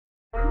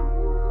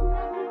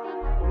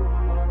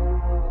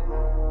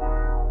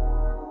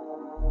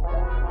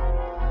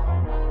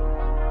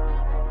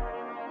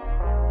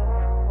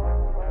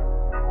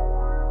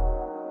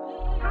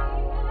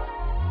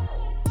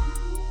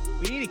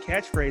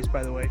catchphrase,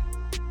 by the way.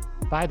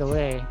 By the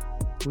way,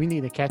 we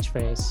need a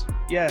catchphrase.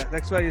 Yeah,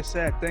 that's what I just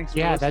said. Thanks for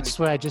Yeah, listening. that's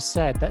what I just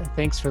said.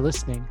 Thanks for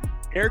listening.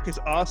 Eric is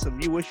awesome.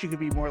 You wish you could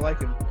be more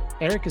like him.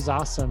 Eric is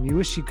awesome. You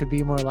wish you could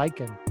be more like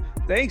him.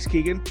 Thanks,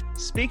 Keegan.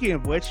 Speaking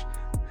of which,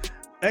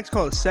 let's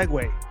call it a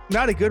segue.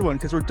 Not a good one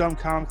because we're dumb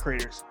comic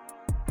creators.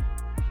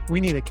 We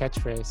need a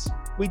catchphrase.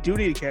 We do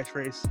need a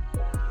catchphrase.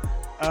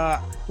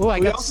 I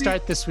got to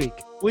start this week.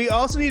 We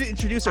also need to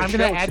introduce our I'm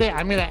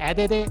gonna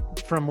edit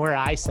it from where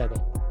I said it.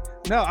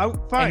 No, I'm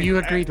fine. And you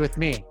agreed with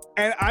me.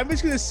 And I'm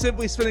just going to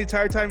simply spend the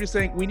entire time just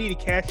saying we need a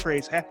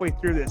catchphrase halfway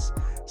through this.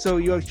 So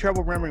you have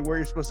trouble remembering where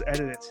you're supposed to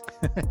edit it.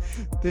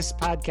 This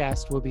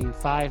podcast will be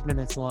 5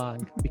 minutes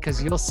long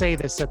because you'll say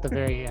this at the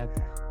very end.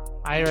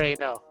 I already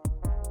know.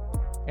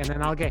 And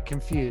then I'll get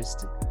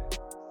confused.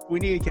 We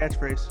need a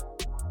catchphrase.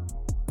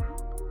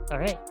 All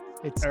right.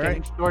 It's All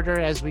getting right. shorter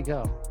as we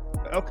go.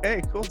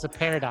 Okay, cool. It's a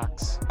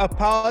paradox.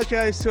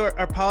 Apologies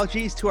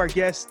to our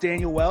guest,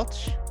 Daniel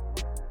Welch.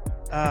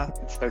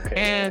 It's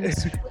okay.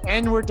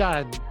 And we're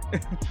done.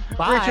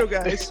 Bye. Great show,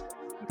 guys.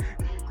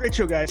 Great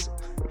show, guys.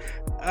 All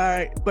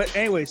right. But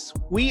anyways,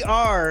 we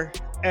are,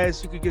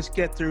 as you could just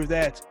get through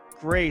that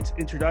great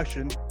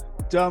introduction,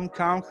 Dumb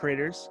Comic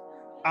Creators.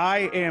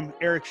 I am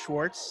Eric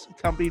Schwartz,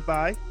 accompanied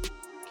by...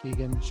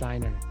 Keegan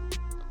Shiner.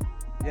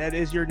 That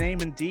is your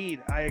name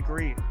indeed. I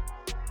agree.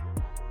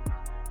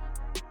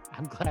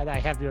 I'm glad I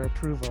have your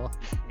approval.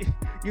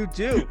 You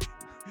do.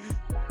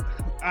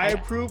 I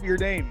approve your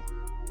name.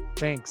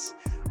 Thanks.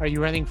 Are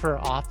you running for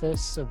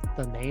office of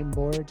the name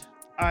board?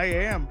 I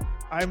am.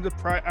 I'm the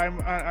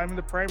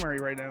primary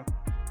right now.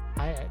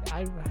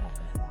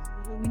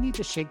 We need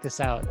to shake this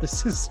out.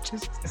 This is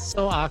just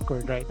so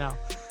awkward right now.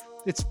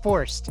 It's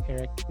forced,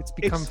 Eric. It's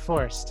become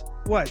forced.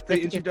 What?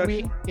 The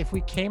introduction? If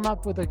we came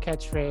up with a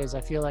catchphrase,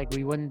 I feel like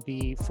we wouldn't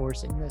be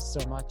forcing this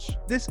so much.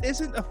 This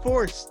isn't a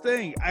forced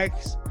thing.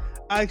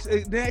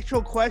 The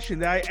actual question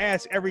that I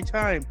ask every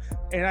time,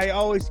 and I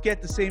always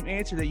get the same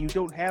answer that you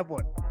don't have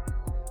one.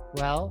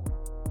 Well,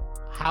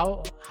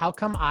 how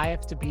come I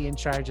have to be in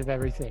charge of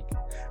everything?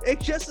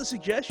 It's just a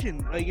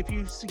suggestion. Like if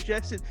you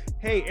suggested,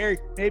 hey Eric,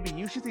 maybe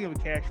you should think of a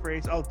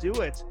catchphrase, I'll do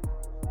it.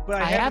 But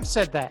I have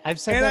said that. I've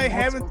said and that. And I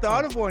haven't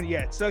thought of one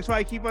yet. So that's why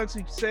I keep on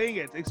saying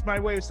it. It's my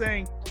way of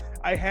saying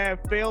I have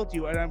failed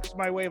you, and it's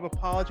my way of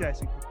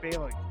apologizing for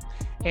failing.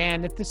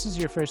 And if this is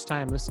your first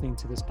time listening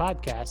to this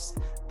podcast,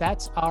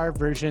 that's our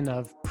version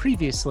of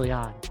Previously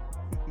On.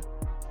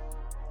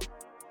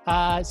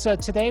 So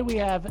today we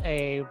have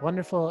a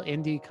wonderful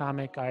indie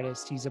comic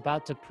artist. He's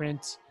about to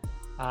print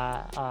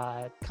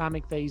a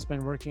comic that he's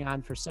been working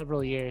on for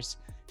several years.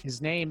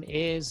 His name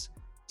is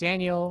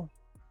Daniel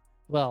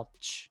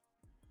Welch.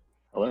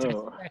 Hello. Did I say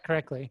that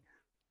correctly?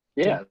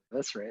 Yeah,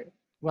 that's right.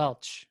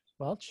 Welch.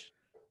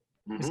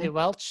 Mm-hmm. Is it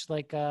Welch?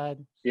 Like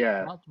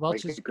yeah,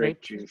 Welch's like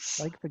grape juice.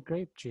 Like the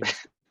grape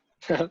juice.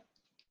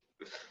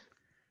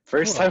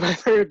 First Cool. time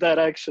I've heard that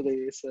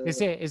actually. So.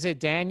 Is it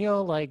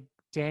Daniel like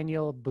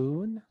Daniel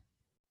Boone?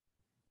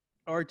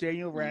 Or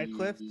Daniel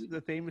Radcliffe,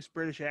 the famous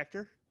British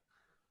actor?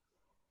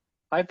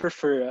 I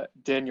prefer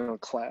Daniel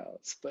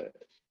Clowes, but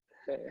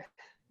hey.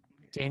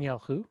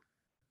 Daniel who?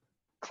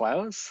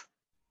 Clowes?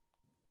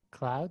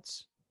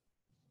 Clouds?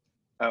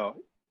 Oh,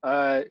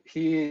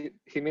 he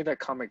made that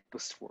comic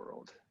Ghost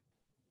World.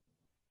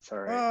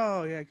 Sorry.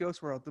 Oh yeah,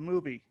 Ghost World, the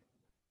movie.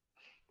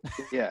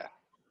 Yeah.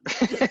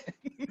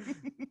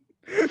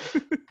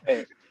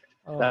 Hey,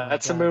 Oh,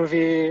 that's a God.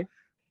 movie.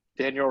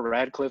 Daniel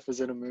Radcliffe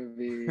is in a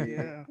movie.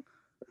 Yeah.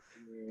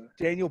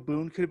 Daniel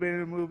Boone could have been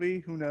in a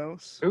movie. Who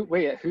knows?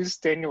 Who's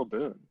Daniel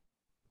Boone?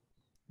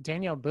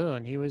 Daniel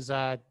Boone. He was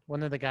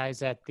one of the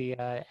guys at the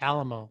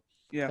Alamo.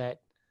 Yeah.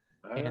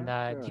 He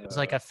was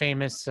like a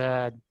famous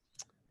one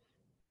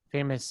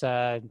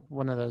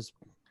of those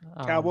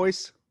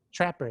Cowboys?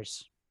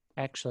 trappers.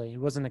 Actually, he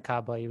wasn't a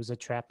cowboy. He was a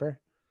trapper.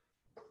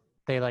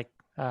 They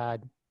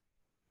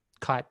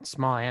caught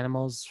small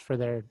animals for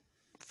their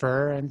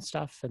fur and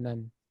stuff, and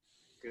then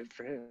Good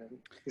for him.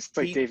 He's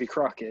like Davy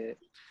Crockett.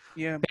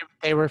 Yeah.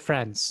 they were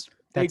friends.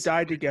 They That's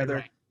died exactly together.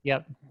 right.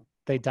 Yep,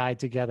 they died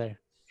together.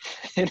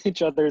 In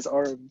each other's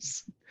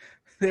arms.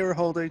 They were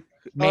holding.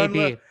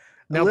 Maybe.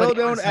 A little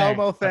known was there,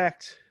 Alamo but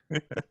fact.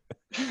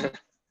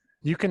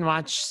 You can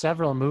watch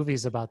several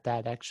movies about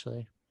that,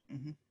 actually.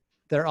 Mhm.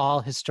 They're all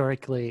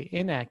historically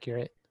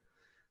inaccurate.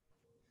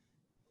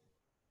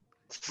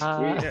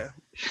 Yeah.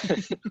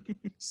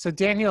 So,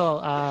 Daniel,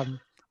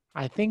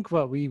 I think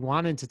what we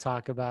wanted to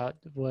talk about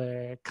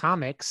were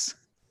comics.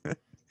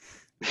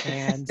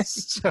 And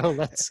so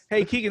let's...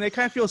 Hey, Keegan, that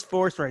kind of feels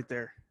forced right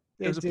there.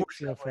 It was a did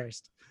portion feel of it.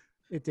 first.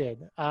 It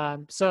did.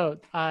 So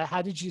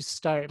how did you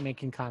start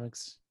making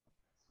comics?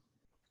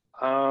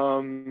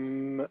 I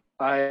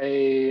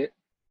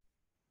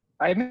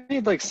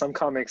made like some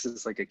comics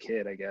as like a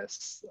kid, I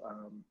guess.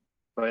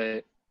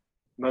 But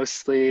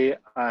mostly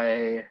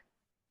I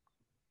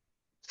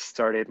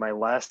started my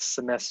last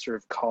semester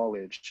of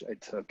college. I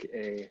took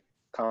a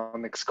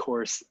comics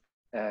course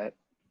at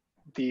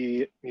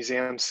the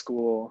Museum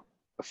School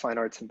of Fine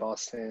Arts in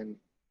Boston.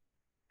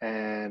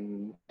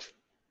 And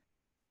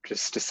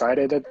just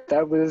decided that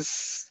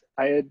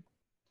I had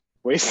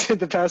wasted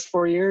the past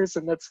 4 years,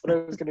 and that's what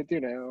I was going to do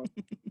now.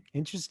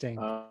 Interesting.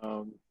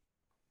 Um,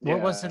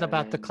 What was it yeah,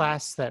 about the and,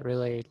 class that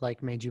really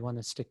like made you want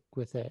to stick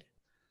with it?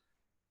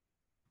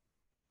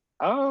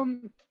 I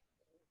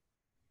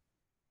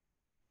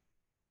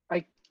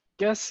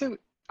guess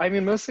I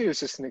mean, mostly it was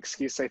just an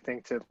excuse, I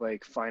think, to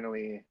like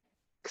finally,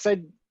 because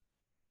I'd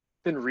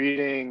been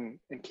reading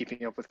and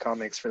keeping up with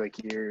comics for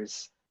like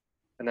years,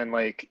 and then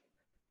like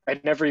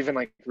I'd never even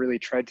like really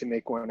tried to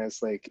make one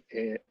as like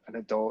an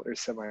adult or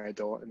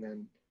semi-adult, and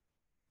then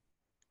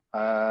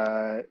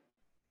uh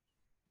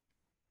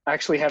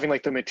actually having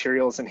like the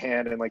materials in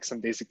hand and like some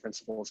basic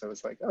principles, I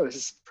was like, oh, this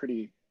is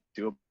pretty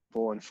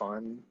doable and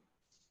fun.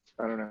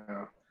 I don't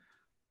know.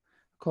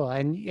 Cool.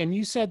 And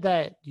you said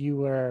that you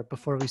were,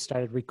 before we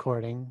started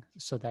recording,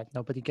 so that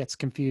nobody gets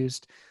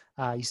confused,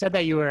 you said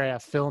that you were a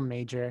film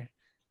major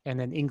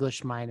and an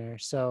English minor.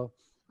 So,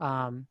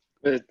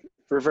 But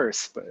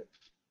reverse, but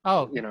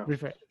oh, you know,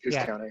 who's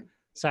yeah. counting?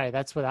 Sorry,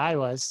 that's what I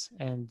was,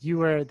 and you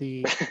were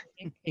the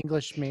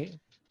English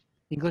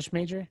English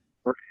major.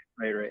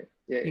 Right.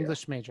 Yeah.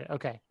 English major.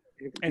 Okay.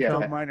 And Yeah.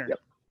 film minor. Yep.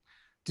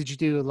 Did you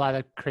do a lot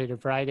of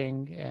creative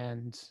writing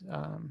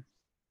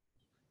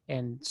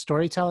and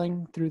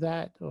storytelling through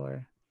that,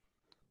 or?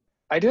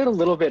 I did a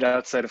little bit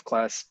outside of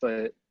class,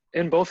 but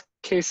in both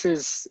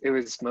cases, it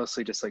was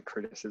mostly just like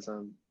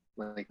criticism,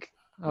 like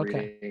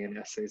Okay. reading and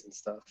essays and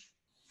stuff.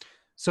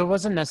 So it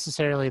wasn't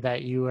necessarily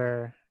that you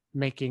were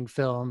making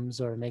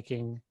films or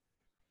making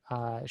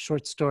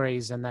short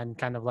stories and then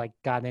kind of like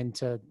got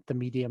into the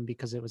medium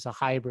because it was a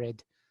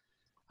hybrid.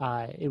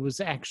 It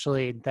was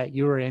actually that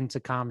you were into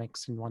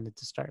comics and wanted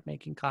to start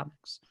making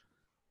comics.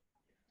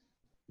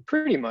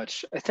 Pretty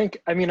much.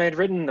 I mean, I'd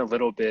written a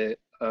little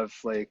bit of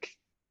like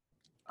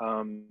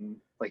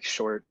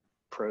short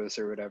prose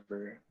or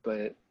whatever,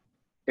 but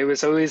it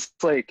was always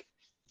like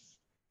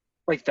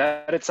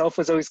that itself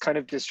was always kind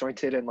of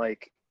disjointed and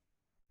like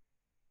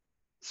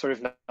sort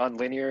of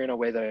non-linear in a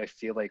way that I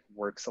feel like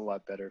works a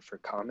lot better for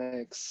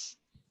comics.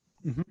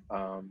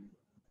 Mm-hmm.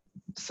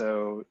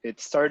 So it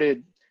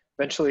started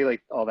eventually,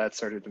 like all that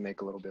started to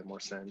make a little bit more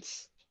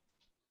sense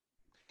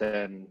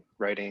than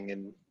writing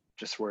in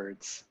just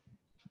words.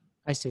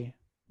 I see.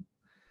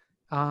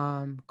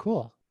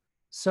 Cool.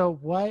 So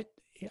what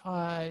do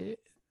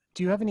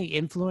you have any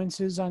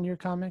influences on your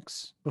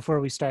comics before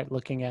we start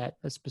looking at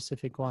a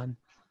specific one?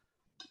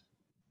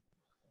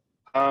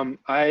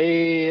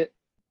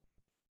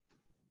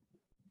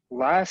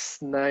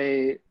 Last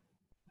night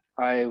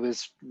I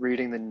was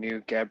reading the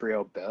new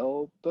Gabrielle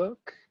Bell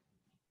book.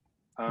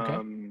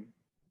 Okay.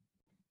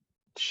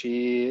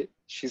 She's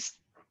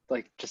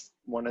like just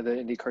one of the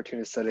indie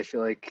cartoonists that I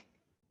feel like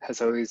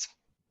has always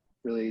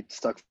really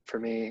stuck for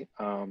me.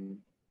 And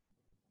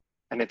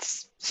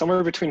it's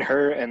somewhere between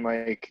her and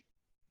like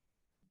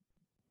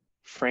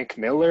Frank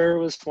Miller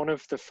was one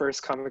of the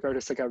first comic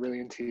artists I got really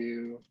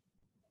into.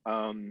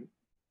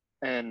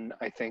 And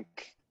I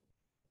think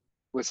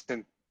was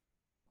in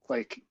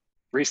like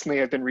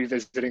recently I've been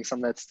revisiting some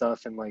of that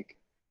stuff and like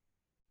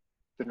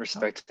been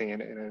respecting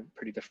it in a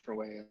pretty different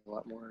way a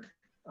lot more.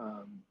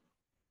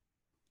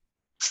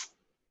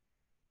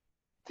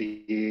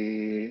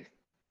 I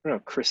don't know,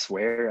 Chris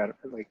Ware, I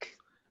don't like.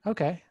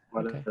 Okay.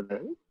 One of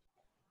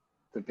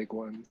the big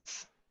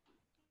ones.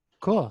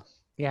 Cool.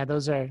 Yeah,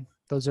 those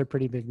are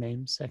pretty big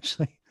names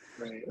actually.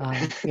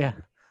 Right. Yeah.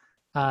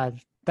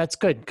 That's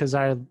good because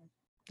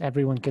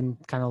everyone can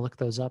kind of look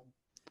those up.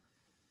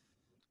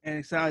 And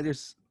it's not like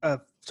there's a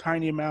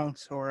tiny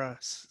amount or a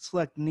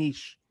select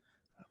niche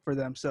for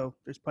them, so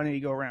there's plenty to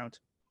go around.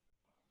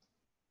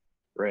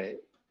 Right.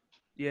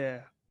 Yeah,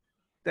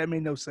 that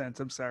made no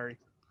sense. I'm sorry.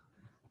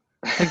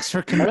 Thanks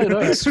for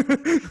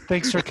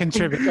thanks for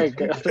contributing.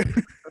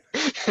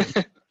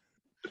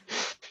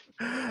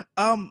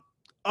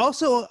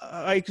 Also,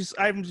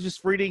 I'm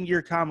just reading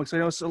your comics. I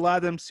know a lot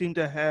of them seem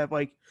to have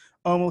like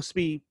almost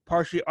be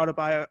partially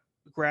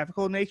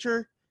autobiographical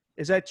nature.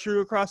 Is that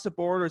true across the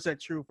board, or is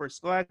that true for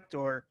Select,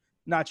 or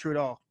not true at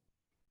all?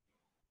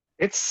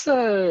 It's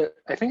I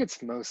think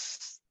it's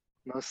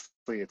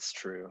mostly it's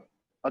true.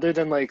 Other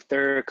than like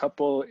there are a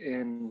couple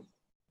in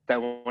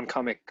that one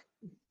comic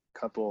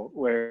couple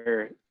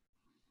where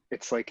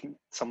it's like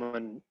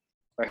someone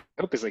I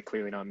hope is like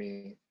clearly not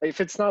me.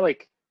 If it's not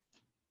like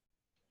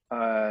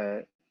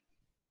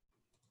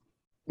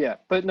yeah,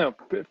 but no,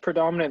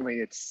 predominantly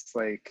it's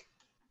like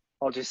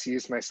I'll just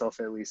use myself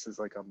at least as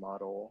like a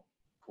model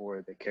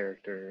for the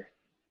character,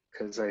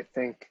 because I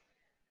think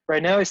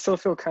right now I still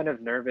feel kind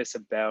of nervous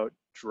about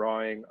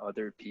drawing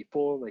other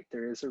people. Like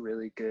there is a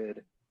really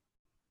good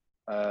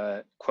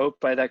quote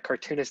by that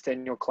cartoonist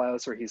Daniel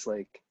Clowes where he's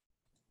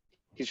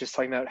just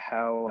talking about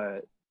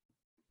how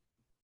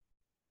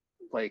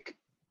like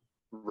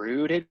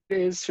rude it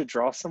is to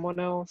draw someone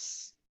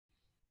else,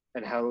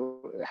 and how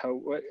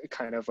what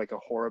kind of like a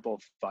horrible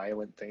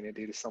violent thing to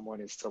do to someone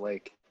is to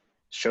like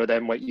show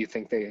them what you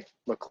think they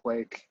look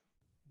like.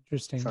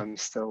 Interesting. So I'm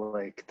still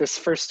like, this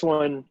first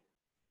one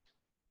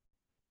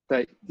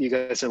that you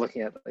guys are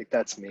looking at, like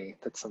that's me.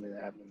 That's something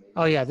that happened to me.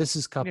 Oh yeah, this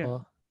is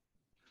couple.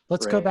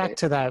 Let's go back Right.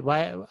 to that.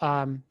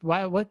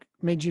 Why what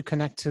made you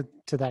connect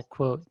to that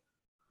quote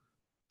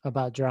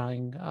about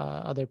drawing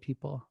other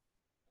people?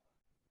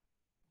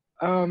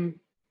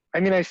 I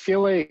mean, I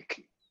feel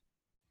like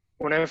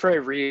whenever I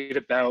read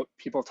about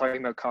people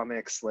talking about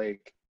comics,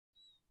 like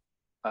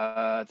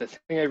the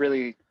thing I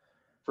really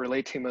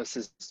relate to most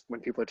is when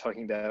people are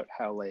talking about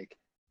how like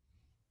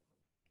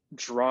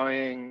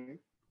drawing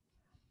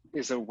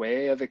is a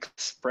way of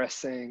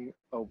expressing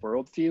a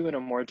worldview in a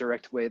more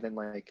direct way than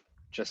like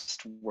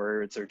just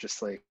words or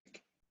just like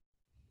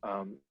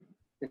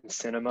in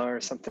cinema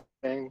or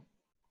something.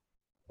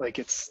 Like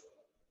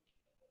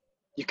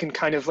you can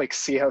kind of like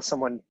see how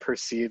someone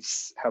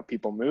perceives how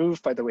people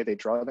move by the way they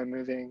draw them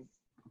moving.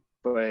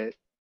 But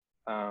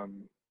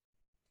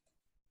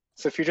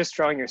so if you're just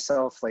drawing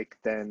yourself, like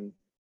then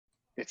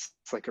it's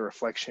like a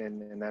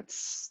reflection, and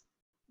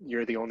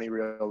you're the only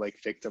real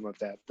like victim of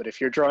that. But if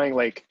you're drawing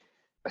like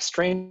a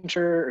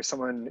stranger or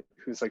someone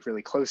who's like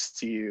really close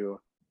to you,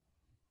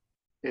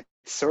 it's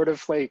sort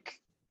of like,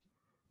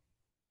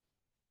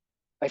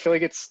 I feel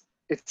like it's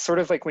sort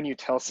of like when you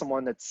tell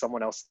someone that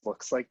someone else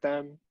looks like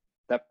them,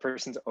 that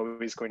person's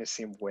always going to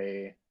seem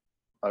way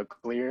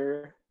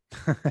uglier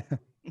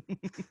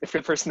if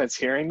you're the person that's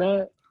hearing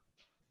that.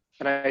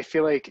 And I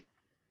feel like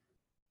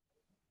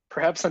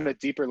perhaps on a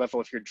deeper level,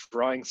 if you're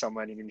drawing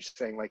someone and you're just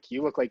saying like,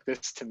 you look like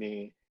this to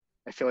me,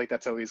 I feel like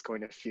that's always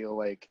going to feel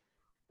like,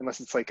 unless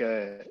it's like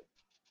a,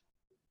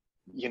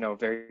 you know,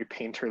 very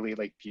painterly,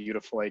 like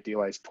beautiful,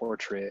 idealized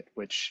portrait,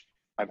 which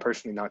I'm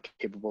personally not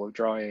capable of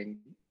drawing.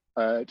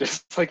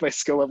 Just like my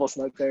skill level's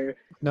not there.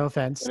 No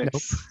offense. And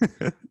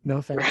Nope. No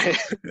offense. Right?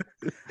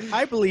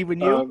 I believe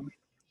in you.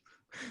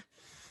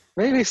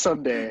 Maybe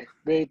someday,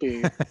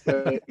 maybe.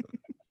 But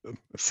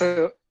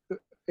so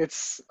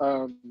it's I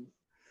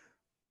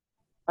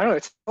don't know,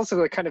 it's also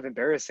like kind of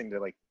embarrassing to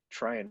like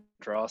try and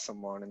draw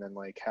someone and then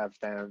like have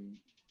them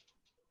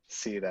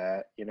see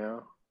that, you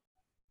know?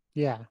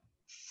 Yeah.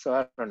 So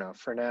I don't know.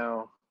 For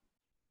now,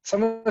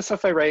 some of the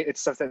stuff I write, it's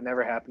stuff that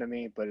never happened to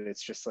me, but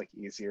it's just like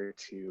easier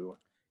to.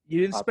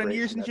 You didn't spend operate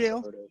years from in that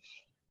jail? sort of-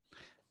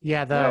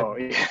 Yeah. No,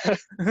 yeah.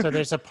 So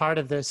there's a part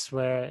of this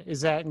where,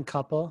 is that in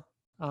Couple?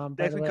 By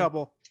That's the a way?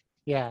 couple.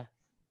 Yeah.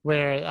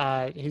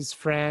 Where his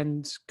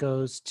friend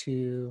goes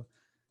to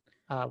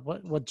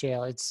what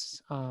jail?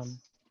 It's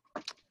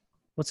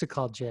what's it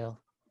called? Jail.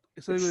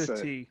 It's something with a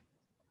It's, T.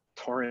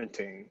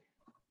 torrenting,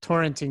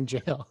 Torrenting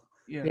jail.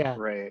 Yeah. Yeah.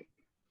 right?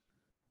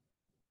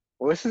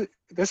 Well,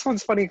 this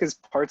one's funny because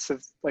parts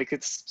of like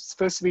it's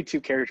supposed to be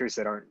two characters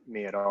that aren't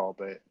me at all,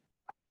 but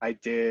I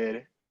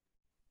did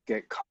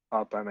get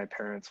caught by my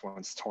parents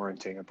once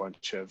torrenting a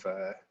bunch of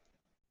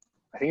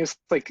I think it's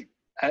like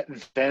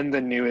then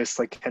the newest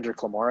like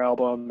Kendrick Lamar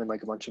album and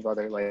like a bunch of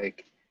other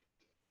like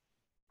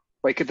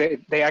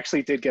they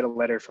actually did get a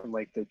letter from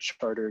like the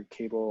charter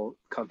cable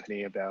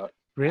company about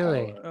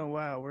Really? how, Oh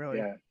wow, really?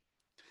 yeah,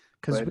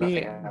 Because but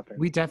nothing happened.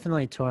 we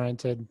definitely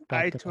torrented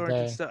back I in the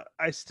torrented day. stuff.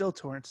 I still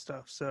torrent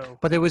stuff. So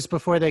But it was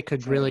before they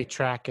could really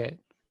track it.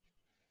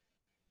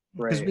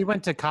 Because Right. we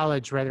went to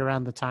college right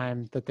around the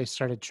time that they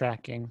started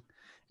tracking.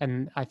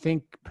 And I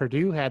think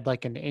Purdue had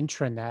like an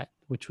intranet,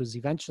 which was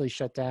eventually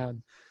shut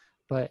down.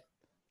 But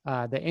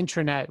the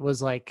intranet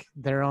was like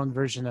their own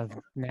version of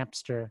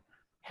Napster,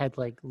 had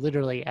like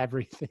literally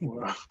everything.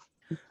 Wow.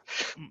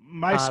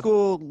 my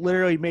school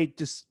literally made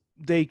just,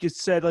 they just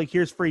said like,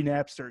 here's free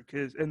Napster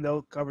and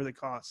they'll cover the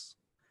costs.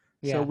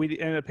 Yeah. So we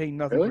ended up paying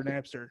nothing Really? for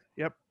Napster.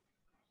 Yep.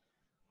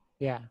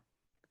 Yeah.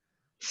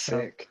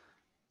 Sick.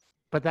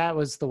 But that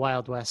was the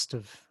Wild West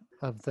of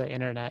the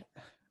internet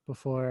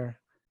before,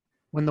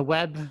 when the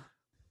web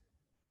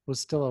was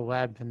still a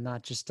web and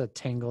not just a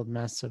tangled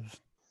mess of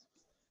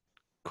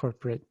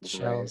corporate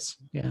shells.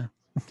 Yeah.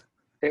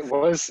 It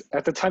was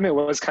at the time. It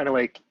was kind of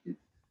like,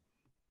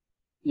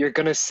 you're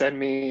gonna send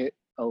me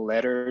a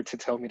letter to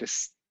tell me to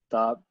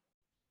stop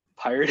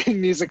pirating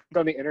music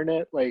on the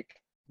internet.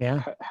 Like, Yeah.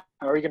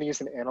 how are you gonna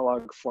use an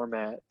analog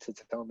format to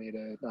tell me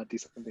to not do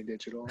something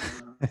digital?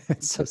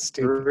 It's so You're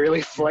stupid.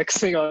 really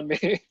flexing on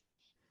me.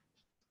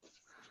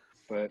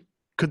 But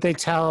Could they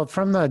tell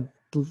from the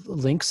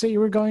links that you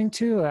were going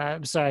to?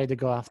 I'm sorry to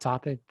go off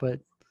topic, but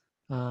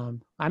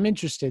I'm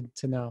interested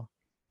to know.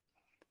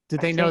 Did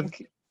they know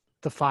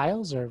the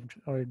files, or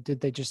did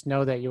they just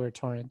know that you were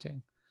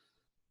torrenting?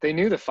 they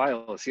knew the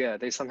files. Yeah,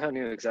 they somehow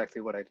knew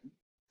exactly what I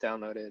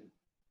downloaded.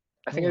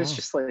 I think it was wow.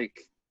 just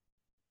like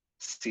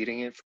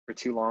seeding it for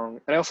too long.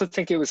 And I also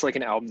think it was like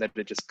an album that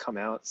had just come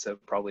out, so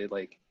probably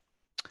like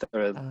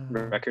the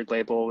record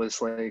label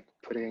was like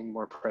putting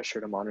more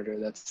pressure to monitor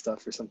that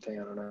stuff or something.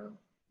 I don't know.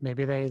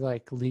 Maybe they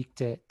like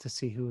leaked it to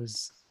see who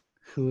was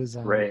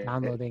Right.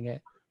 downloading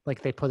it.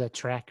 Like they put a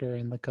tracker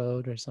in the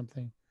code or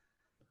something.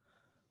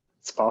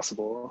 It's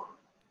possible.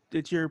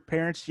 Did your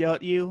parents yell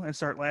at you and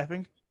start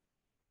laughing?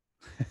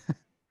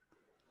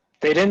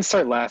 They didn't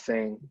start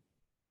laughing.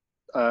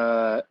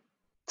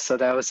 So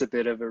that was a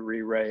bit of a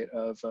rewrite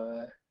of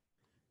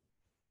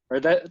or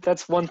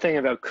that's one thing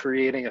about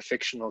creating a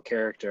fictional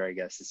character, I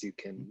guess, is you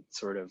can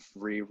sort of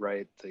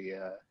rewrite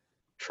the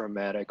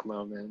traumatic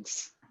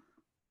moments.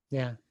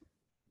 Yeah.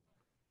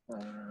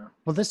 Uh,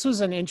 Well, this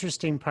was an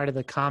interesting part of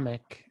the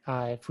comic.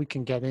 If we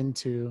can get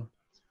into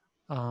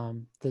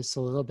this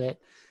a little bit,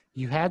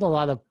 you had a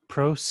lot of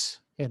prose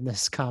in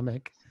this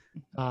comic,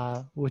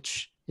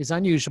 which is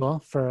unusual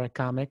for a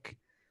comic.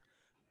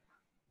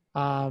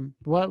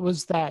 What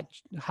was that?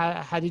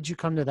 How did you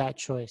come to that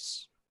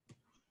choice?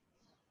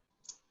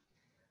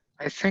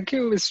 I think it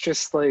was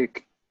just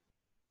like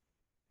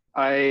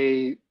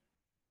I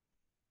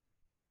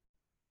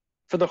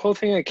for the whole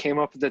thing I came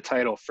up with the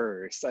title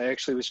first. I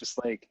actually was just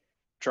like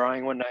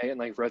drawing one night and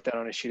like wrote that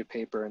on a sheet of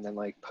paper and then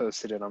like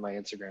posted it on my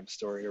Instagram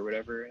story or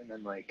whatever, and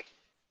then like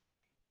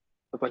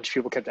a bunch of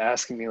people kept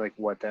asking me like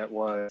what that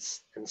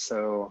was, and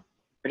so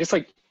I just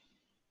like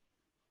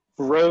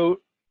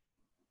wrote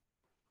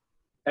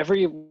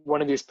every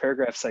one of these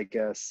paragraphs, I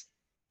guess,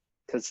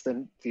 because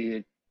then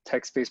the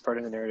text-based part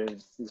of the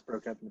narrative is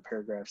broken up into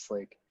paragraphs.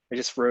 Like I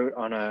just wrote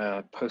on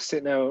a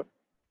post-it note,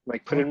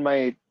 like put it in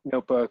my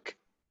notebook,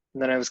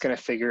 and then I was gonna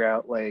figure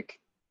out like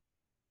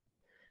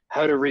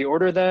how to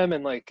reorder them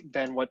and like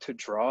then what to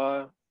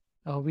draw.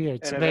 Oh,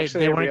 weird. And So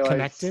eventually they I weren't realized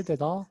connected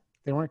at all?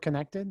 They weren't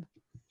connected?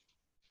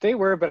 they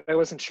were, but I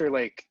wasn't sure.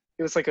 Like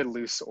it was like a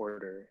loose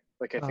order.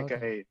 Like I Oh, think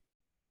okay. I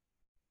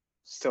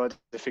still had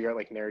to figure out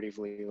like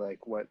narratively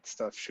like what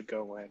stuff should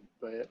go when.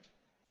 But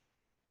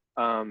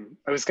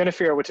I was gonna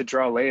figure out what to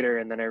draw later,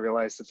 and then I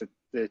realized that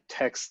the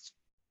text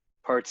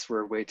parts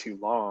were way too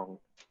long.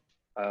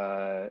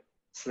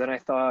 So then I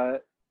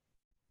thought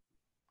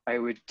I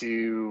would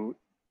do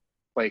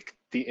like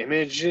the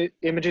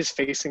images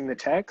facing the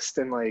text,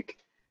 and like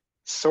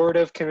sort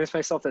of convince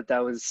myself that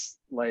that was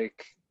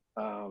like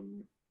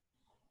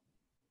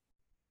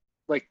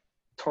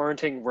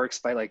torrenting works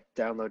by like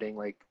downloading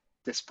like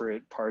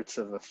disparate parts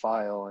of a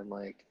file, and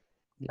like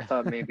I Yeah.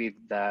 thought maybe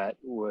that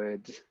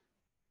would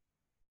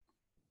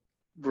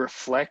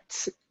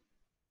reflect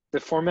the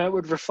format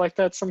would reflect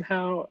that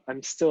somehow.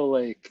 I'm still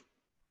like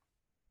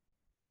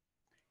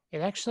It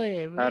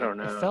actually I don't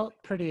it know. felt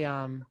pretty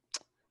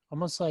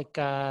almost like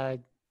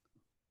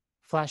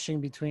flashing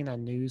between a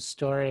news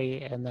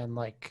story and then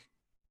like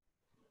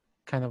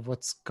kind of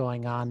what's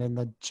going on in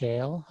the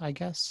jail, I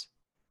guess.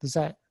 Does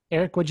that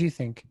Eric, what do you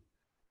think?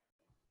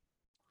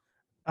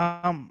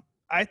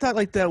 I thought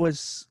like that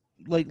was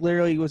like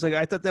literally was like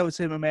I thought that was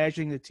him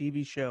imagining the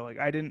TV show. Like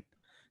I didn't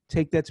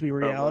take that to be Oh wow.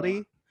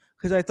 reality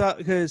because I thought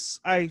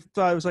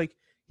it was like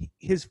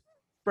his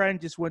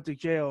friend just went to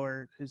jail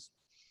or his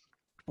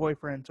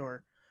boyfriend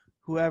or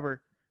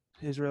whoever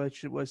his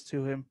relationship was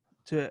to him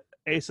to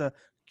Asa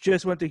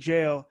just went to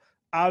jail.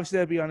 Obviously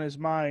that'd be on his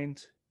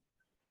mind.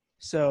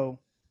 So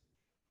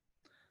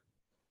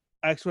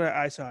that's what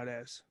I saw it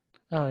as.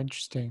 Oh,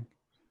 interesting.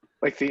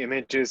 Like the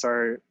images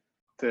are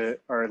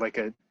like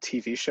a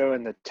TV show,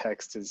 and the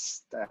text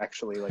is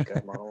actually like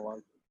a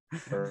monologue.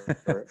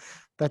 Or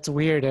That's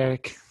weird,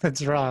 Eric.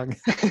 That's wrong.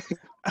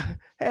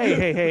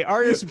 Hey!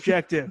 Art is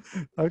subjective.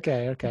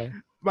 Okay.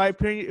 My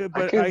opinion, I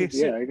but could,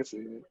 yeah, I could see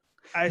it.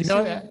 I You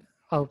know, assume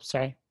oh,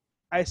 sorry.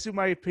 I assume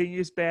my opinion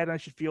is bad. And I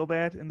should feel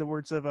bad, in the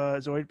words of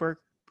Zoidberg.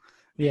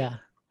 Yeah.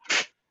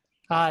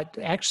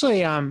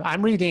 Actually,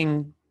 I'm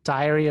reading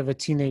Diary of a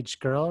Teenage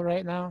Girl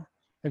right now.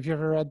 Have you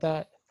ever read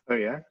that? Oh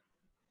yeah,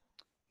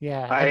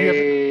 Yeah. Have you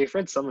ever? I've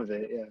read some of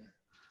it.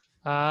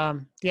 Yeah.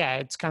 Yeah,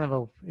 it's kind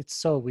of it's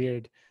so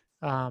weird.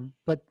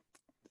 But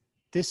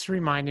this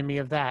reminded me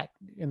of that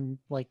in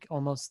like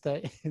almost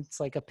that it's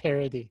like a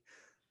parody,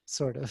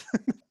 sort of.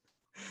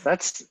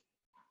 That's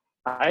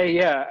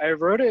I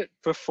wrote it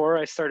before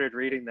I started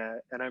reading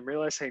that, and I'm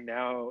realizing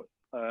now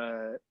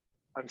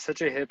I'm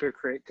such a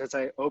hypocrite because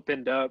I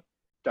opened up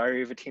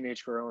Diary of a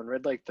Teenage Girl and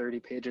read like 30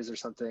 pages or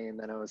something, and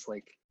then I was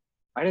like,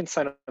 I didn't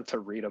sign up to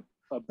read a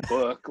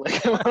book.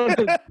 Like,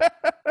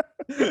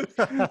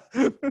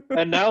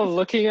 and now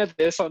looking at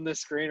this on the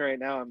screen right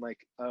now, I'm like,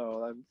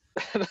 oh,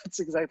 that's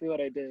exactly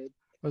what I did.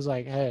 I was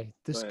like, hey,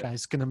 this But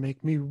guy's gonna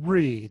make me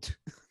read.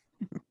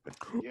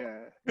 yeah,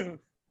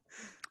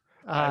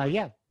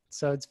 Yeah.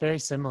 So it's very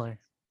similar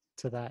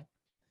to that.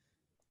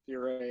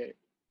 you're right.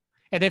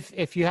 And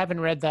if you haven't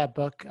read that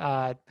book,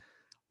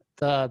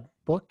 the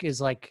book is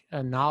like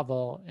a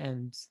novel,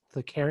 and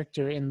the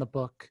character in the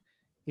book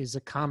is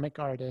a comic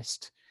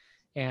artist.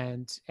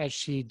 And as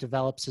she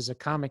develops as a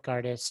comic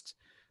artist,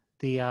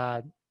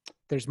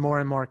 there's more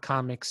and more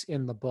comics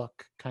in the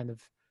book, kind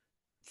of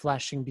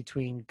flashing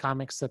between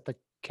comics that the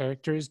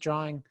character is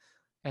drawing,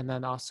 and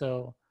then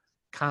also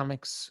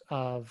comics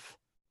of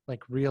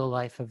like real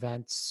life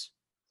events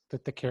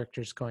that the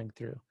character is going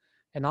through.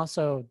 And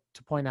also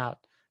to point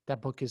out,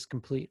 that book is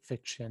complete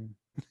fiction.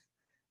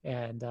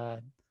 And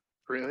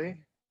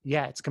Really?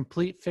 yeah, it's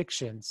complete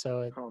fiction.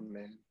 So Oh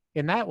man.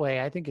 in that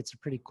way, I think it's a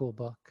pretty cool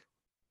book.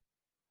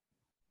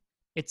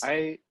 It's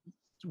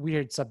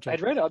weird subject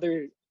I'd read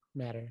other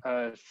matter.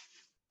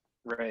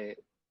 right,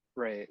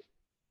 right.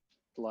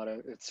 A lot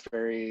of it's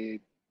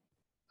very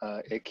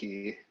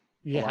icky. A lot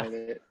Yeah, of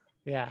it.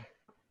 yeah.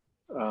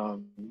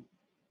 Um,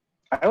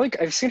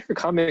 I've seen her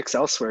comics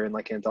elsewhere in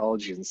like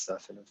anthologies and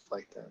stuff, and I've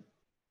liked them.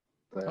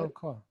 But Oh,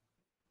 cool.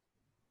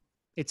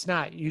 It's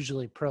not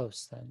usually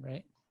prose then,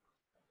 right?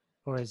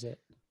 Or is it?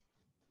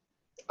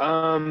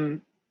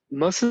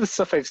 most of the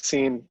stuff I've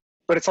seen,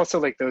 but it's also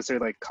like those are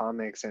like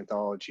comics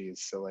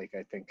anthologies, so like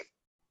I think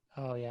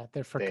Oh, yeah,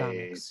 they're for they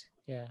comics.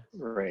 Yeah.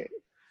 right.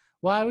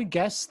 Well, I would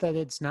guess that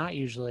it's not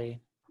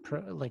usually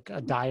like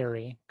a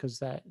diary because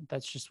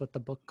that's just what the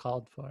book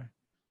called for.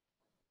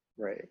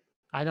 Right.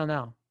 I don't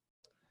know,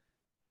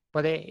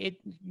 but it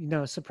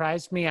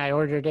surprised me. I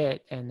ordered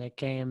it and it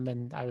came,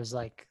 and I was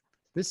like,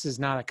 "This is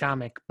not a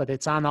comic," but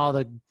it's on all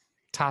the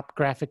top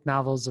graphic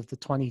novels of the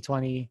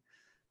 2020,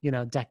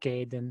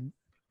 decade, and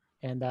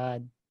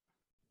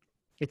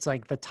it's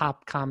like the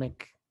top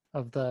comic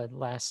of the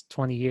last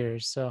 20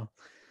 years. So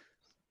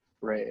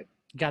Right.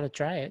 you got to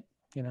try it.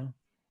 You know.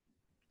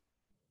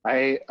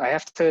 I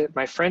have to,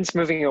 my friend's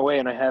moving away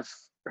and I have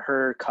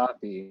her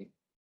copy.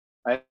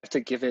 I have to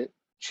give it,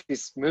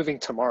 she's moving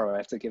tomorrow. I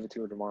have to give it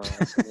to her tomorrow.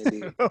 So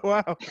maybe. Oh,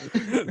 wow.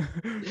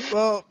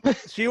 Well,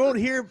 she won't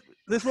hear.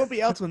 This won't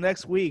be out till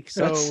next week,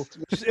 so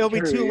it'll be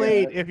true, too yeah.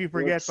 late if you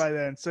forget Whoops. by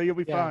then. So you'll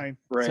be Yeah. fine.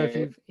 Right. So if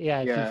you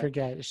Yeah.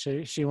 forget,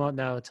 she won't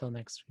know until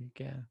next week.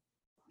 Yeah.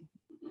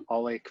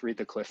 I'll like read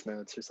the cliff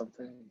notes or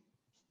something.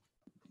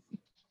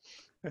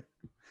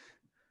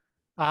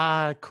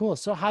 Cool.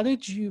 So how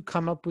did you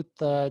come up with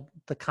the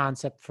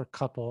concept for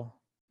couple?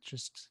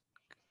 Just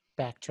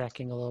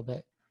backtracking a little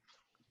bit.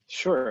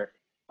 Sure.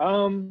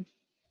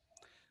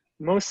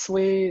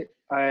 Mostly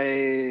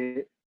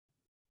some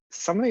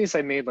of these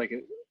I made like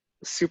a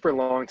super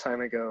long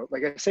time ago.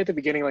 Like I said at the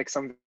beginning, like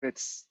some of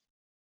it's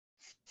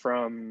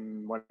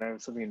from when I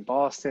was living in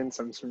Boston,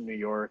 some's from New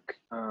York.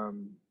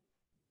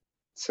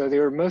 So they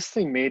were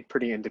mostly made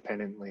pretty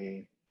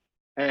independently.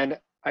 And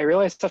I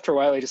realized after a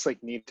while I just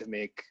like need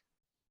to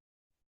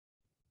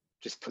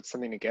just put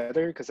something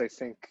together, because I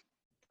think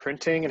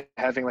printing and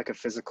having like a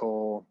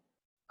physical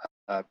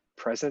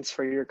presence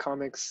for your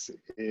comics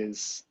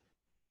is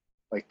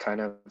like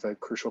kind of a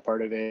crucial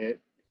part of it.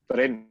 But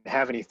I didn't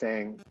have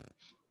anything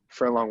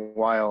for a long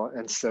while,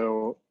 and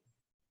so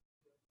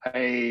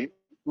I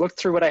looked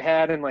through what I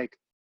had and like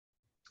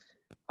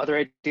other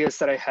ideas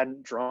that I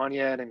hadn't drawn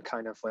yet, and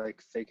kind of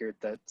like figured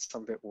that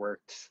some of it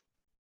worked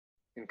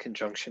in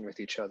conjunction with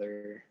each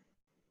other.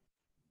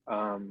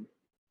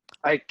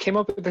 I came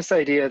up with this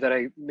idea that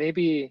I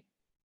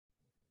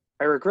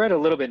regret a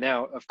little bit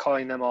now, of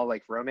calling them all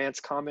like romance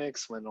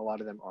comics when a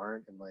lot of them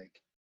aren't, and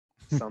like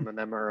some of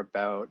them are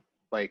about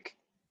like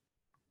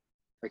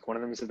one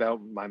of them is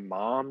about my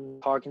mom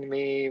talking to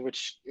me,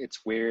 which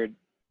it's weird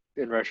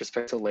in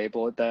retrospect to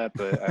label it that,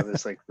 but I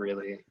was like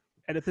really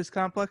Oedipus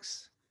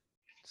complex.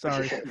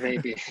 Sorry.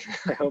 maybe.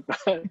 I hope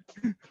not.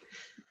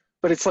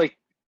 But it's like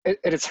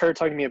it's her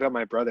talking to me about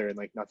my brother, and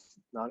like not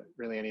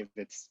really any of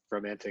it's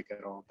romantic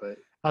at all. But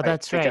Oh,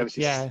 that's think I right. was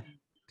just- Yeah.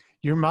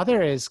 Your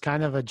mother is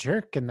kind of a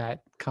jerk in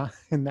that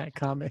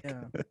comic.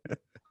 Yeah.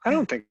 I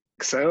don't think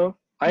so.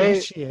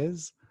 Yes, she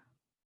is.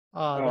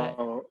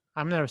 Oh,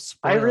 I'm gonna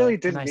spoil I really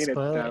it. Can didn't I mean it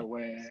spoil that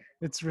way.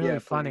 It's really Yeah,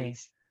 funny.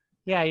 please.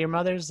 Yeah, your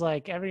mother's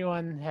like,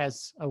 everyone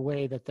has a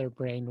way that their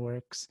brain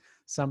works.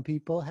 Some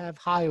people have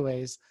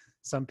highways,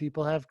 some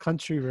people have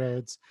country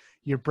roads.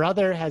 Your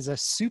brother has a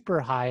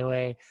super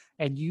highway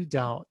and you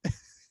don't.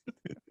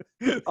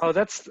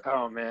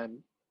 Oh man.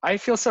 I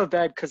feel so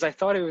bad because I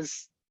thought it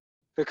was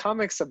the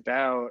comics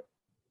about,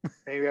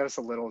 maybe I was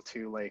a little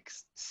too like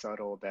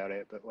subtle about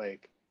it, but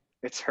like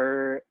it's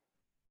her.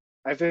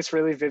 I have this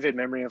really vivid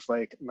memory of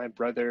like my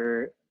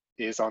brother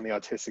is on the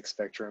autistic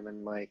spectrum,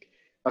 and like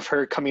of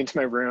her coming into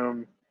my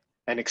room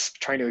and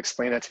trying to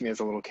explain that to me as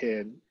a little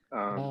kid.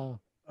 Oh,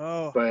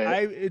 But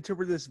I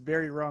interpreted this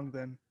very wrong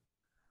then.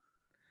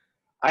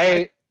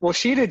 well,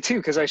 she did too,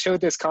 because I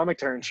showed this comic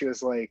to her and she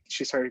was like,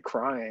 she started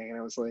crying, and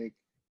I was like,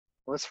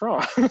 what's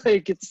wrong?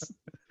 Like it's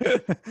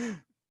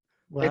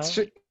well,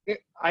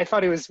 I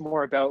thought it was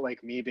more about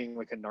like me being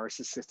like a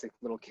narcissistic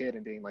little kid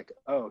and being like,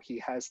 oh, he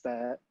has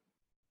that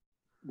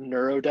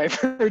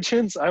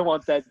neurodivergence. I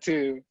want that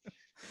too.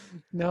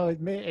 no,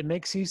 it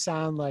makes you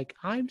sound like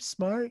I'm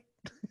smart.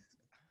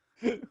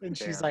 And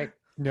she's Damn. like,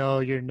 no,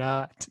 you're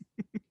not.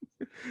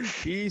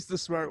 He's the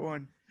smart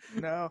one.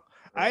 No,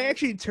 I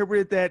actually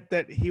interpreted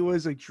that he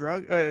was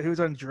he was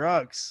on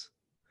drugs,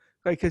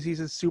 like because he's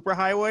a super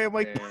highway. I'm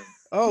like, Damn.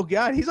 oh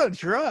god, he's on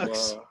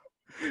drugs. Whoa.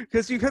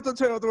 Because you kept on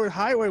talking about the word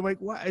highway. I'm like,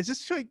 what? Is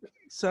this like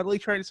subtly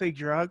trying to say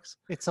drugs?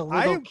 It's a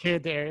little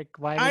kid, Eric.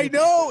 Why? I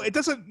know it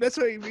doesn't. That's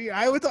what I mean.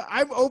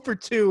 I'm over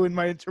 2 in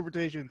my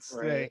interpretations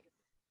today. Right.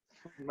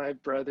 My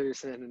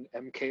brother's in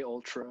an MK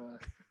Ultra.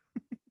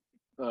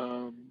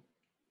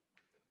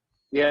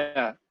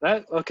 Yeah,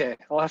 that okay.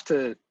 I'll have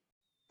to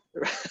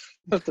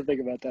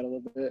think about that a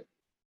little bit.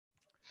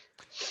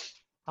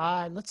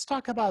 Let's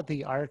talk about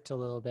the art a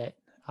little bit,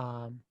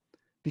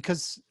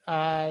 because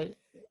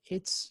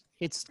it's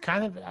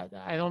kind of,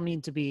 I don't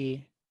mean to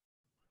be,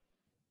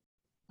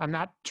 I'm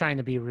not trying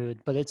to be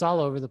rude, but it's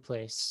all over the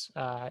place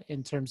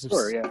in terms of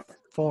Sure, yeah.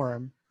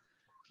 form.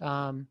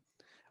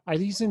 Are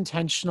these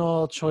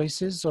intentional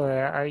choices, or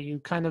are you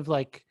kind of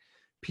like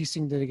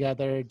piecing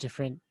together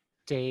different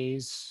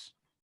days?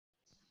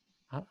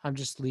 I'm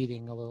just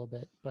leading a little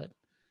bit, but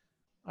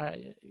uh,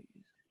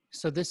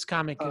 so this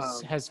comic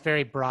has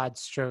very broad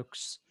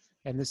strokes,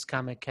 and this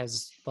comic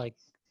has like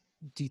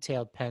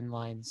detailed pen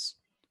lines,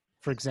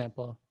 for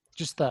example.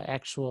 Just the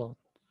actual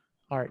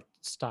art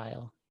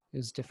style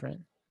is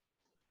different.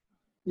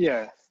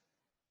 Yeah.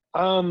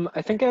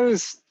 I think I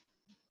was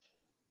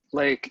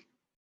like,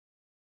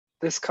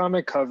 this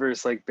comic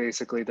covers like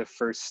basically the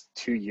first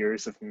 2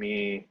 years of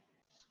me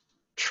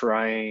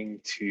trying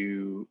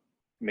to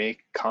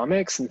make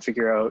comics and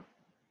figure out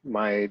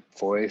my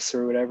voice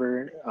or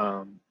whatever.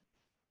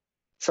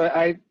 So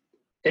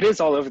it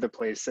is all over the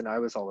place, and I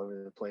was all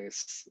over the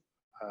place,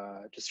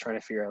 just trying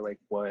to figure out like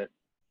what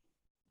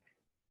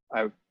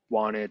I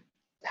wanted,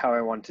 how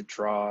I wanted to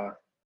draw.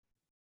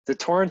 The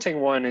torrenting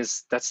one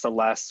that's the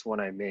last one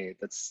I made.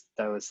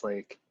 That was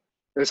like,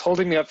 it was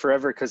holding me up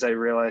forever because I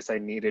realized I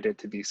needed it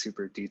to be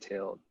super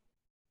detailed.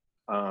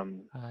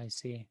 I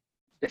see.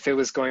 If I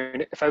was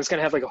going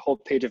to have like a whole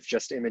page of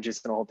just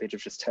images and a whole page of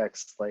just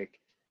text, like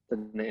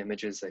then the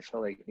images I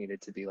felt like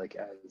needed to be like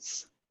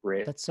as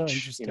rich. That's so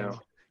interesting. You know,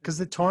 because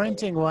the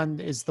torrenting one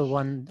is the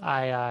one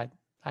I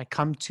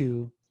come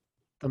to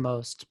the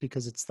most,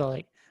 because it's the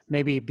like,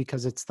 maybe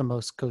because it's the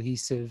most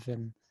cohesive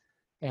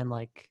and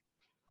like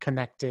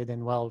connected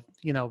and well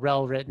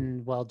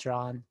written, well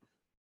drawn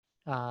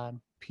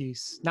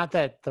piece. Not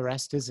that the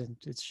rest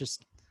isn't. It's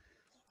just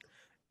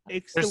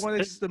It's the one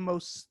that's the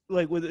most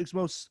like with its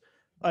most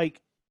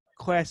like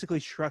classically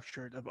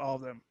structured of all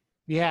of them.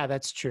 Yeah,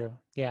 that's true.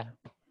 Yeah,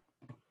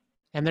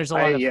 and there's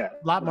a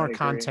lot more agree.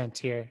 content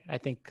here, I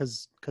think,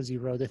 because you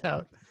wrote it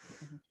out.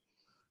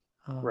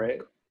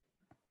 Right.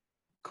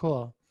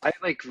 Cool. I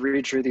like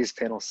redrew these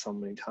panels so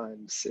many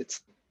times.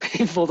 It's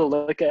painful to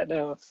look at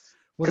now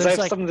because I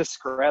have some of the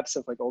scraps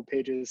of like old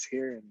pages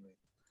here,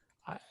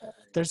 and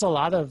there's a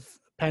lot of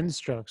pen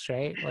strokes,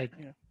 right? Like,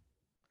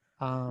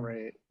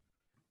 right.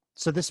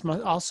 So this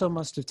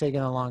must have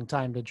taken a long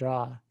time to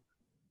draw.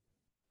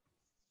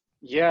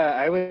 Yeah,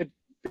 I would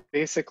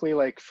basically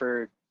like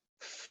for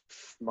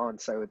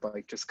months I would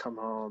like just come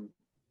home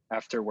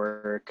after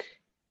work,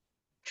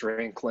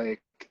 drink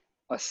like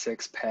a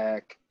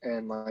 6-pack,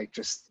 and like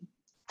just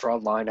draw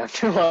line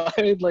after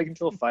line like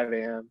until 5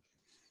 a.m.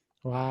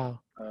 Wow.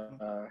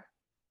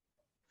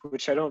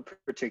 Which I don't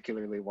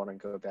particularly want to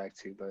go back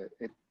to, but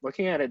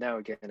looking at it now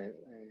again, I'm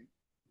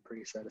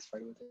pretty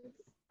satisfied with it.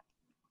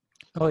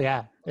 Oh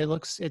yeah, it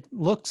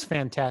looks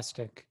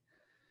fantastic.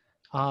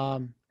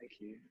 Thank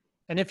you.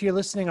 And if you're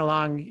listening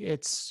along,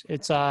 it's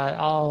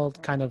all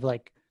kind of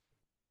like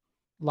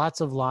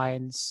lots of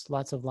lines,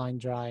 lots of line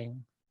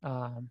drawing.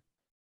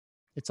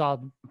 It's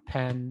all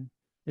pen.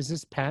 Is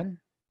this pen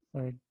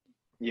or?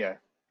 Yeah.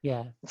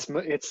 Yeah.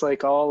 It's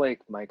like all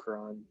like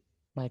Micron.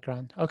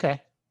 Micron.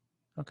 Okay.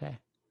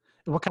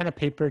 What kind of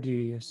paper do you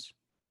use?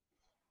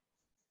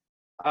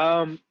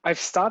 I've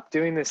stopped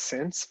doing this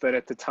since, but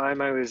at the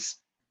time I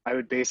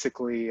would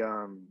basically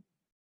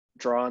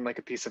draw on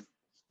like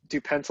do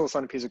pencils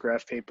on a piece of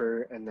graph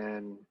paper, and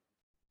then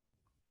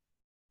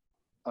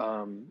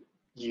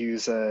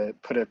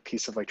put a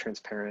piece of like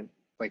transparent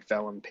like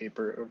vellum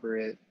paper over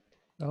it.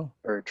 Oh.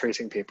 Or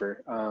tracing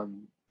paper,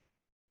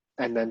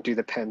 and then do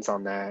the pens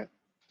on that.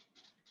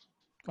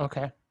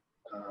 Okay.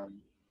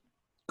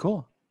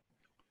 Cool.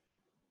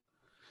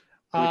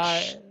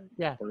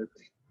 Yeah. Works.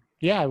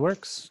 Yeah, it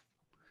works.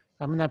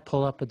 I'm gonna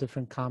pull up a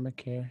different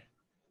comic here.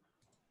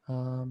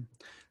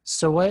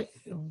 So what?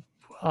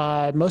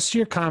 Most of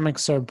your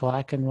comics are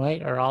black and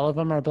white, or all of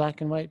them are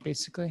black and white,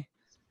 basically.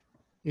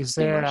 Is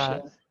there?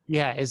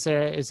 Is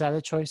that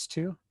a choice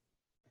too?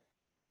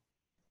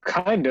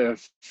 Kind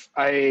of.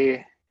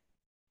 I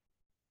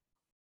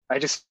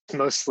just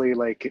mostly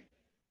like.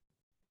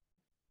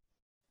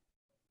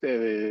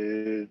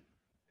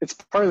 It's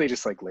partly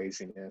just like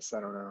laziness.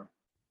 I don't know,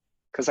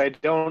 because I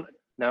don't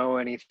know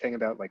anything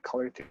about like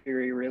color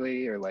theory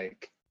really, or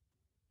like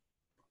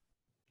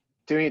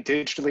doing it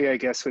digitally I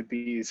guess would be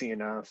easy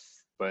enough,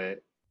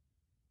 but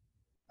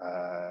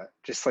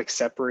just like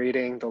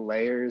separating the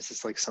layers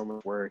is like so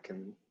much work.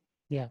 And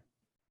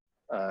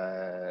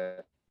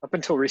up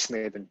until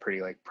recently I've been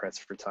pretty like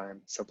pressed for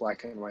time, so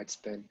black and white's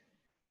been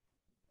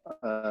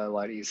a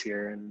lot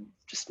easier and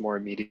just more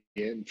immediate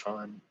and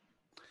fun.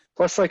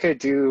 Plus, like, I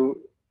do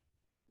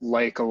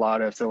like a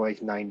lot of the like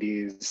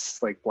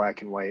 90s like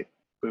black and white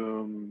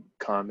boom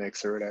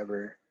comics or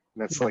whatever.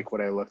 And that's like what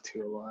I look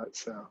to a lot.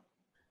 So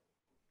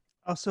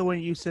also, when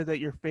you said that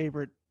your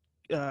favorite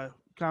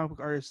comic book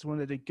artist one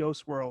that did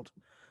Ghost World,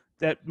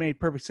 that made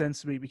perfect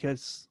sense to me,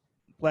 because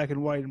black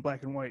and white and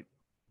black and white.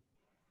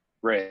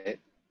 Right.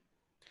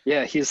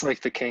 Yeah, he's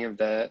like the king of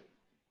that.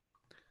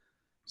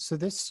 So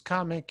this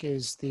comic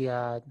is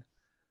the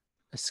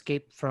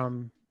Escape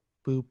from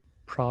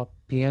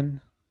Bupropion.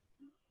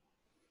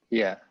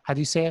 Yeah. How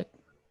do you say it?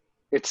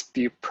 It's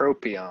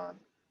Bupropion.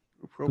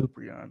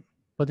 Bupropion.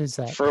 What is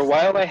that? For a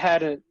while I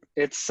hadn't.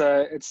 It's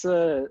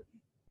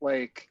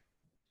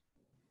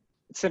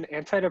It's an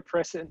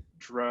antidepressant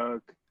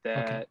drug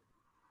that Okay.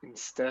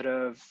 instead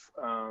of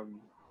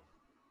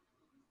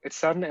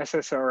it's not an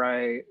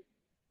SSRI.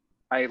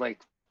 I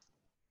like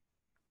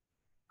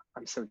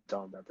I'm so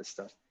dumb about this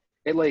stuff.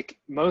 It like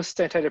most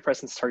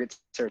antidepressants target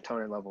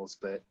serotonin levels,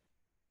 but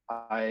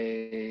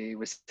I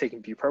was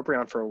taking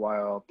bupropion for a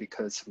while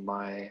because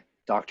my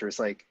doctor was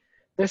like,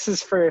 this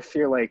is for if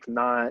you're like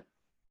not,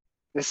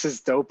 this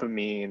is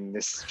dopamine.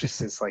 This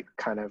just is like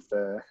kind of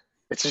the,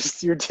 it's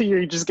just, you're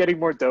just getting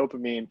more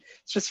dopamine.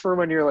 It's just for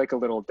when you're like a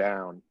little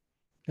down.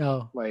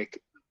 Oh. Like,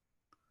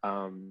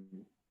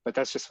 but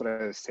that's just what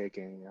I was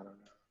taking. I don't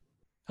know.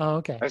 Oh,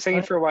 okay. I was taking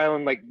it for a while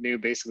and like knew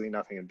basically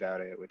nothing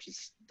about it, which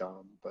is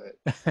dumb, but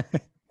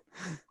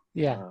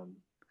Yeah.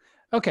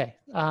 Okay.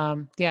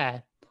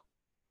 Yeah.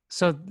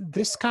 So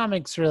this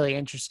comic's really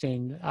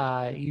interesting.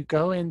 You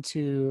go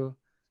into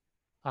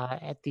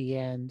at the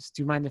end.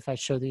 Do you mind if I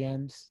show the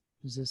end?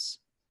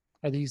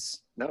 Are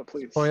these no,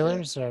 please.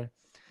 spoilers or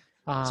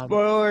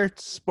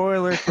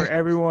Spoiler for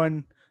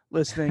everyone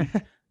listening.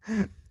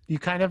 you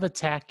kind of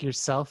attack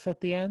yourself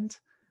at the end,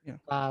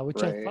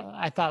 which Right.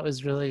 I thought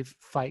was really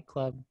Fight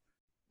Club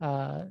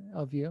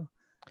of you.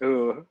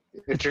 Ooh,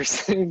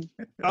 interesting.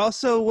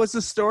 Also, was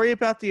the story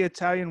about the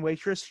Italian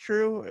waitress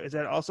true? Is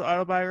that also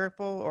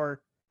autobiographical,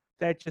 or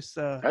that just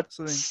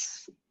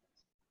something?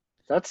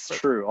 That's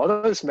true. All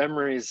those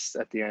memories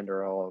at the end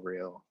are all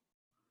real.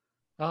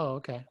 Oh,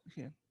 okay.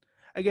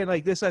 Again,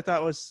 like this, I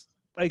thought was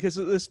like because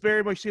this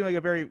very much seemed like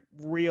a very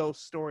real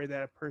story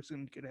that a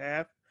person could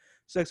have.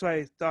 So that's why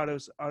I thought it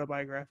was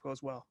autobiographical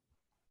as well.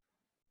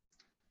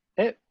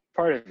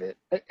 Part of it.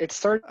 It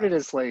started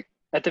as like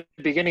at the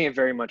beginning it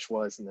very much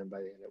was, and then by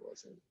the end it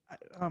wasn't.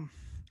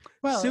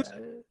 Well,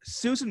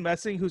 Susan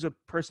Messing, who's a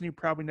person you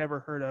probably never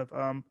heard of,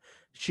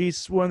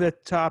 she's one of the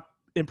top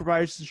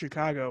improvisers in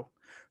Chicago.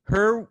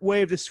 Her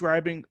way of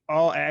describing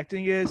all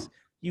acting is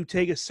you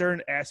take a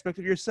certain aspect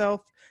of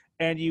yourself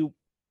and you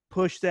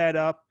push that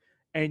up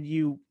and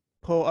you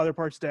pull other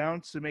parts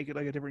down to make it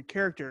like a different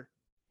character.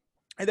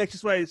 And that's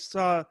just what I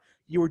saw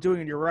you were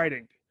doing in your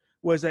writing,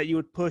 was that you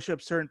would push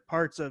up certain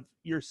parts of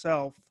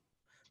yourself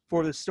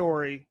for the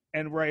story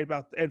and write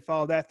about and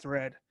follow that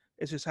thread.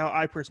 It's just how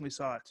I personally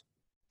saw it.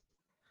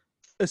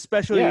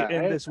 Especially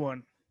in this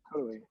one.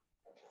 Totally.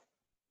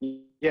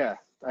 Yeah,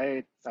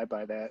 I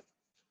buy that.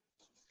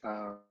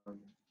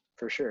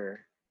 For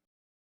sure.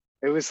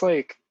 It was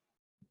like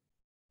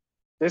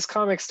this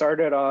comic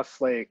started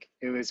off like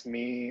it was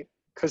me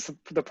because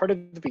the part of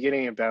the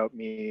beginning about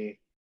me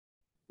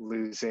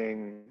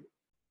losing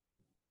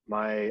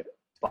my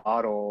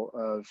bottle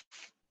of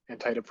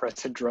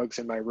antidepressant drugs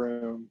in my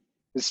room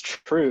is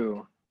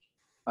true.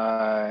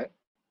 And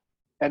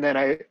then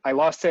I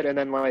lost it, and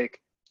then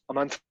like a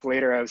month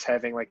later I was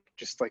having like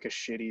just like a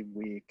shitty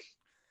week.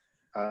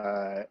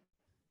 And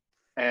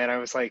I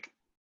was like,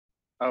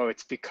 oh,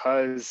 it's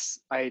because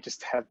I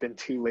just have been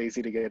too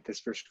lazy to get this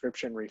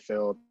prescription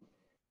refilled.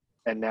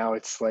 And now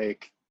it's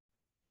like,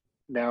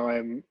 now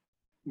I'm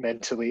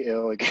mentally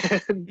ill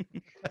again.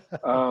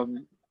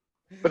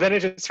 But then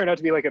it just turned out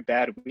to be like a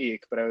bad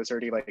week, but I was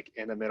already like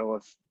in the middle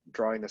of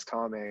drawing this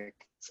comic.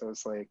 So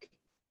it's like,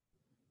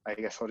 I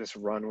guess I'll just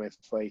run with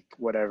like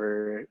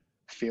whatever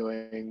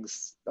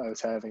feelings I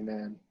was having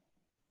then.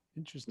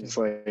 interesting. It's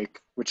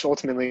like, which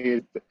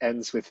ultimately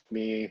ends with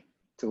me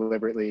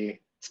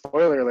deliberately,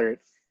 spoiler alert,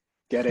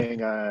 getting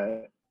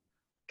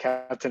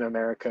Captain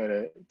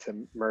America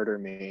to murder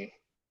me.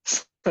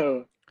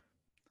 So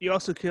You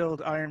also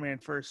killed Iron Man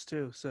first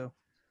too, so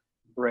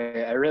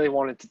right, I really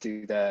wanted to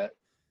do that.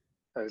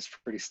 I was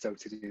pretty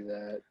stoked to do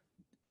that.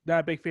 not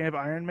a big fan of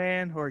Iron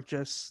Man, or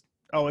just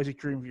always a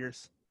dream of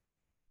yours?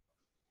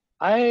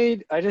 I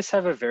just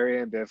have a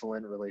very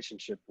ambivalent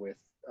relationship with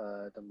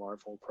the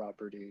Marvel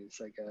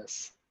properties, I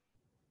guess.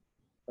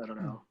 I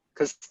don't know,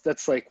 because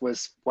that's like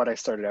was what I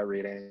started out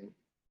reading,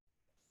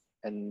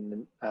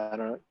 and I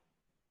don't.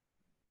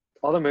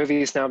 All the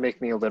movies now make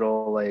me a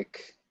little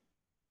like,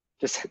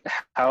 just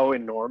how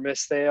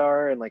enormous they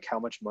are and like how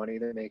much money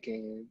they're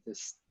making.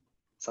 Just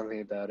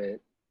something about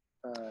it.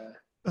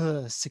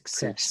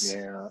 Success.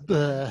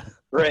 Yeah.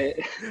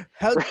 Right.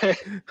 How Right.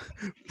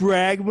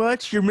 brag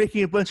much? You're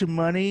making a bunch of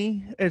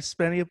money and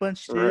spending a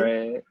bunch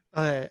too.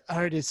 Right.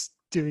 Artists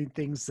doing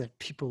things that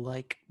people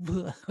like.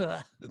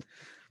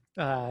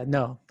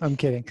 No, I'm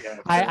kidding. Yeah,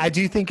 I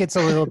do think it's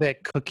a little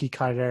bit cookie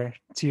cutter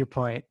to your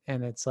point,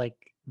 and it's like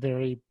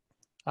very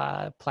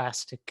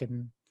plastic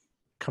and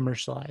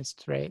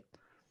commercialized, right?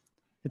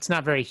 It's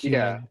not very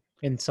human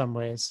in some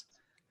ways.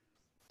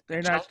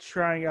 They're not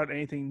trying out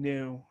anything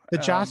new. The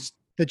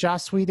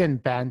Joss Whedon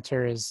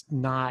banter is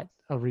not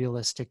a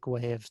realistic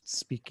way of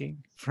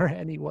speaking for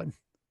anyone.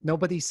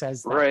 Nobody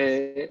says that,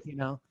 right. you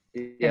know?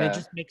 Yeah. And it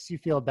just makes you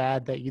feel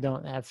bad that you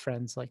don't have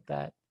friends like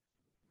that.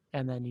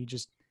 And then you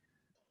just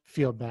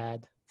feel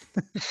bad.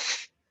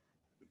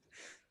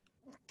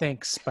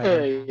 Thanks,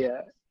 Spider-Man.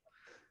 Yeah.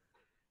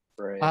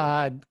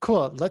 Right.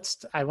 Cool.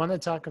 I want to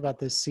talk about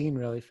this scene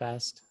really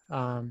fast.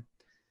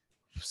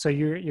 So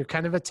you're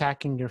kind of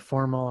attacking your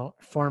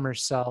former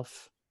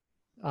self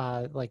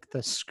like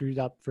the screwed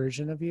up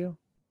version of you.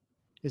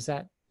 Is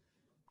that?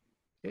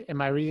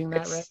 Am I reading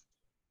that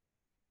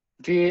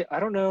right? I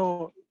don't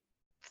know,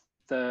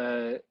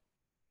 they're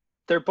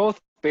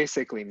both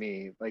basically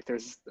me. Like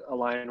there's a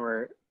line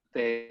where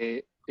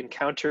they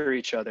encounter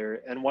each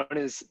other, and one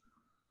is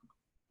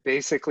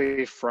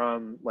basically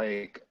from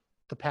like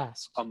The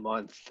past. a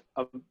month,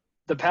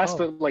 the past, Oh.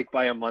 but like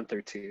by a month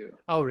or two.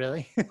 Oh,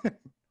 really?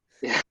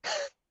 Yeah.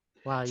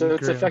 Wow, So you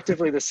it's grew.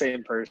 effectively the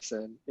same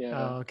person. Yeah.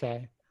 Oh,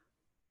 okay.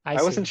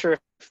 I wasn't see. sure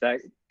if that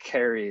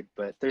carried,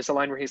 but there's a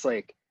line where he's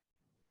like,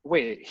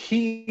 wait,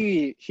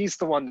 he's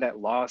the one that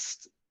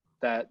lost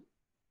that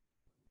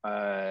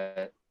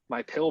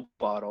my pill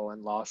bottle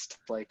and lost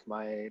like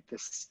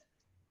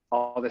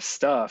all this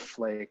stuff.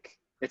 Like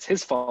it's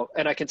his fault.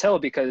 And I can tell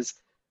because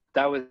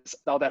that was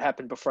all that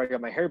happened before I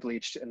got my hair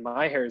bleached, and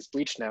my hair is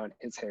bleached now and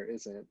his hair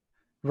isn't.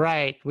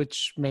 Right,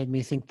 which made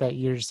me think that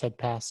years had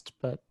passed,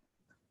 but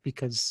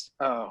because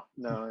Oh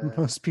no,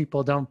 most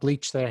people don't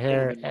bleach their could have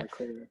hair been more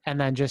clear. and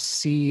then just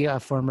see a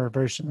former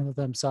version of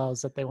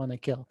themselves that they want to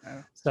kill.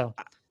 Yeah. So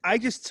I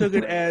just took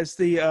it Right. as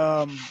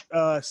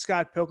the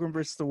Scott Pilgrim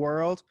versus the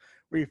World,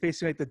 where you're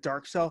facing like the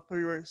dark self of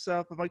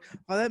yourself. I'm like,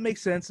 oh, that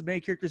makes sense. The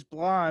main character's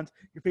blonde.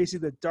 You're facing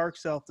the dark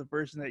self, the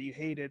person that you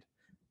hated,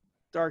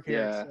 dark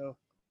hair. Yeah. So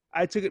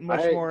I took it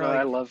much more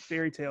I like love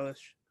fairy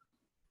tale-ish.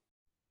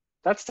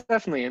 that's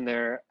definitely in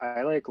there.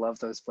 I like love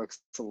those books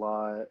a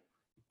lot.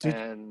 Did-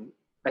 And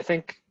I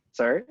think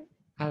sorry.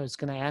 I was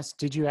going to ask,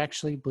 did you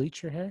actually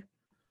bleach your hair?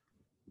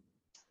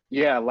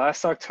 Yeah,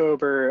 last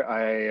October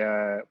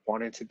I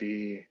wanted to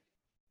be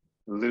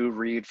Lou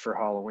Reed for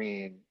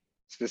Halloween,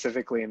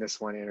 specifically in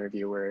this one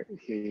interview where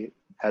he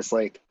has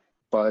like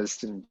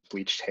buzzed and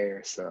bleached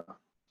hair. So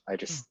I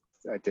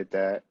did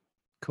that.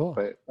 Cool.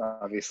 But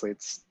obviously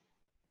it's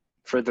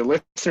for the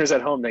listeners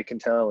at home, they can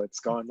tell it's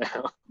gone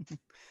now.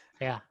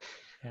 Yeah.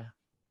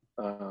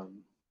 But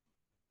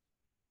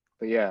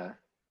yeah,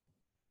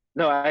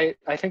 no, I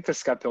think the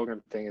Scott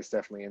Pilgrim thing is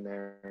definitely in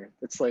there.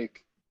 It's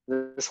like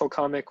this whole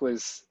comic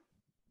was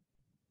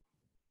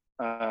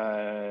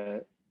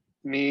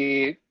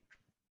me,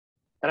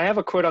 and I have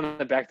a quote on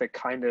the back that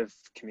kind of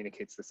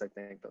communicates this, I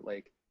think, but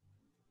like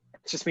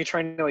it's just me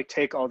trying to like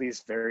take all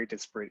these very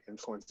disparate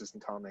influences in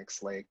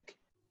comics. Like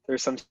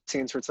there's some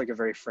scenes where it's like a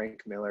very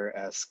Frank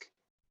Miller-esque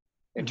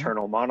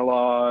internal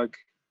monologue,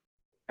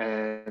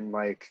 and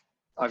like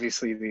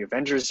obviously the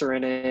Avengers are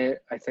in it.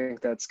 I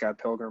think that Scott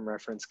Pilgrim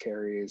reference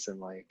carries, and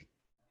like,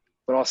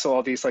 but also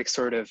all these like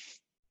sort of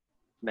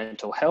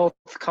mental health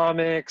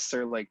comics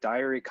or like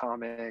diary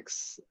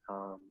comics.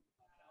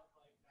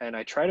 And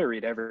I try to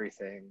read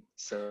everything.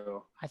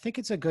 So I think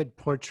it's a good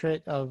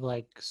portrait of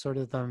like sort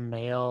of the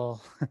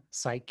male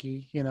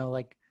psyche, you know,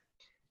 like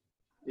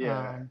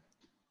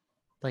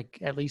like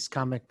at least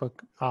comic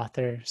book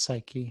author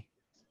psyche.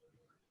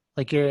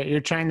 Like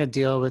you're trying to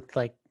deal with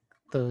like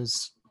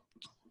those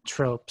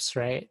tropes,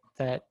 right?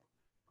 That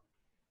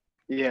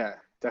yeah,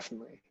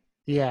 definitely.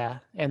 yeah,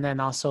 and then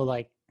also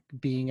like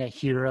being a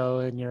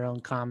hero in your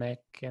own comic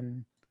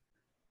and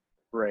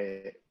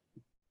Right.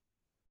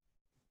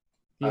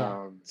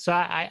 yeah. So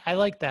I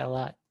like that a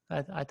lot.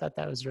 I thought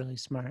that was really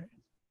smart.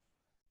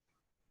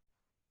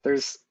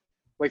 There's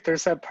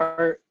that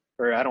part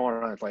where I don't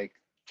want to like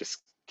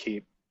just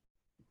keep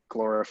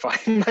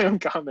glorifying my own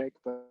comic,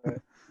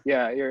 but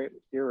yeah, you're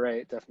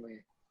right, definitely.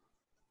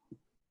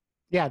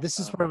 Yeah, this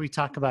is where we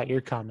talk about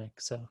your comic,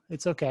 so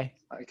it's okay.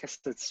 I guess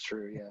that's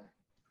true, yeah.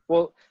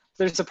 Well,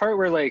 there's a part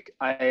where like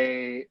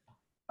I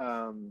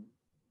was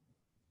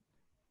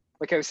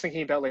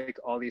thinking about like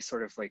all these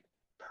sort of like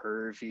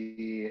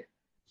pervy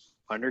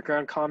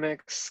underground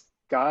comics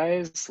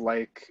guys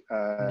like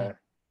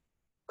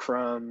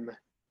Crumb,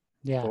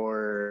 yeah,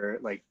 or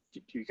like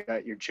you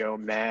got your Joe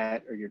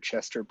Matt or your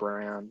Chester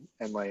Brown,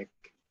 and like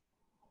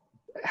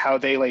how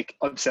they like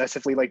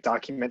obsessively like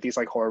document these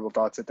like horrible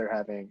thoughts that they're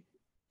having.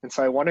 And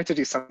so I wanted to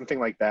do something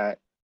like that,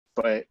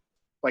 but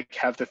like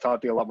have the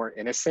thought be a lot more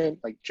innocent,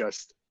 like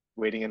just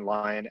waiting in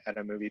line at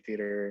a movie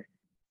theater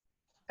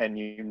and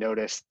you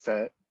notice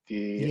that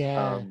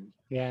the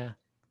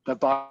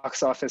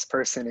box office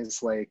person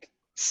is like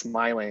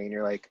smiling and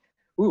you're like,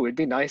 ooh, it'd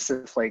be nice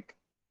if like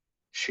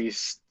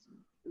she's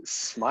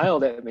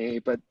smiled at me,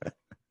 but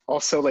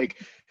also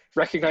like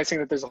recognizing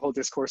that there's a whole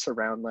discourse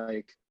around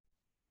like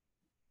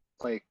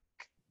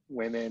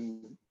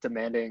women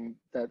demanding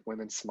that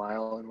women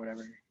smile and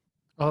whatever.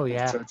 Oh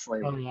yeah. So it's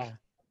like yeah.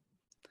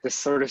 This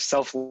sort of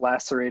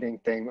self-lacerating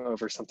thing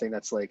over something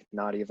that's like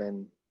not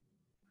even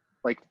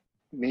like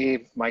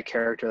my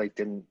character like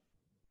didn't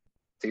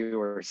do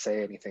or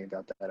say anything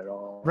about that at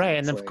all. Right.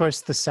 It's And of like,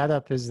 course the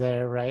setup is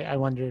there, right? I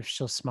wonder if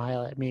she'll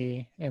smile at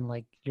me and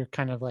like you're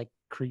kind of like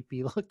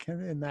creepy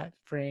looking in that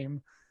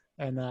frame.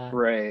 And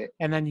right.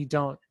 And then you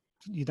don't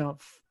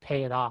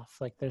pay it off.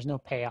 Like there's no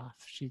payoff.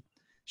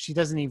 She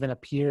doesn't even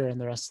appear in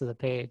the rest of the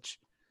page.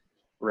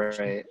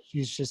 Right.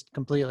 She's just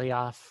completely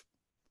off.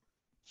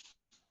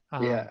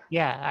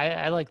 Yeah,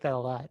 I like that a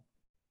lot.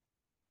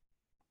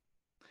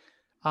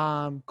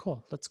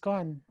 Cool. Let's go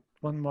on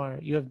one more.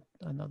 You have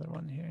another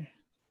one here.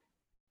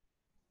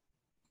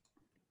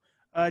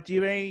 Do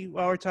you have any?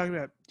 While we're talking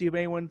about, do you have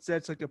anyone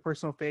that's like a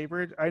personal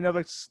favorite? I know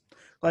that's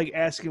like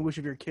asking which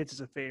of your kids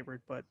is a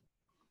favorite, but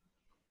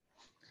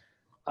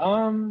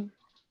Um,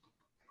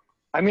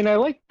 I mean, I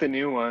like the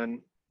new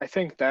one. I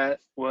think that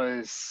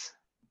was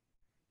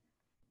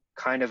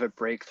kind of a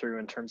breakthrough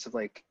in terms of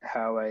like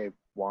how I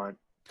want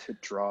to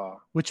draw.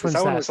 Which 'Cause one's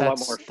that one that? was a lot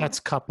more fun. That's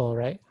couple,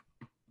 right?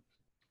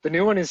 The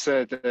new one is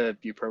the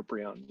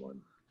bupropion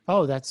one.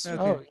 Oh, that's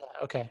Okay. oh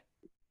yeah, okay.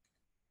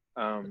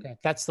 Okay.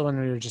 That's the one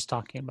we were just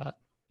talking about.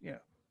 yeah.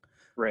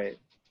 Right.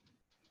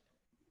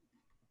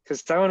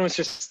 Because that one was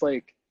just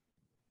like,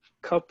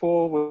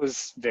 couple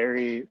was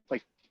very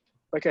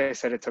like I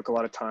said, it took a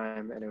lot of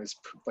time and it was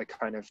like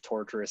kind of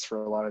torturous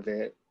for a lot of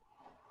it.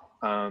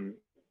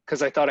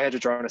 Because I thought I had to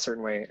draw in a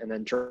certain way, and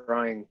then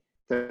drawing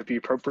the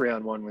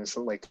bupropion one was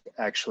like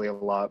actually a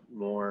lot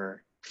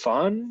more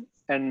fun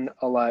and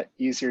a lot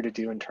easier to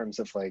do in terms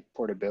of like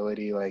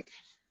portability. Like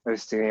I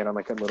was doing it on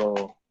like a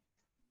little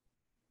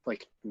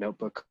like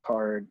notebook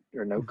card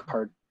or note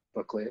card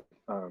booklet.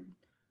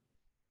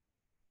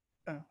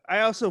 I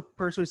also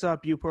personally saw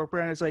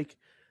bupropion as like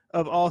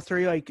of all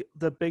three, like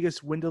the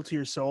biggest window to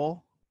your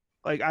soul.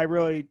 Like I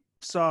really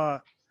saw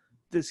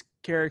this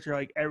character,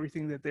 like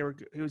everything that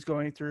he was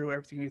going through,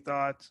 everything he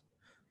thought,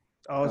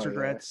 all his Oh, yeah.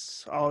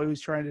 regrets, all he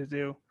was trying to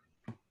do.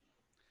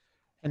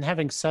 And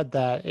having said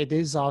that, it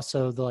is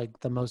also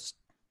the most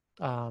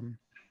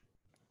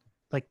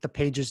like the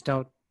pages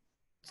don't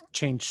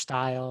change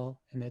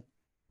style, and it,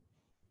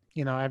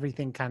 you know,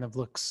 everything kind of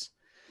looks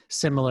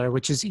similar,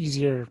 which is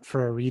easier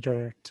for a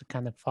reader to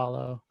kind of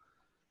follow.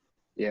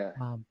 Yeah.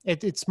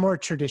 It's more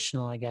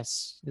traditional, I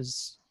guess,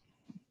 is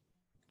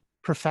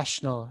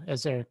professional,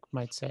 as Eric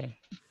might say.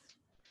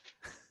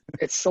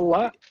 It's a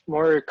lot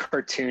more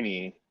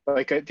cartoony.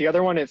 Like the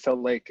other one, it felt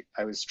like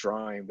I was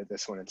drawing, but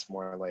this one, it's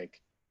more like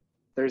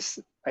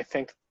I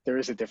think there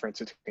is a difference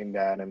between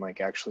that and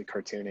like actually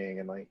cartooning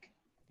and like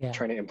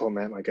trying to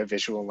implement like a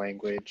visual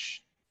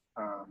language.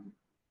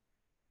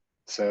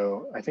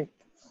 So I think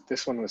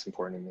this one was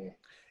important to me.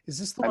 Is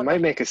this the I one?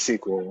 might make a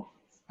sequel.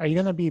 Are you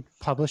going to be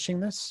publishing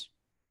this?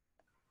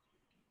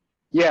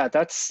 Yeah,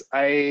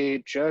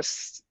 I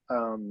just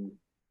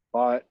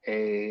bought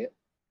a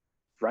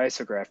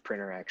risograph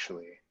printer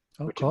actually.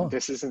 Oh, which cool.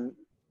 This isn't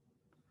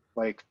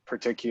like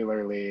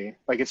particularly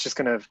like, it's just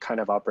gonna kind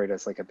of operate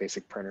as like a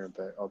basic printer,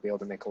 but I'll be able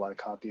to make a lot of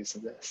copies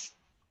of this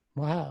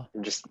Wow.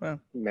 and just Wow.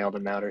 mail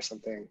them out or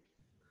something.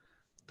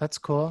 That's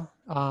cool.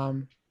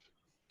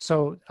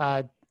 So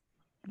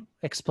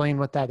explain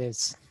what that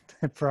is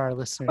for our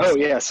listeners. Oh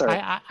yeah, sorry.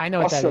 I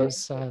know what that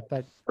Also- is,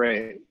 but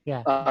Right.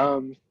 yeah.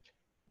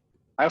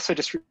 I also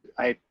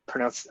I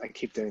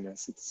keep doing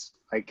this.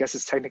 I guess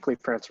it's technically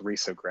pronounced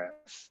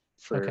risograph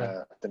for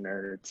Okay. the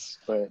nerds,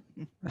 but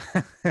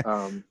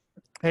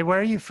Hey, where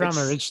are you from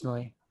it's-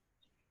 originally?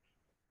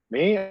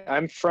 me,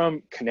 I'm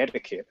from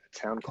Connecticut, a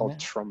town called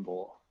Connecticut.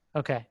 Trumbull.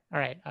 Okay. All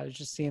right. I was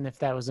just seeing if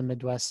that was a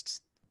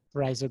Midwest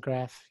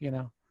risograph, you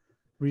know,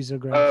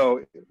 risograph.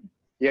 Oh,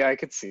 yeah, I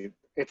could see.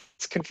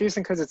 It's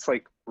confusing because it's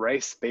like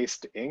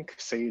rice-based ink,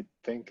 so you'd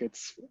think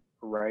it's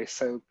rice.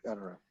 So I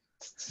don't know.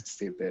 It's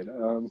stupid.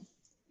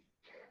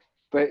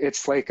 But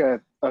it's like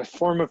a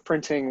form of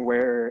printing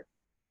where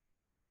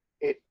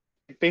it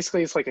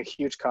basically is like a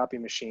huge copy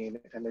machine,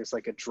 and there's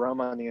like a drum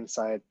on the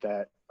inside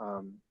that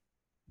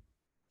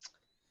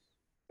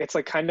it's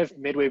like kind of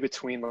midway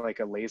between like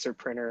a laser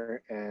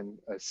printer and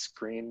a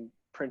screen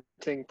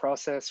printing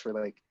process, where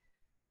like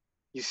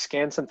you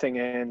scan something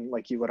in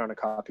like you would on a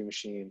copy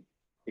machine.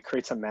 It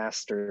creates a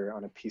master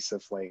on a piece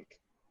of like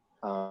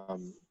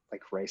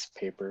rice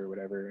paper or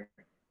whatever.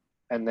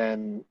 And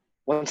then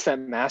once that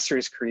master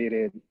is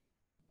created,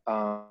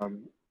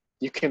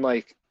 you can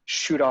like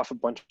shoot off a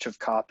bunch of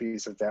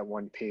copies of that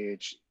one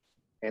page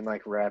in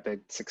like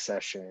rapid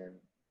succession.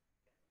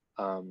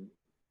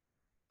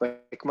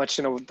 Like much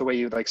in the way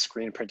you like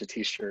screen print a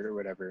t-shirt or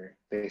whatever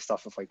based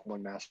off of like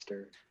one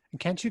master. And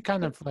can't you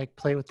kind of like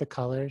play with the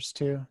colors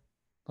too?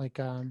 Like,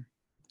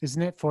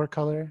 isn't it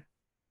 4-color?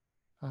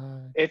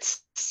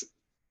 It's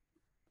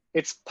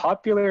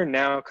popular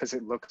now because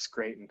it looks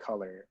great in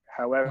color.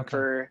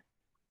 However,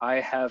 I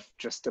have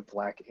just a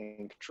black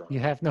ink drum. You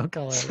have no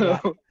color. So,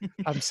 Yeah.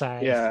 I'm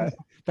sorry. yeah.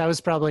 That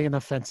was probably an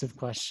offensive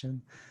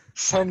question.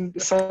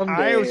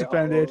 Someday I was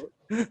offended.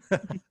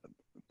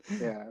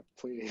 Yeah,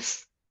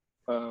 please.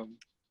 But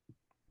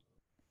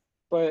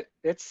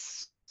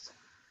it's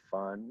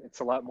fun. It's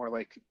a lot more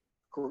like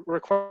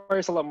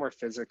requires a lot more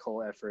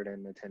physical effort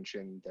and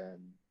attention than,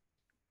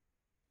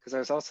 because I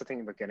was also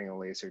thinking about getting a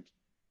laser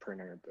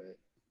printer,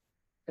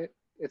 but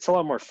it's a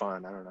lot more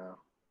fun. I don't know.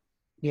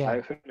 Yeah.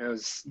 Who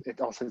knows? It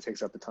also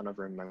takes up a ton of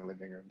room in my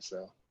living room,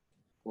 so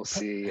we'll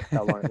see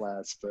how long it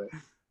lasts. But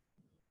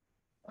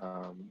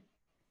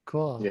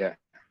Cool. yeah.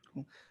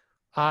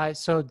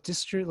 So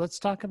let's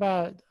talk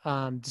about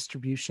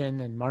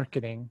distribution and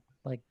marketing,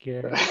 like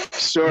your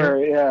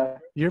Sure. Yeah.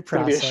 your It's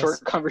gonna be process. a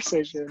short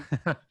conversation.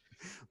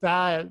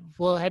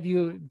 Well, have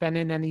you been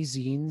in any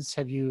zines?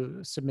 Have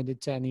you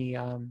submitted to any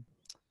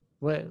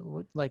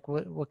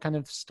what kind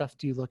of stuff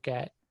do you look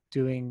at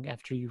doing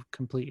after you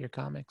complete your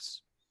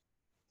comics?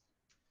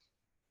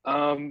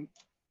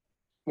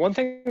 One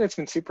thing that's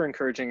been super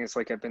encouraging is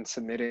like I've been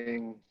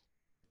submitting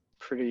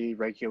pretty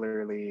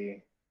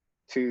regularly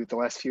to the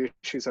last few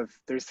issues of,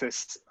 there's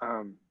this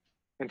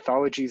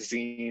anthology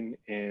zine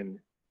in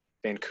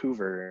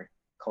Vancouver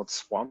called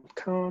Swamp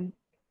Cone.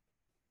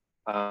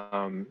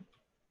 And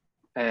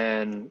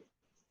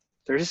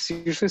there's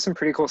usually some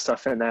pretty cool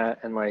stuff in that,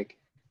 and like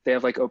they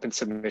have like open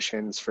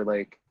submissions for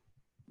like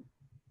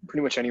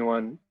pretty much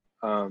anyone.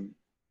 And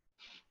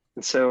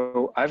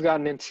so I've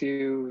gotten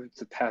into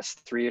the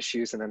past 3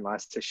 issues, and then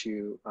last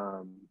issue,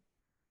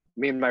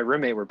 me and my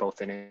roommate were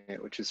both in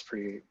it, which is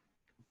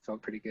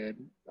felt pretty good.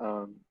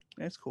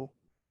 That's cool.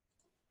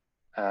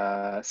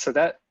 So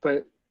that,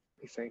 but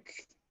I think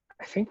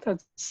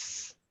that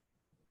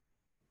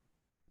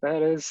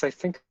is, I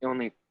think, the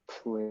only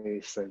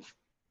place I've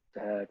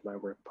had my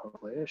work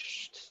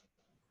published.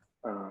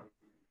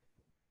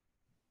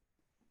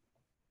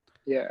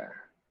 Yeah.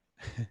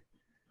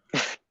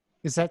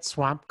 Is that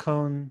Swamp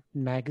Cone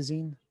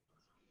magazine?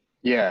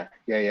 Yeah.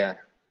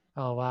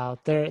 Oh wow,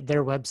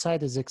 their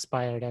website is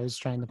expired. I was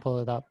trying to pull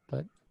it up,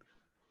 but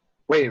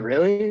Wait,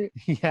 really?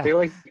 yeah. They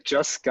like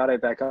just got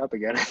it back up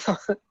again. I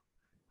thought.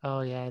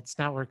 Oh yeah, it's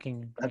not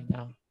working right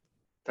now.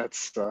 That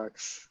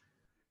sucks.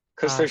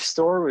 Because their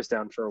store was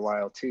down for a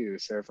while too.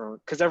 So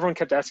everyone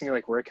kept asking me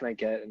like, where can I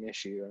get an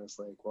issue? And I was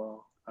like,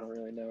 well, I don't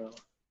really know.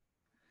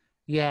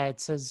 Yeah,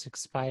 it says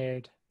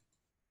expired.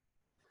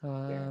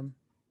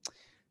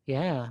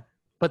 Yeah,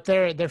 but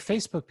their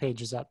Facebook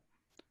page is up,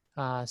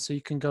 so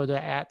you can go to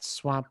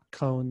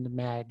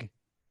 @SwampConeMag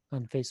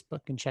on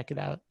Facebook and check it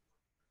out.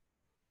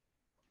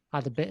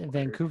 Out of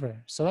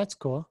Vancouver, so that's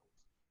cool.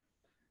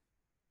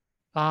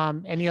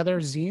 Any other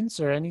zines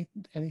or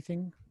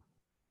anything?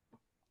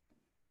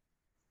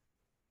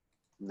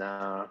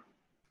 Nah.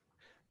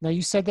 Now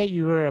you said that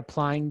you were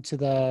applying to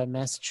the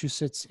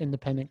Massachusetts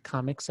Independent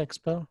Comics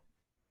Expo.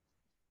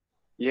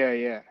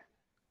 Yeah.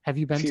 Have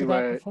you been to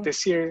that before?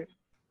 This year?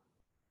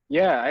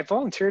 Yeah, I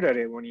volunteered at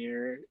it one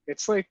year.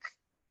 It's a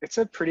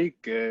pretty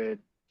good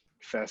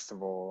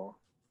festival.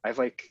 I've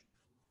like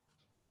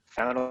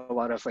found a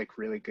lot of like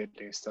really good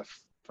new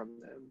stuff from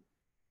them.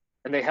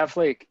 And they have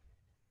like,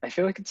 I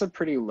feel like it's a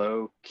pretty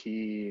low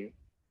key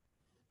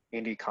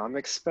indie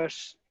comics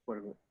special,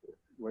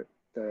 what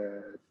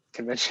the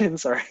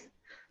conventions are.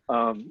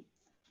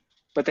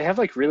 But they have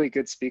like really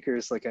good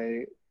speakers. Like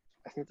I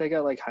think they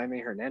got like Jaime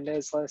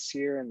Hernandez last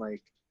year, and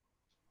like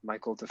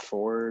Michael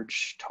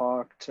DeForge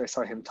talked. I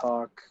saw him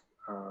talk.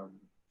 Oh,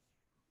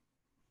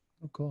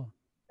 cool.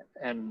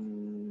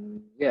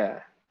 And yeah,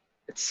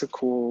 it's a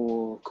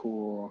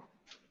cool.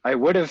 I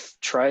would have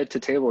tried to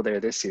table there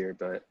this year,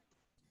 but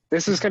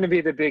this is going to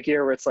be the big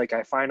year where it's like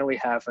I finally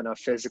have enough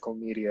physical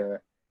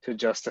media to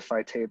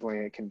justify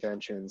tabling at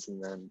conventions,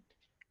 and then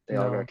they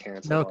all got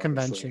canceled. No obviously.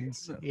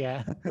 conventions.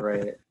 Yeah.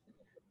 Right.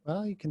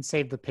 Well, you can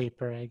save the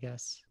paper, I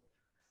guess.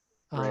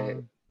 Right.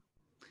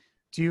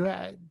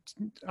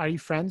 Are you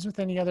friends with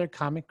any other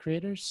comic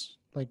creators?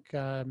 Like,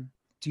 do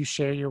you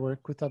share your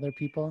work with other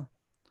people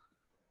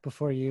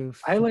before you?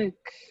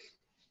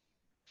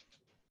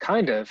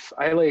 Kind of.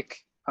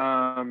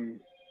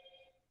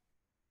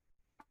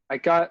 I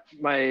got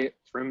my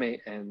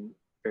roommate and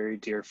very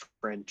dear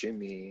friend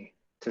Jimmy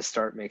to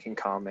start making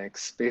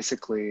comics,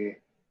 basically,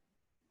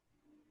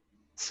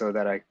 so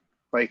that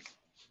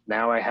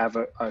now I have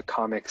a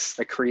comics.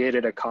 I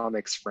created a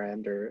comics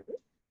friend, or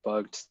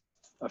bugged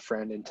a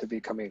friend into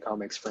becoming a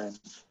comics friend.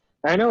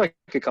 And I know like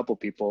a couple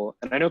people,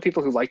 and I know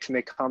people who like to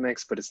make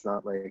comics, but it's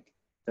not like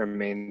their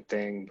main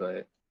thing.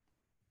 But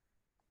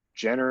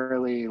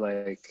generally,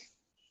 like,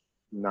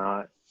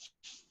 not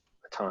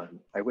a ton.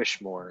 I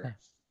wish more. Okay.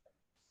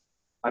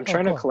 I'm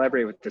trying to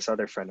collaborate with this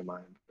other friend of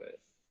mine, but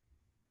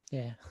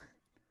yeah,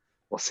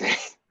 we'll see.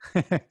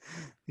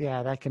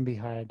 Yeah, that can be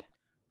hard.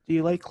 Do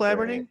you like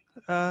collaborating,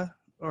 or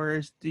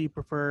do you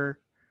prefer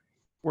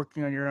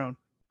working on your own?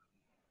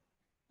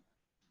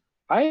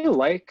 I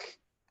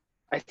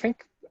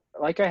think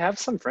I have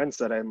some friends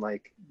that I'm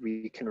like,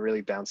 we can really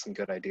bounce some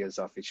good ideas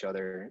off each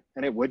other.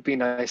 And it would be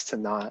nice to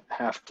not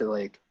have to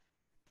like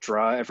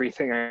draw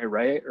everything I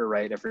write or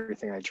write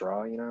everything I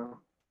draw, you know?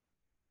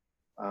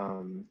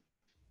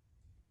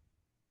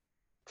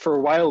 For a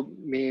while,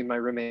 me and my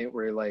roommate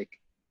were like,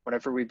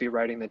 whenever we'd be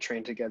riding the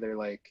train together,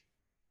 like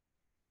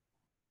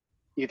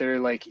either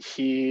like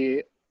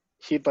he'd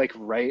like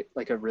write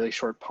like a really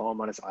short poem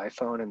on his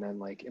iPhone and then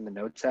like in the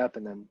notes app,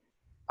 and then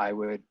I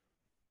would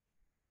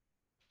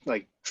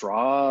like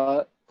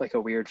draw like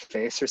a weird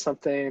face or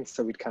something.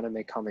 So we'd kind of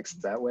make comics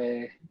that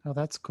way. Oh,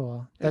 that's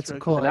cool. That's That's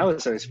really cool. And that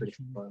was always pretty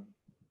fun.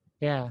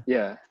 Yeah.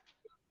 Yeah,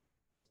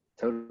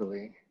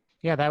 totally.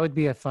 Yeah, that would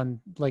be a fun,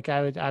 like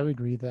I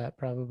would read that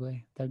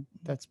probably.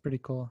 That's pretty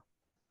cool.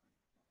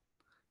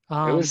 It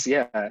was,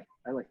 yeah, I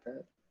like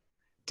that.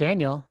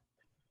 Daniel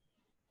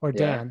or Yeah.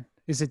 Dan.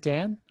 Is it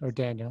Dan or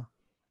Daniel?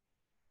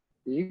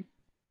 You,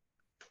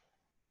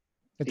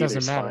 It doesn't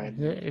Either's matter.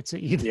 fine. It's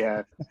either.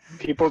 yeah,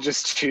 people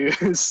just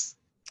choose.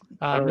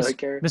 I don't really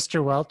care.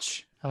 Mr.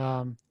 Welch,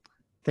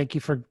 Thank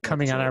you for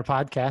coming That's on it. our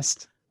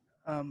podcast.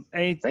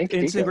 Any Thank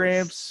you,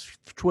 Instagrams,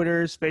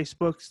 Twitters,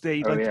 Facebooks that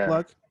you'd Oh, like to yeah.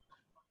 plug?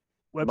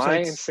 My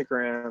Websites?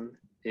 Instagram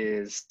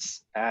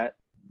is at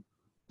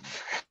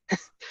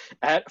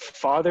at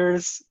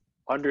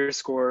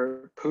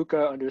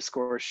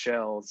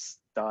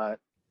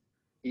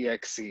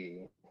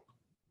fathers_puka_shells.exe.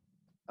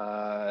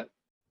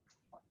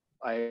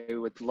 I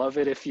would love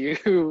it if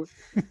you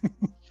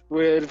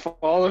would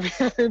follow me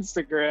on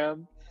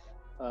Instagram.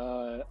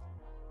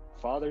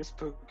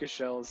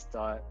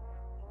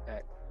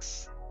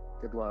 fatherspuka_shells.x.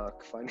 Good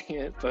luck finding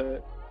it,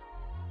 but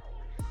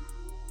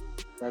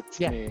that's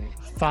Yeah. me.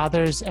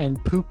 Fathers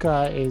and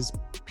Puka is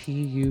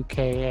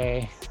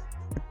Puka.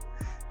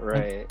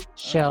 Right.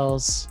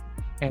 Shells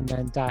and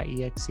then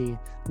 .exe.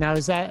 Now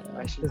is that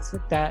I should- does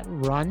that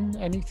run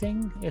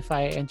anything if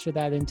I enter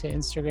that into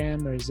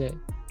Instagram, or is it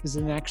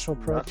an actual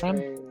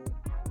program?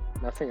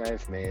 Nothing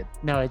I've made.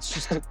 No, it's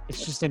just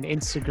an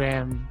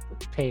Instagram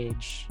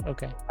page.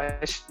 Okay.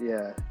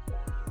 Yeah.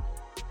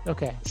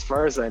 Okay. As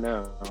far as I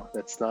know,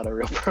 that's not a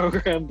real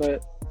program,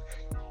 but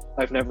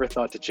I've never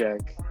thought to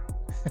check.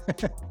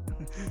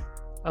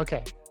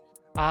 Okay.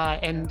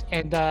 And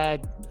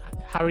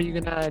how are you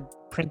gonna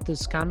print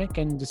this comic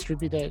and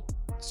distribute it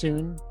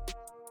soon?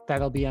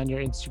 That'll be on your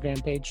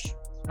Instagram page,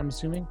 I'm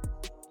assuming.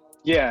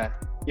 Yeah.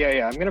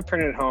 I'm gonna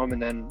print it at home,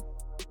 and then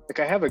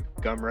I have a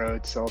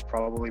Gumroad, so I'll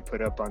probably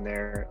put up on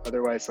there.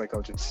 Otherwise,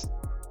 I'll just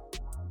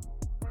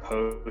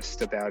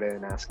post about it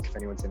and ask if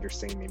anyone's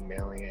interested in me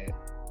mailing it.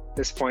 At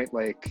this point,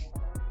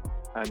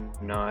 I'm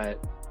not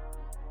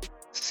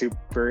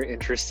super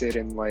interested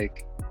in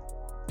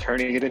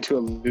turning it into a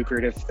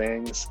lucrative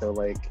thing. So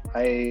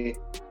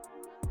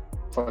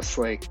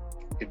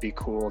it'd be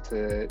cool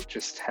to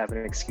just have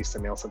an excuse to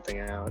mail something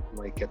out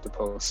and get the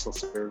postal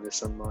service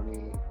some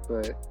money.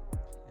 But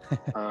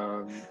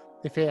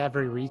if it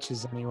ever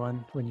reaches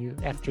anyone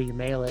after you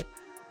mail it.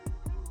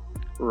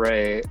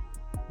 right.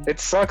 It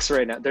sucks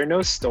right now. There are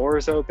no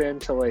stores open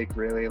to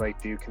really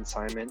do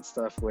consignment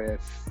stuff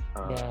with.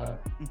 Yeah.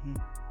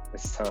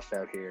 It's tough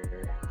out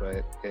here,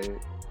 but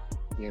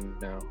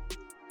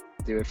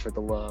do it for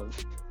the love.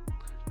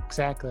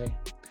 Exactly.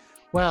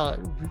 Well,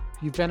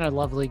 you've been a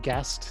lovely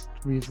guest.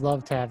 We've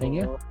loved having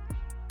you.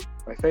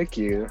 Well, thank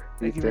you.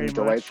 Thank you You've been very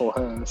delightful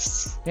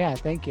hosts. Yeah,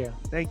 thank you.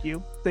 Thank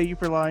you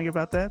for lying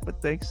about that,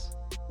 but thanks.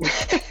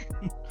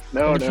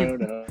 No.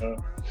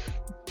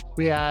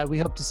 We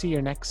hope to see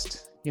your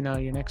next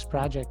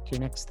project, your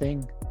next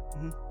thing.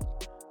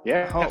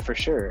 Yeah, for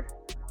sure.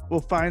 We'll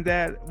find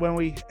that when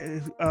we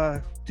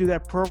do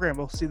that program.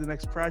 We'll see the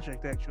next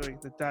project, actually,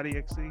 the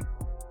 .exe.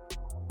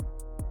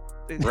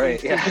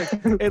 Right, yeah.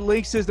 It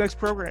links to his next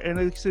program and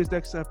it links to his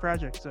next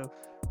project. So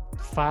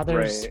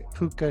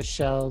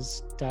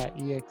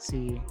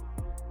fatherspuka_shells.exe.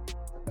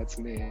 That's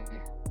me.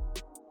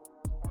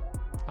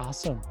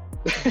 Awesome.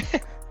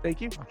 thank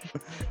you.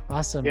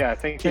 Awesome. Yeah,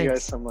 thank you Thanks.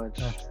 guys so much.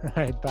 All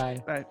right,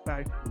 bye.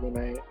 Bye. Good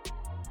night.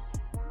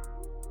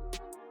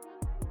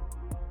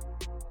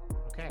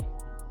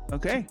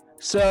 Okay.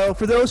 So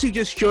for those who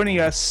just joining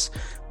us,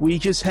 we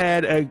just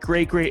had a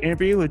great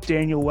interview with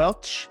Daniel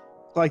Welch,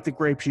 like the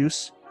grape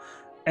juice.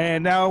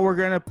 And now we're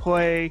going to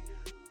play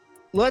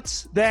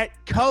What's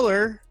That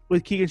Color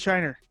with Keegan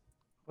Shiner.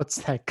 What's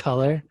that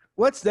color?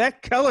 What's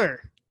that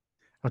color?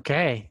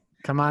 Okay,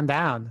 come on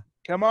down.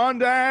 Come on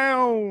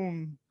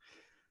down.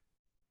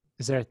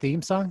 Is there a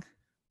theme song?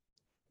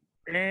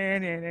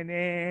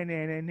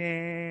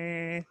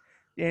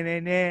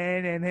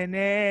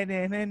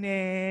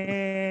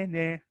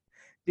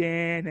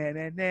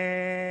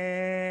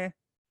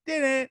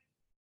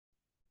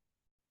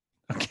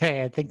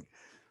 Okay, I think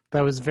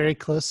that was very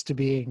close to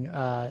being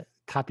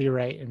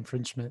copyright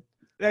infringement.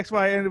 That's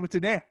why I ended with the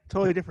nah.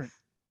 Totally different.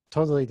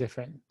 Totally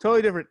different.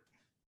 Totally different.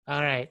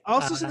 All right.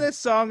 Also, isn't that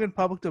song in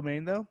public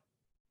domain though?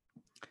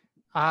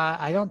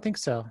 I don't think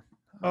so.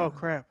 Oh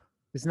crap!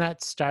 Isn't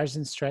that Stars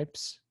and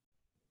Stripes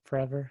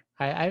Forever?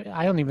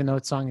 I don't even know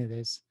what song it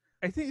is.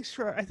 I think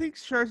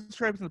Stars and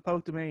Stripes in the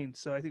public domain,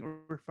 so I think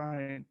we're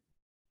fine.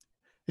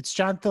 It's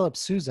John Philip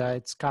Sousa.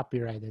 It's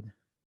copyrighted.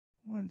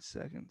 1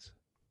 second.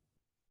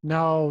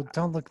 No,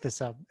 don't look this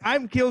up.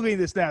 I'm killing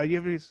this now.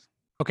 You have to...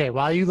 Okay,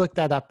 while you look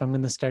that up, I'm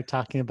going to start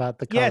talking about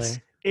the color. Yes,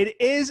 it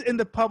is in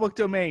the public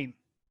domain.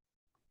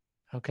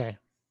 Okay.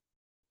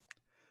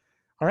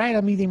 All right,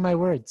 I'm eating my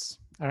words.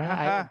 All right,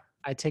 Uh-huh.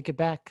 I take it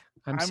back.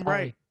 I'm sorry.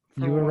 right.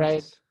 You were right.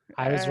 once.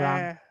 I was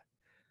wrong.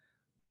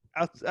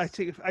 I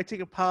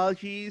take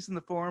apologies in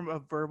the form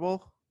of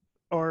verbal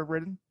or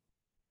written.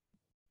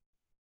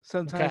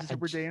 Sometimes Okay,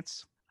 super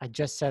dance. I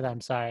just said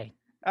I'm sorry.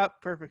 Oh,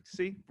 perfect.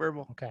 See,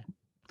 verbal. Okay.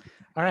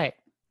 All right.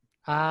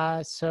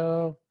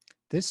 So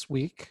this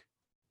week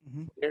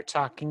Mhm. we're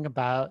talking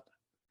about.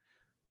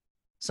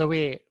 So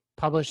we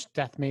published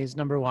Death Maze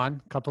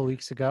 #1 a couple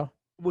weeks ago.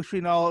 Which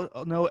we all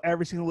know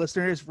every single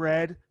listener has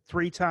read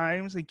 3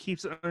 times and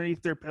keeps it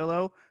underneath their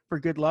pillow for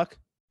good luck.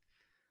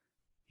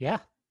 Yeah,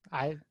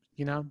 the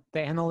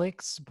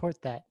analytics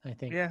support that, I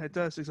think. Yeah, it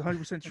does. It's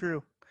 100%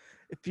 true.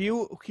 If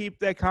you keep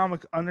that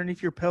comic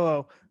underneath your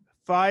pillow,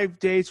 5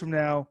 days from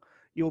now,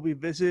 you will be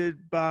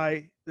visited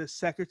by the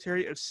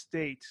Secretary of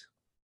State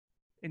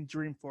in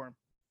dream form.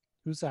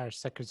 Who's our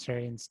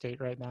Secretary in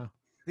State right now?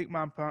 I think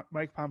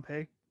Mike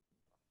Pompeo.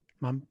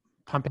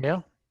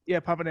 Pompeo? Yeah,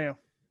 Pompeo.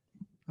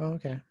 Oh,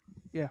 okay.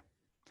 Yeah.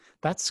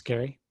 That's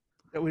scary.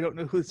 That we don't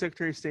know who the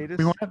Secretary of State is.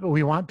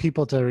 We want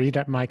people to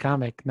read my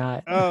comic,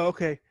 not Oh,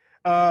 okay.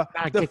 not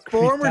The get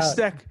creeped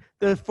out.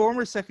 the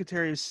former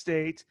Secretary of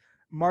State,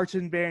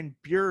 Martin Van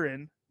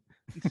Buren,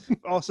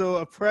 also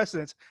a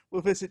president,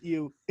 will visit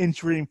you in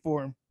dream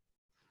form.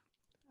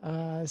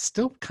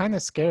 Still kind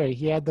of scary.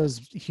 He had those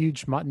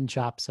huge mutton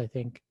chops, I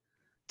think.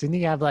 Didn't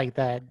he have like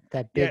that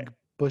big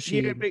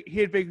bushy? He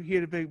had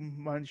big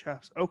mutton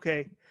chops.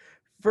 Okay.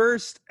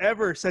 First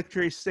ever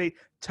Secretary of State,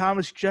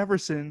 Thomas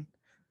Jefferson.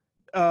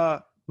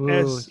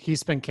 Ooh,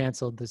 he's been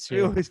canceled this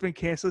year. He's been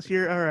canceled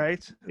here. All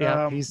right.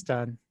 Yeah, he's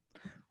done.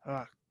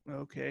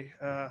 Okay.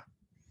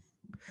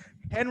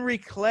 Henry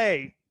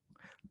Clay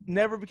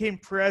never became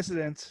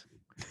president,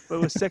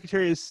 but was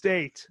Secretary of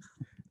State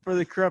for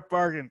the corrupt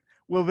bargain.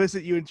 Will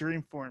visit you in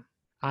dream form.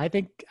 I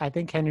think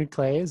Henry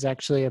Clay is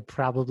actually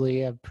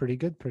probably a pretty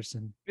good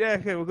person. Yeah.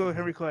 Okay. We'll go with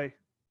Henry Clay.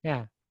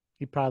 Yeah,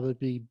 he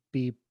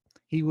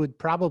would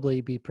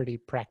probably be pretty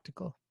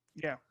practical.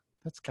 Yeah.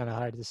 That's kind of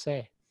hard to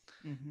say.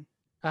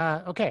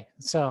 Mm-hmm. Okay,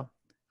 so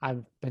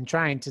I've been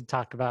trying to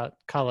talk about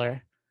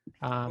color.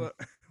 Well,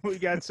 we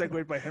got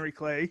segued by Henry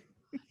Clay.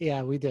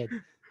 Yeah, we did.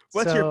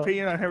 What's your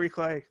opinion on Henry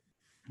Clay?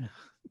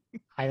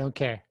 I don't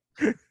care.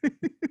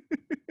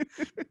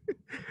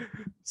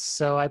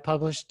 So I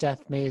published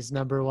Death Maze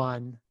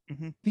 #1.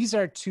 Mm-hmm. These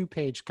are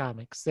 2-page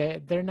comics.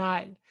 They're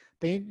not.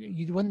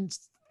 You wouldn't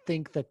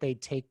think that they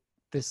take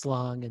this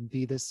long and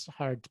be this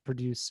hard to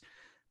produce,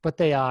 but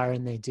they are,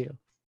 and they do.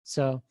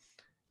 So,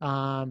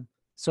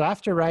 so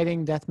after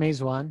writing Death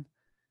Maze 1,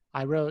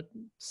 I wrote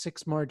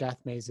 6 more Death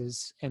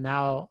Mazes, and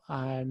now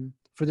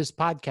for this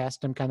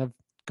podcast, I'm kind of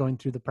going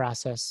through the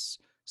process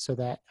so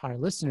that our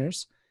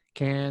listeners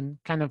can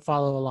kind of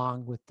follow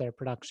along with their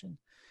production.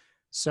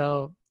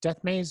 So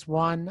Death Maze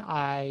 1,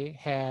 I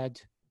had,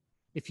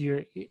 if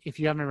you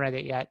haven't read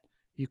it yet,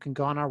 you can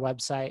go on our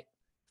website,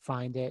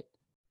 find it,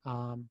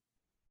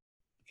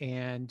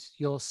 and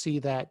you'll see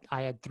that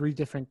I had 3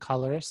 different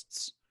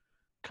colorists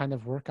kind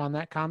of work on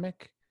that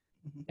comic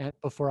and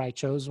before I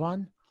chose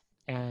one.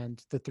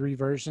 And the 3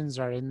 versions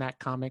are in that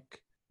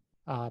comic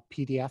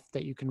PDF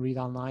that you can read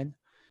online.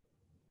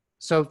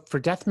 So for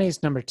Death Maze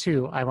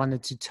 #2, I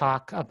wanted to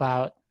talk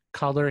about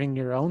coloring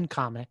your own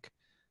comic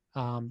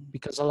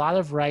because a lot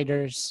of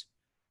writers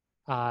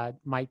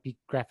might be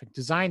graphic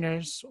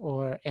designers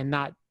and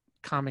not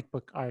comic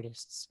book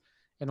artists.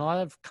 And a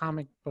lot of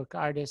comic book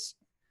artists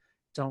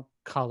don't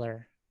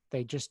color.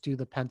 They just do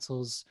the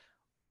pencils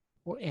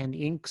and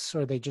inks,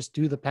 or they just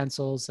do the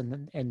pencils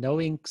and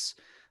no inks.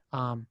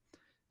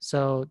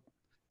 So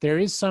there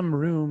is some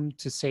room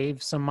to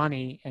save some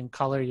money and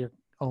color your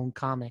own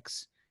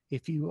comics.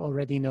 If you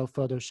already know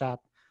Photoshop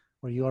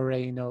or you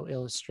already know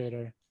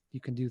Illustrator,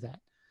 you can do that.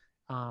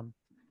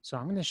 So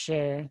I'm going to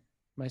share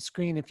my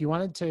screen. If you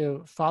wanted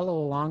to follow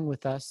along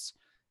with us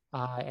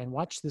and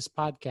watch this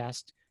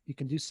podcast, you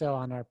can do so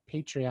on our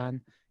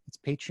Patreon. It's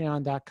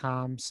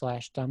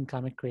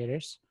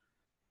patreon.com/dumbcomiccreators.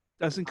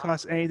 Doesn't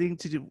cost anything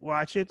to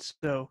watch it,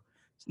 so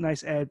it's a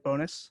nice added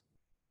bonus.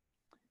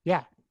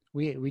 Yeah,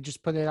 we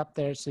just put it up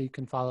there so you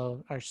can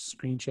follow our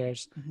screen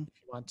shares if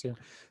you want to.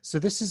 So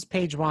this is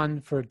page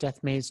 1 for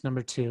Death Maze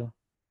 #2.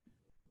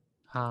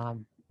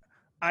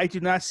 I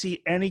do not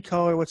see any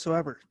color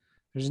whatsoever.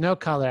 There's no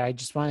color. I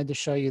just wanted to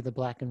show you the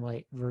black and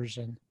white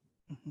version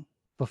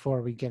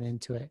before we get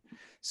into it.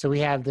 So we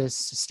have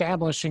this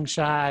establishing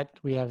shot.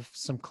 We have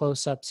some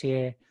close-ups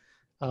here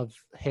of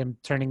him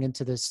turning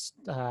into this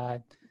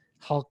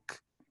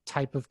Hulk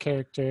type of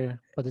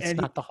character, but it's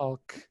not the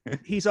Hulk.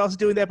 He's also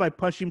doing that by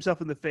punching himself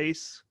in the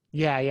face.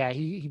 Yeah.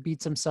 He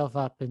beats himself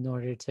up in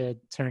order to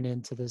turn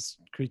into this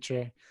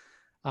creature.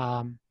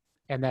 And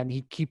then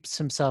he keeps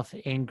himself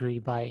angry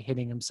by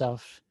hitting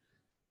himself.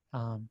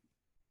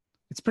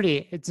 It's Death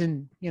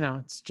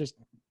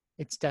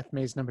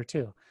Maze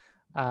 #2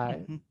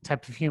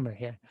 type of humor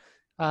here.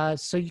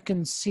 So you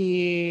can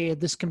see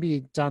this can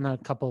be done a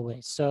couple of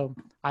ways. So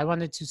I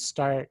wanted to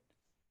start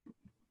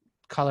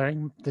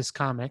coloring this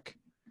comic,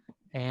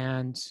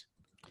 and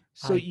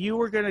so you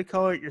were going to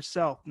color it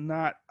yourself,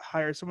 not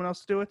hire someone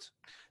else to do it?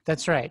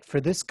 That's right.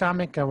 For this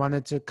comic, I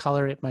wanted to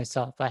color it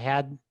myself. I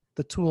had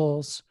the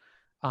tools.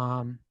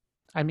 And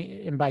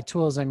by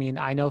tools, I mean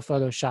I know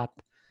Photoshop,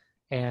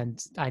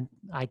 and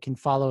I can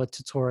follow a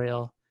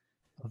tutorial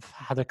of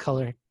how to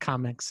color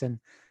comics, and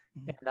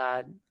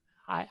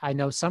I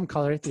know some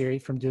color theory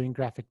from doing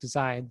graphic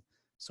design,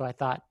 so I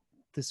thought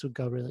this would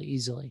go really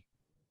easily.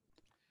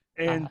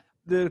 And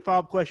the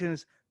follow-up question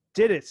is,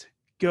 did it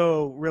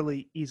go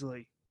really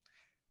easily?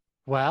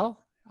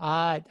 Well,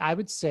 I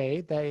would say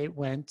that it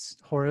went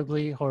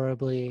horribly,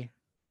 horribly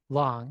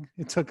long.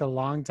 It took a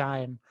long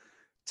time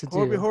to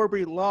do.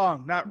 Horribly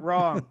long, not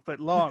wrong, but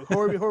long.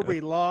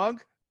 Horribly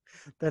long.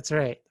 That's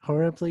right.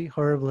 Horribly,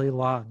 horribly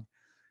long.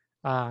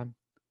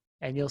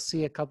 and you'll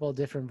see a couple of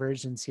different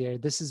versions here.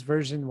 This is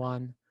version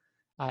 1.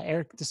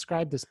 Eric,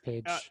 describe this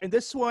page. And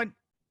this one,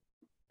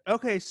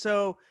 okay,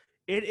 so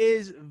it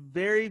is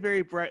very,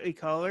 very brightly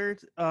colored.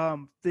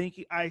 The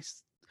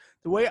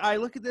way I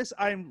look at this,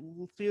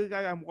 I'm feeling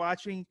like I'm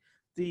watching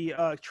the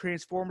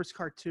Transformers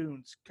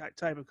cartoons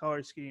type of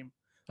color scheme.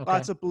 Okay.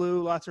 Lots of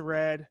blue, lots of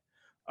red.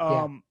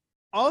 Yeah.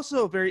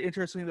 Also, very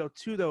interesting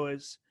though,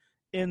 is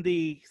in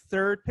the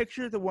third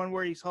picture, the one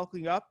where he's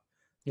hulking up,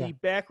 Yeah. the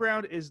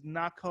background is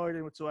not colored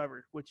in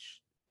whatsoever,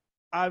 which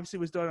obviously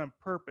was done on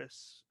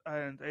purpose,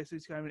 and I think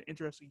it's kind of an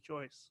interesting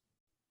choice.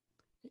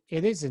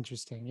 It is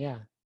interesting, yeah,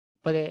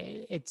 but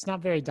it's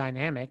not very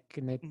dynamic,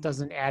 and it Mhm.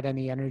 doesn't add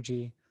any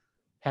energy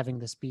having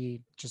this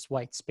be just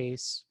white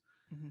space.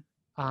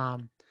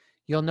 Mhm.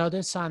 You'll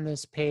notice on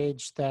this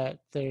page that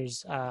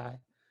there's a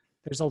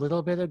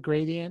little bit of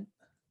gradient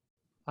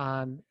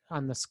on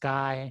the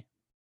sky,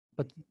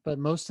 but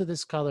most of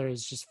this color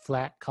is just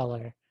flat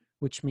color,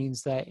 which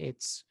means that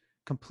it's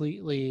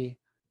completely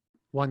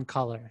one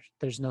color.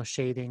 There's no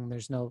shading,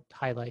 there's no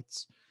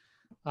highlights.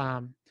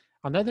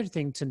 Another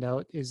thing to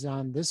note is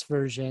on this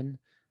version,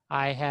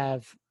 I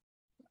have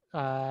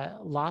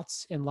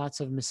lots and lots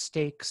of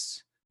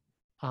mistakes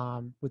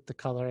with the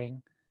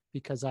coloring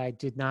because I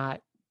did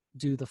not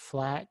do the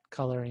flat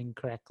coloring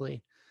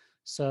correctly.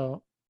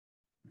 So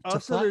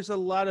Also, there's a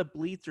lot of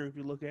bleed through if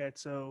you look at it.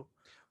 So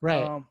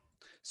right.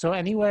 So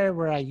anywhere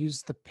where I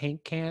use the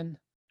paint can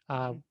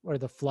or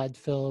the flood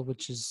fill,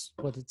 which is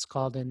what it's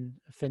called in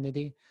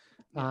Affinity,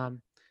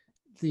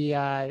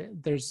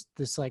 there's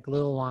this like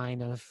little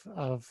line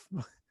of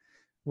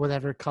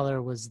whatever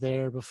color was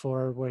there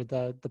before where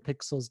the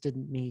pixels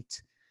didn't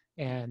meet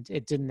and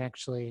it didn't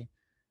actually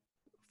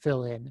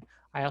fill in.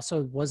 I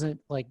also wasn't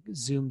like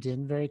zoomed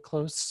in very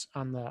close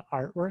on the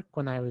artwork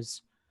when I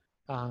was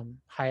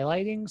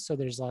highlighting, so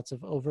there's lots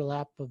of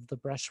overlap of the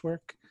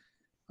brushwork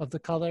of the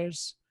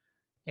colors,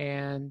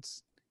 and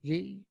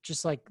you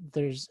just like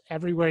there's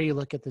everywhere you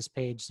look at this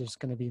page there's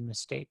going to be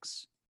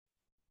mistakes.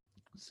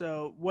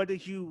 So what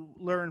did you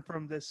learn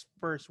from this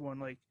first one?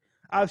 Like,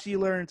 obviously you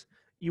learned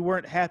you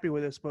weren't happy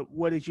with this, but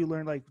what did you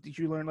learn? Like, did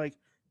you learn like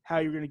how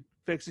you're going to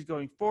fix it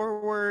going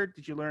forward?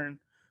 Did you learn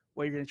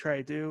what you're going to try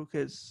to do?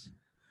 Because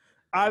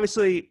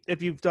obviously,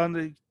 if you've done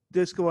the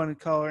disco one and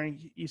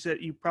coloring, you said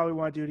you probably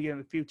want to do it again in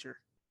the future.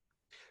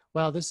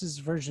 Well, this is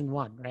version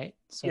 1, right?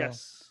 So,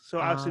 yes. So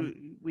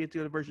obviously, we have to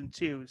go to version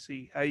 2 to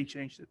see how you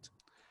changed it.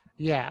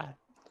 Yeah.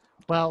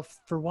 Well,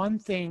 for one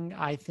thing,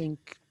 I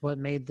think what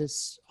made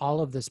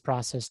all of this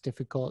process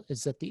difficult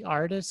is that the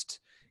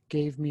artist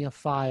gave me a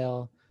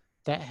file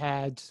that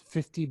had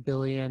 50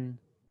 billion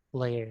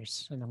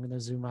layers. And I'm going to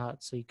zoom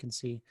out so you can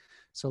see.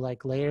 So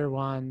like layer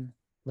 1,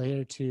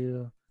 layer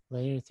 2,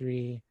 layer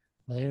 3,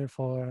 layer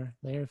 4,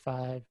 layer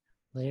 5,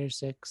 layer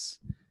 6.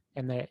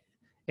 And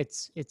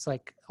it's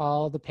like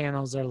all the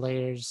panels are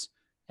layers.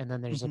 And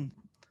then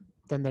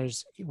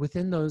there's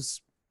within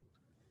those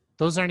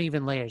aren't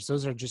even layers.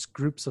 Those are just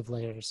groups of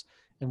layers.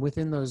 And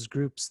within those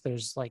groups,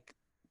 there's like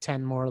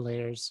 10 more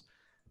layers.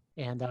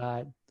 And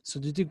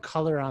so to do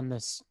color on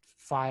this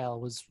file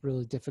was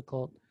really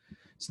difficult.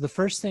 So the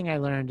first thing I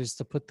learned is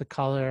to put the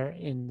color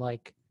in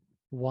like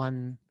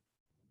one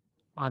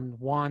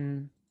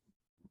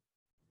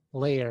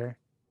layer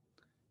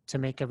to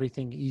make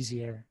everything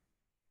easier.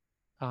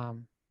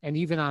 And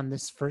even on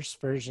this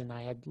first version,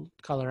 I had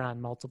color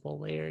on multiple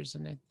layers,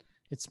 and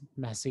it's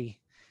messy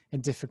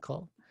and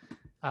difficult.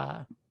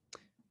 But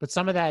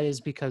some of that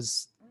is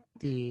because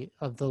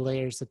of the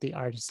layers that the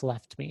artist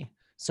left me.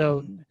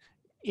 So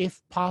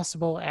if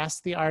possible,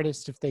 ask the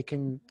artist if they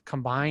can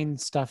combine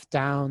stuff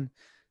down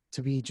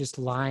to be just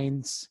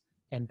lines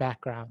and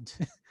background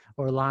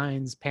or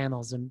lines,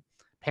 panels, and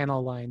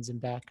panel lines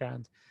and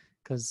background,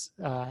 because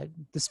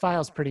this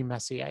file is pretty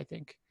messy, I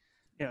think.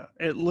 Yeah,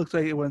 it looks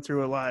like it went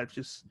through a lot of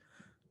just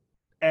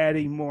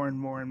adding more and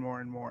more and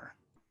more and more.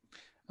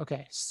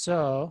 Okay,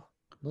 so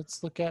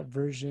let's look at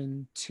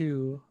version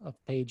 2 of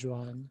page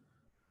 1.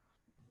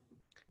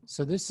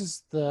 So this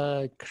is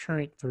the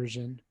current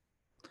version.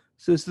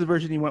 So this is the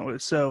version you went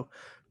with. So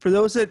for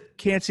those that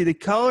can't see, the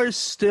colors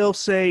still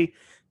say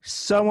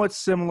somewhat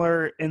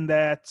similar in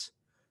that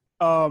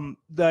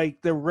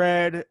like the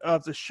red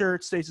of the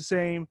shirt stays the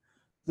same,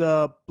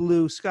 the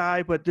blue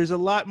sky, but there's a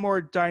lot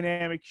more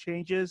dynamic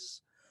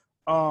changes.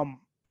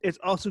 It's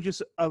also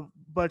just a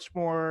much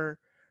more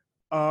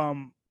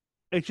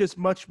it's just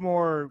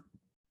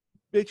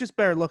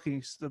better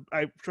looking.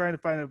 I'm trying to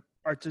find an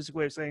artistic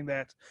way of saying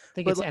that. I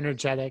think it's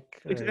energetic.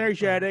 It's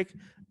energetic.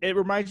 It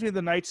reminds me of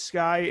the night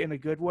sky in a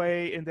good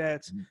way, in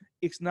that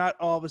it's not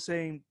all the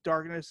same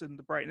darkness and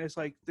the brightness.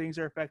 Like things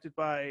are affected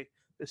by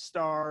the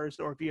stars,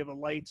 or if you have a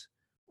light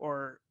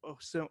or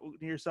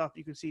near yourself,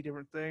 you can see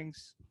different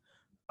things.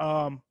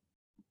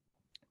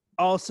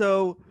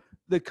 Also,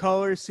 the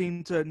colors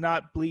seem to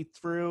not bleed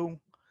through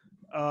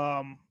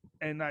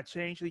and not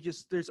change.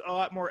 There's a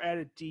lot more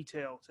added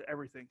detail to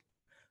everything.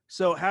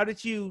 So how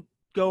did you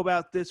go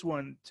about this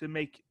one to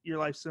make your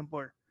life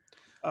simpler?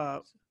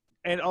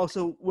 And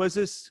also, was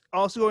this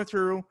also going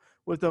through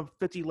with the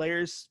 50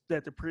 layers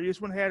that the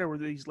previous one had, or were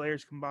these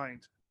layers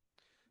combined?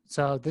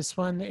 So this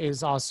one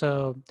is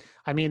also,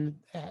 I mean,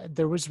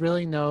 there was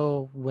really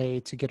no way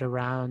to get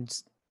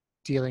around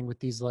dealing with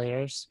these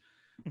layers.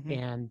 Mhm.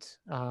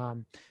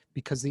 And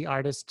because the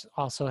artist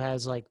also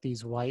has like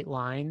these white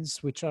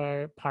lines, which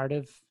are part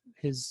of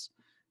his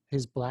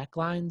black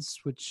lines,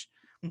 which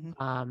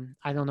Mhm.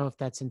 I don't know if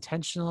that's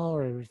intentional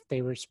or if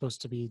they were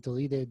supposed to be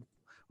deleted,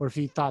 or if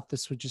he thought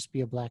this would just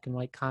be a black and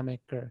white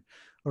comic or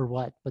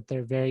what. But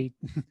they're very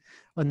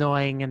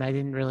annoying, and I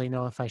didn't really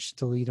know if I should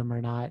delete them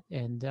or not.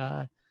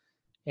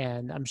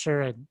 And I'm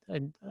sure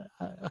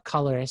a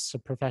colorist, a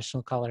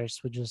professional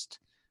colorist, would just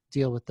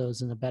deal with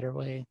those in a better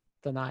way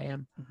than I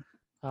am.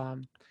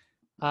 Um,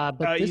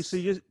 but You this, so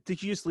you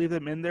did you just leave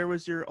them in there?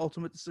 Was your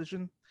ultimate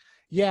decision?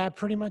 yeah,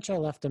 pretty much I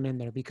left them in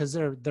there because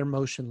they're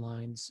motion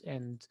lines,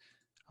 and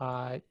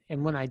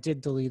when I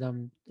did delete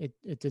them, it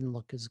didn't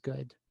look as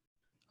good.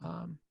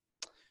 Um,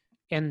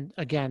 and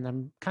again,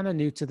 I'm kind of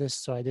new to this,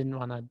 so I didn't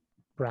want to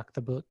rock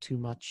the boat too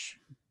much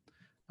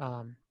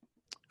um,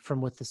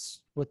 from what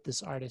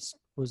this artist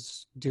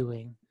was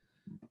doing.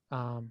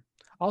 Um,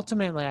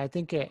 Ultimately, I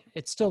think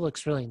it still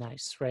looks really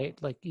nice, right?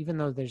 Like even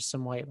though there's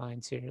some white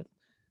lines here,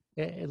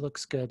 it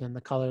looks good and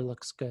the color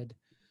looks good.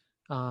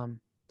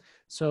 Um,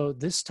 so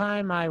this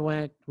time I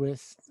went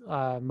with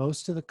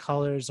most of the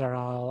colors are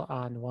all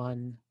on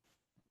one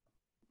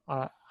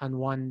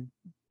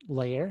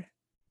layer.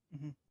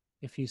 Mhm.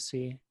 If you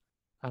see,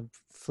 I'm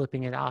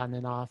flipping it on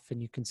and off,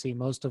 and you can see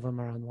most of them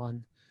are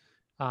on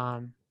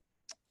um,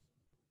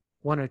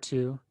 one or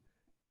two.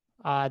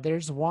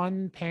 There's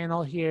one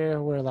panel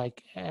here where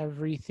like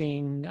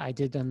everything I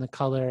did on the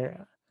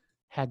color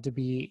had to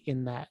be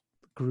in that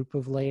group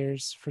of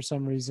layers for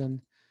some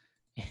reason,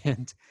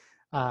 and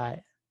uh,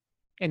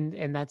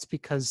 and that's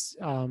because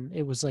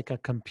it was like a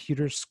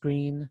computer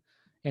screen,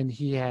 and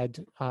he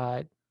had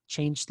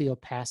changed the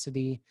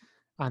opacity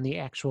on the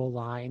actual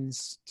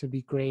lines to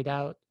be grayed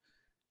out,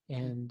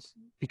 and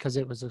because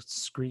it was a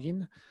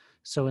screen,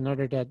 so in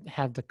order to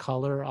have the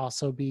color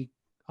also be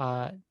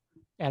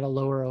at a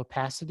lower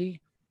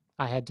opacity,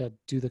 I had to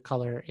do the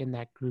color in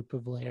that group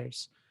of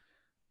layers.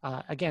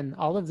 Again,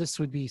 all of this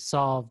would be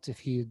solved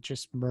if you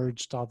just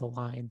merged all the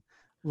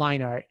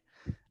line art.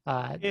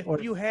 If Or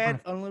you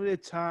had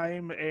unlimited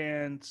time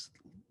and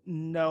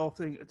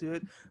nothing to do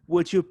it,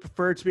 would you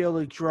prefer to be able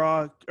to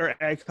draw or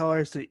add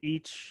colors to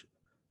each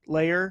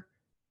layer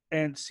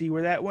and see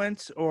where that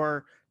went,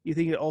 or you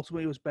think it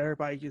ultimately was better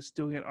by just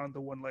doing it on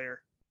the one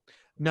layer?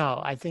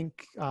 no, I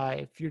think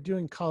if you're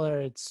doing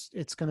color,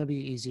 it's going to be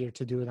easier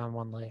to do it on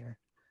one layer.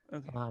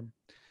 Okay.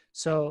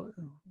 So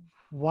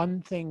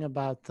one thing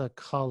about the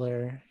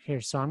color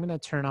here, so I'm going to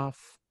turn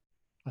off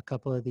a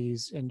couple of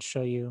these and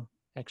show you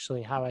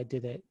actually how I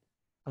did it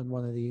on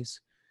one of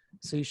these.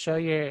 So you show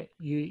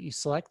you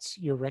select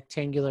your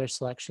rectangular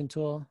selection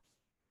tool,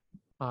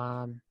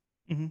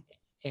 Mhm.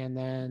 and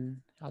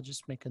then I'll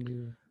just make a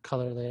new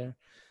color layer.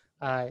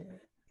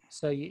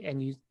 So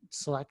you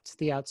select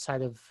the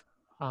outside of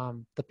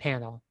the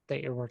panel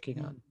that you're working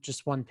Mhm. on,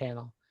 just one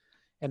panel,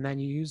 and then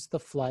you use the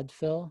flood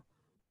fill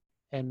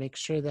and make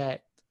sure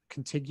that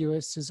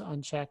contiguous is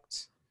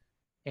unchecked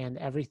and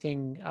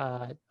everything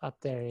up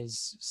there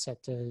is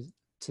set to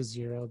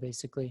 0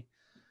 basically.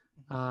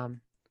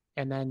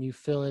 And then you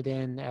fill it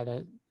in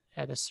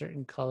at a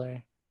certain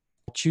color.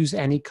 Choose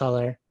any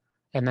color,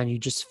 and then you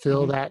just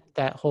fill Mhm.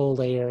 that whole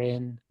layer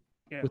in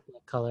Yeah. with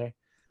that color.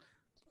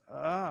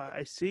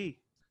 I see.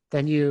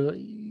 Then you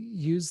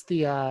use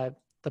the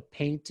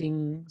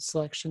painting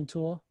selection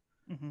tool,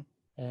 Mhm.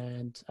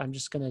 and I'm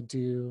just gonna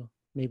do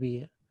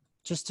maybe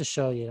just to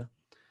show you.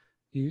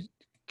 You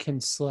can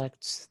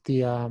select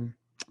the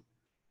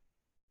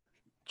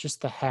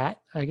just the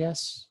hat, I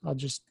guess. I'll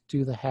just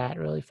do the hat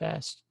really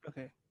fast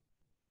Okay.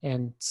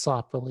 and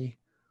sloppily.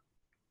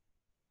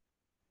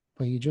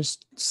 But you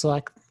just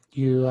select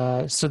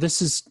so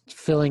this is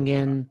filling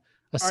in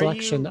a Are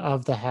selection you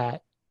of the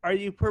hat. are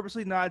you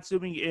purposely not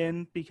zooming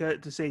in because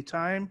to save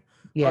time?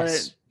 Or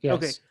Yes,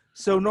 okay. yes.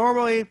 So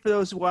normally for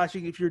those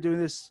watching, if you're doing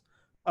this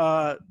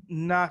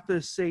not for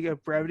the sake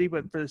of brevity,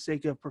 but for the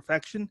sake of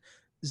perfection,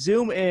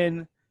 zoom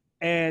in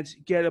and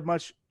get a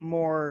much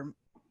more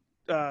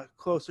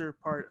closer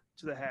part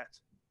to the hat.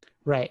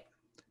 Right.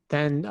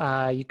 Then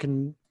you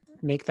can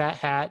make that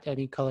hat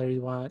any color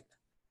you want.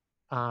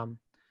 Um,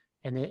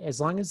 and as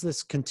long as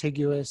this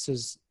contiguous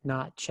is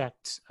not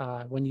checked,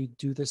 when you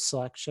do this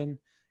selection,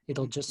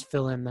 it'll Mhm. just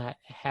fill in that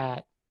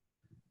hat.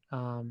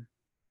 Um,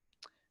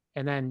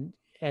 and then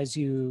as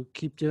you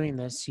keep doing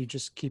this, you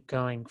just keep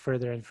going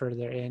further and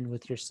further in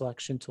with your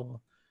selection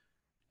tool.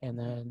 And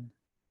then,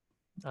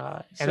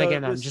 and So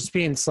again, I'm this, just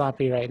being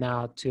sloppy right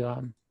now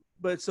to,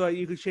 but so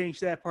you could change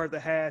that part of the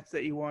hat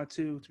that you want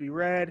to be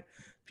red.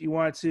 If you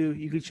want to,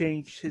 you could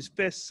change his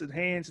fists and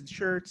hands and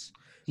shirts.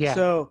 yeah,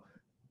 So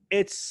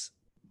it's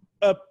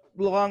a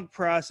long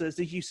process.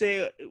 Did you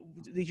say?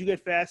 Did you get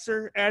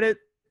faster at it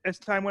as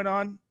time went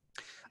on?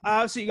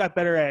 Obviously, you got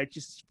better at it.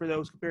 Just for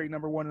those comparing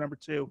number 1 and number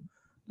 2,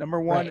 number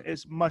 1 right.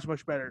 is much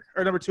better,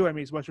 or number 2, I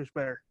mean, is much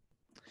better.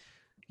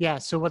 Yeah.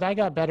 So what I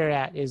got better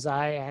at is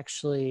I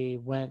actually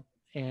went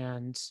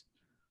and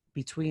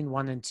between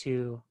 1 and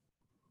 2,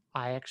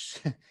 I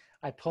actually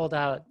I pulled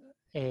out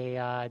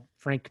a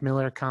Frank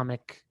Miller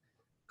comic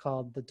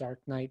called The Dark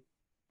Knight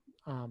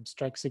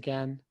Strikes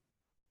Again,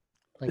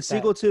 The like that.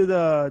 sequel to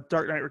the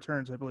Dark Knight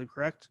Returns, I believe,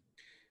 correct?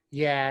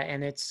 Yeah,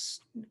 and it's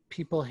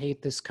people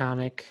hate this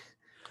comic,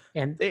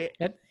 and They,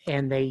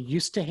 and they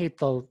used to hate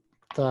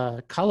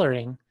the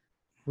coloring,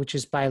 which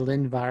is by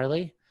Lynn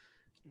Varley,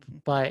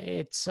 but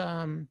it's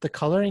the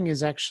coloring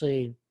is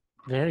actually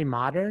very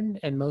modern,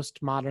 and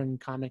most modern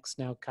comics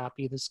now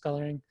copy this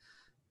coloring,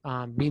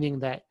 meaning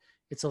that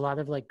it's a lot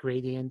of like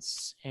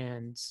gradients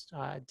and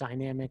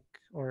dynamic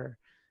or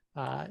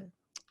uh,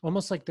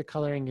 almost like the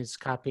coloring is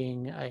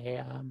copying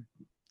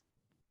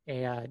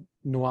a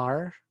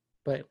noir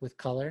but with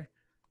color.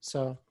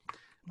 So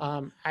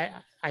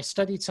I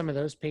studied some of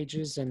those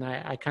pages, and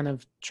I kind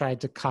of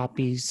tried to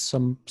copy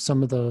some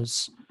of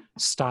those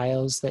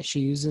styles that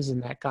she uses in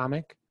that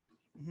comic.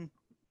 Mhm.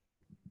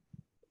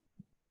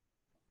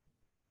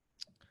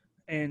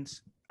 And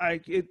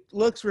it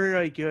looks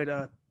really good.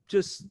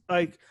 Just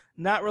like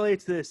not related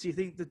to this. Do you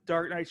think the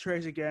Dark Knight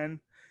Strikes Again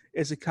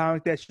is a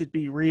comic that should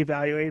be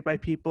reevaluated by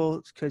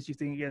people because you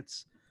think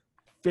it's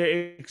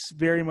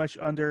very much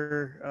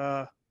under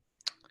Yeah,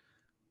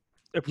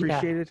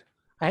 appreciated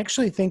I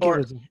actually think it or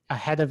was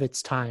ahead of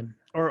its time.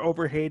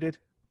 overhated?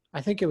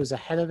 I think it was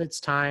ahead of its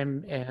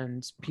time,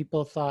 and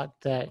people thought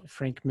that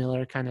Frank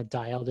Miller kind of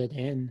dialed it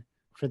in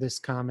for this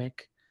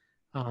comic,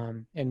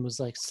 and was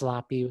like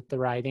sloppy with the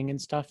writing and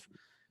stuff.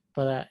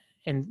 But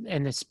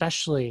and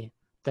especially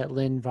that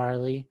Lynn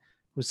Varley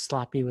was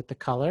sloppy with the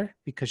color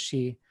because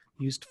she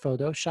used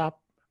Photoshop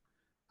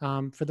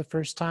for the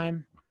first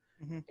time,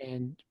 Hmm.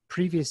 and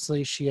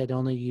previously she had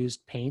only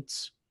used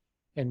paints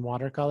and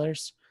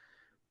watercolors.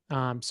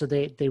 So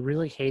they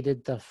really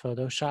hated the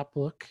Photoshop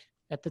look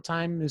at the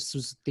time. This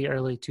was the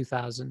early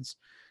 2000s.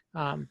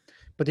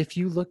 But if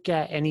you look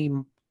at any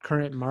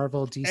current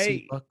Marvel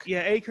DC book,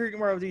 A Kirk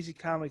Marvel DC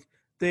comic,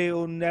 they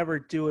will never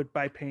do it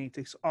by paint.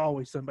 It's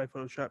always done by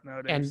Photoshop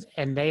nowadays.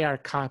 and they are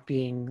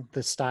copying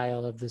the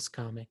style of this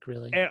comic,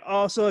 really. And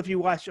also, if you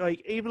watch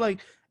like even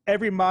like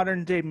every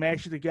modern day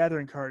Magic the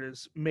Gathering card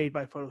is made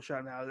by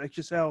Photoshop now. That's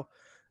just how if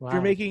you're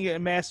Wow. making a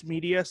mass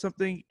media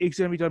something, it's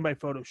gonna be done by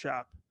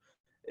Photoshop.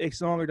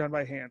 It's no longer done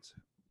by hand.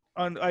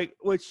 On like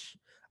which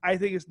I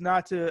think is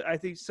not to. I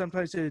think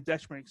sometimes to the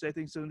detriment because I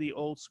think some of the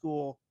old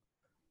school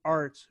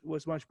art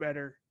was much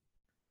better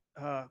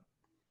uh,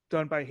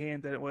 done by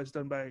hand than it was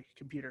done by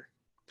computer.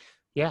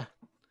 Yeah.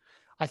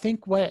 I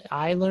think what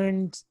I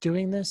learned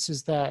doing this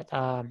is that,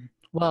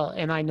 well,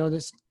 and I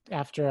noticed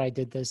after I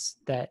did this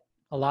that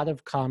a lot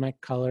of comic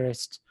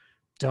colorists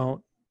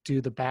don't do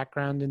the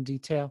background in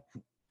detail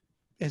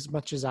as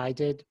much as I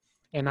did.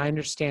 And I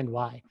understand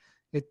why.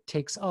 It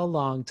takes a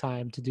long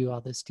time to do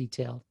all this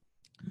detail.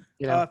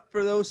 You know?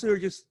 For those who are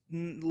just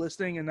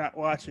listening and not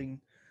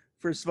watching,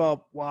 first of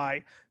all,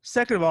 why?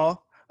 Second of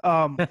all,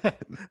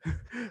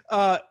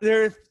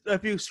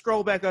 if you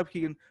scroll back up,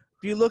 Keegan,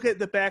 if you look at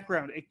the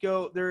background,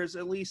 there's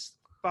at least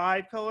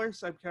 5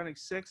 colors. I'm counting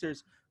 6.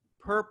 There's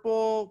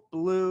purple,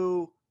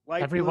 blue,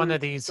 light Every blue, one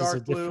of these is a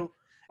dark different. blue,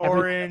 Every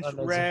one orange, of them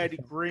is a red,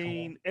 different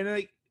green, color. and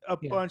like a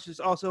Yeah. bunch. There's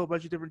also a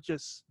bunch of different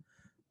just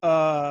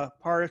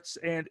parts,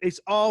 and it's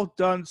all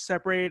done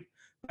separated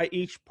by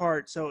each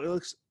part, so it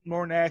looks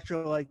more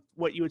natural, like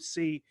what you would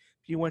see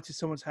if you went to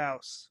someone's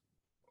house.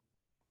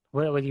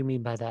 What do you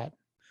mean by that?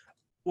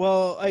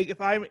 Well, like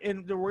if I'm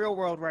in the real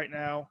world right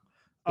now,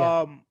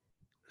 Yeah.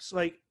 it's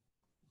like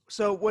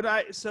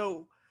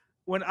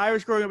when I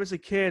was growing up as a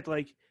kid,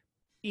 like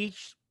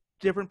each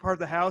different part of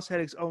the house had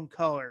its own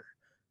color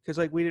because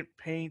like we didn't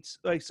paint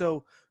like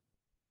so.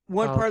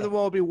 One Oh, part of okay. the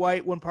wall would be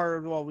white, one part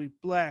of the wall would be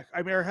black.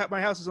 I mean,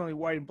 my house is only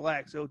white and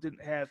black, so it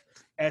didn't have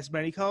as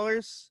many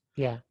colors,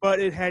 Yeah.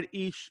 but it had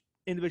each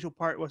individual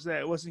part. Was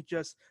that it wasn't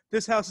just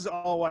this house is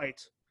all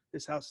white,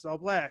 this house is all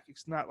black.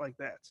 It's not like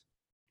that.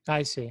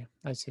 I see.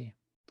 I see.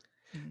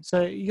 Mhm.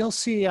 So you'll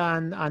see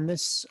on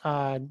this,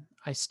 I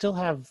still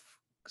have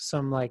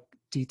some like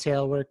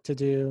detail work to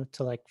do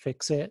to like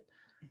fix it,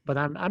 but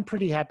I'm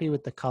pretty happy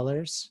with the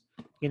colors,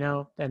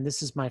 and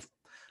this is my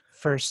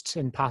first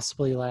and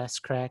possibly last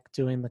crack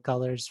doing the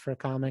colors for a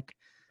comic.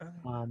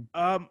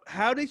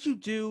 How did you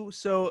do?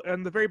 So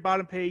on the very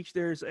bottom page,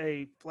 there's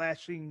a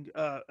flashing.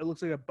 It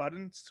looks like a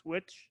button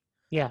switch.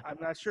 Yeah. I'm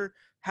not sure.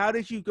 How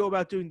did you go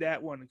about doing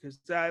that one? Because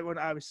that one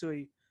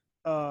obviously,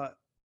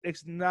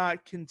 it's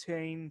not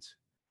contained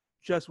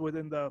just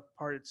within the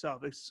part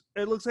itself.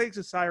 It looks like it's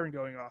a siren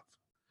going off.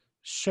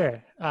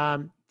 Sure.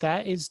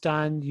 That is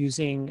done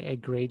using a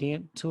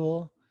gradient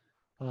tool.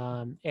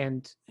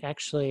 And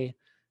actually,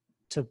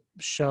 to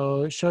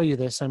show you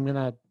this, I'm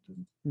gonna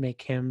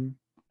make him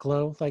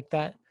glow like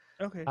that.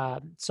 Okay.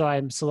 So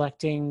I'm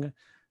selecting.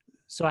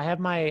 So I have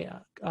my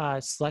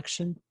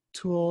selection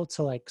tool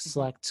to like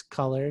select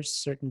colors,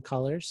 certain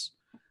colors,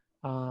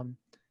 um,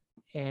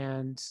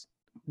 and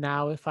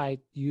now if I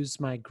use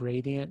my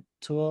gradient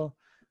tool,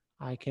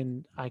 I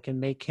can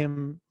make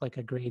him like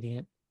a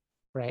gradient,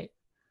 right?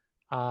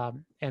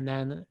 And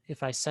then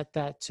if I set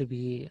that to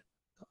be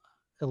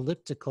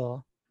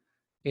elliptical,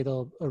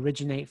 it'll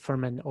originate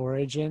from an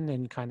origin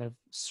and kind of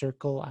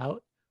circle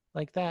out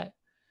like that.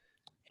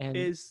 And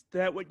Is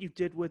that what you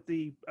did with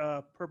the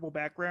purple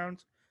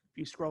background? If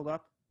you scrolled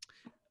up.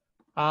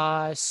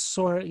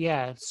 sort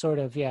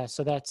of, yeah.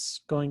 So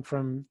that's going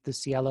from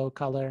this yellow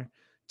color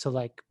to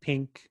like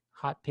pink,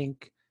 hot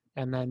pink,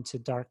 and then to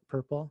dark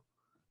purple.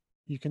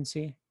 You can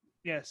see.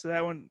 Yeah, so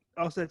that one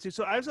also too.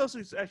 So I was also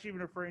actually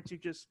even referring to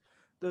just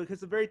because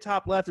the very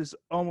top left is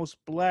almost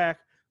black,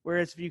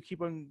 whereas if you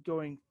keep on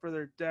going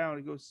further down,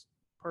 it goes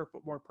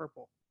purple, more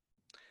purple.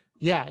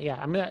 Yeah, yeah.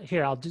 I'm gonna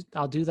here. I'll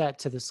do that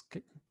to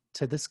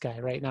this guy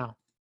right now,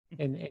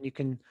 and you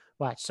can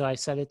watch. So I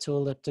set it to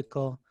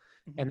elliptical,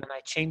 and then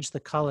I change the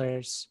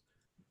colors,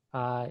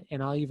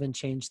 and I'll even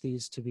change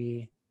these to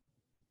be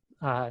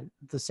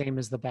the same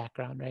as the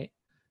background, right?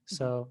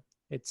 So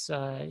it's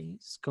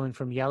going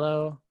from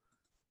yellow,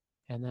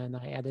 and then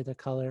I added a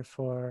color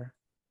for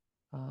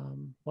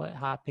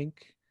hot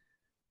pink,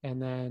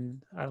 and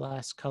then our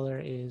last color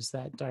is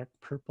that dark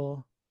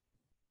purple.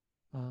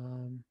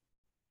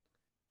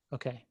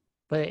 Okay,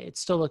 but it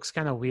still looks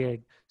kind of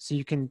weird. So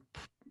you can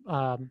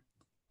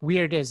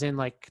weird as in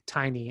like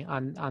tiny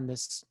on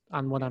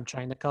what I'm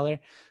trying to color.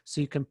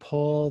 So you can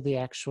pull the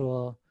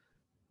actual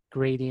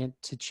gradient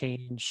to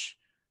change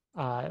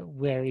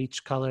where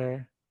each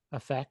color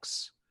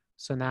affects.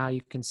 So now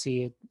you can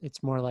see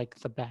it's more like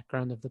the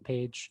background of the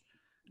page,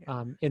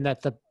 in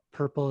that the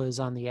purple is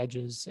on the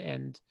edges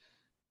and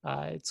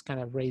it's kind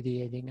of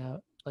radiating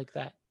out like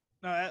that.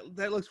 No,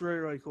 that looks really,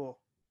 really cool.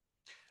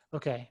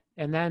 Okay,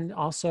 and then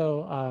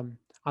also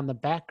on the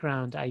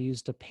background, I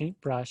used a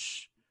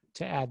paintbrush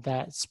to add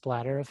that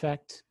splatter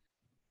effect.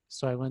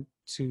 So I went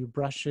to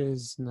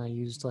brushes and I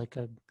used like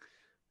I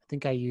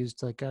think I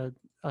used like a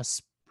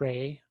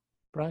spray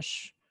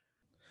brush.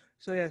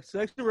 So yeah, so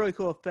that's a really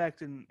cool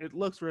effect, and it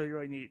looks really,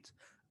 really neat.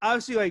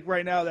 Obviously, like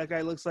right now, that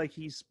guy looks like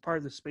he's part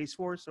of the Space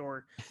Force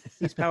or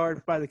he's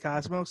powered by the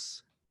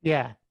cosmos.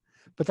 Yeah,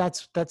 but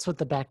that's what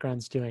the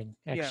background's doing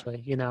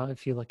actually. You know,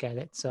 if you look at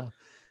it. So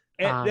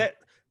and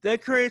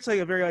that creates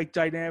like a very like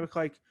dynamic,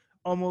 like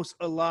almost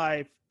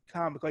alive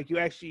comic. Like you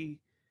actually,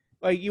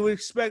 like you would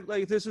expect,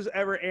 like if this was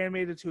ever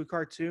animated to a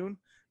cartoon,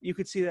 you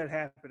could see that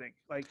happening.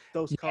 Like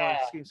those color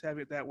schemes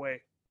having it that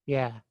way.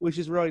 Yeah, which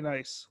is really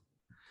nice.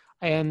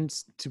 And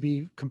to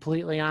be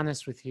completely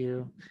honest with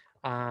you,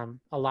 a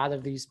lot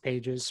of these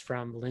pages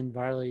from Lynn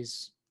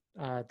Varley's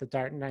The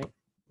Dark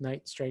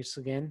Knight Strikes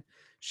Again,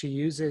 she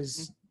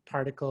uses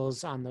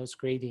particles on those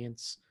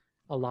gradients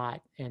a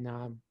lot, and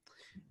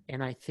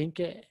I think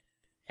it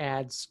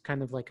adds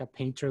kind of like a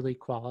painterly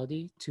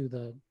quality to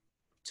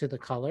the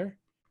color,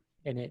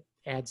 and it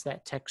adds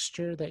that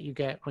texture that you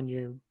get when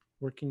you're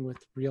working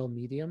with real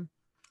medium,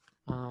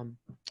 and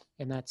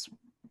that's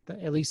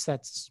at least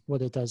that's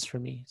what it does for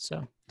me.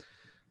 So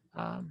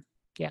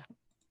yeah.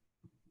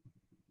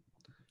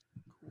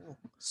 Cool.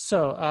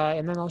 So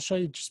and then I'll show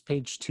you just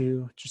page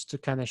 2 just to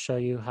kind of show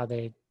you how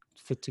they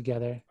fit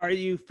together. Are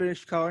you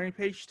finished coloring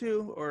page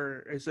 2,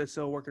 or is that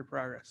still a work in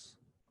progress?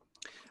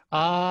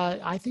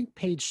 I think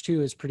page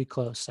 2 is pretty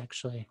close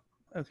actually.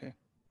 Okay.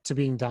 To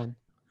being done.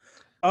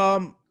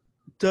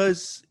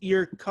 Does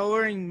your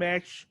coloring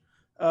match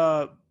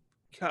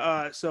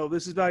so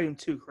this is volume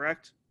 2,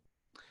 correct?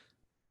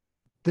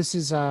 This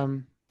is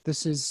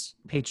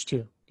page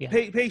 2. Yeah.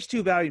 Page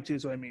 2, volume 2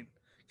 is what I mean.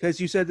 Because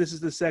you said this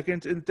is the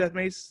second in Death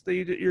Maze that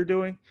you're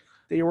doing,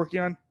 that you're working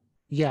on?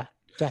 Yeah,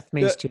 Death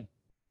Maze 2.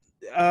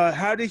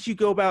 How did you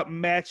go about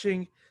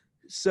matching,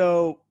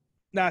 so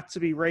not to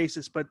be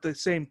racist, but the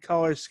same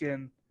color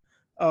skin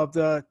of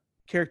the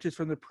characters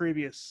from the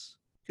previous?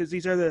 Because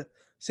these are the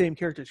same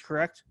characters,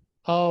 correct?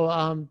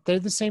 Oh, they're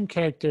the same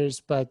characters,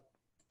 but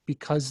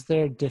because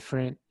they're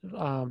different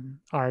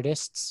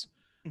artists,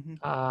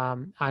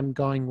 I'm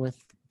going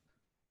with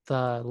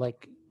the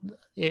like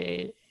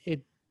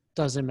it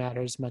doesn't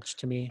matter as much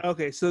to me.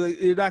 Okay, so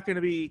you're not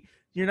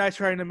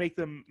trying to make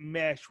them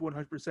match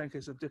 100%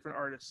 because of different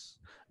artists.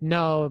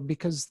 No,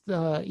 because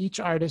each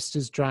artist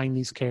is drawing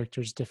these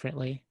characters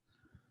differently.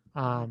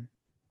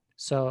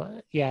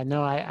 So yeah,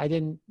 no, I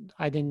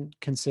didn't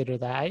consider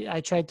that. I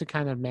tried to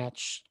kind of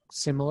match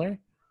similar,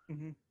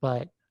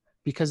 but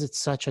because it's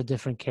such a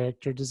different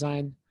character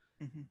design,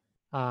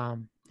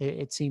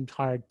 it seemed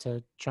hard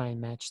to try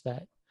and match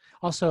that.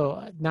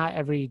 Also,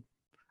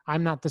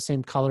 I'm not the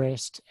same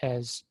colorist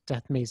as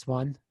Death Maze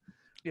 1.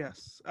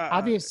 Yes.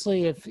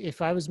 Obviously,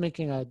 if I was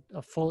making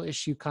a full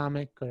issue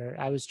comic, or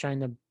I was trying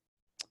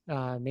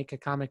to make a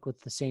comic with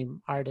the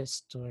same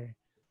artist, or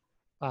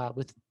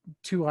with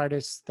 2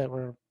 artists that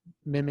were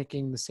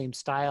mimicking the same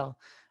style,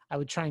 I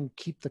would try and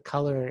keep the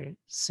color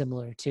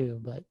similar too.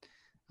 But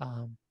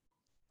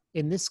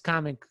in this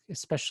comic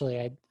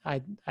especially,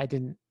 I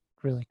didn't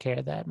really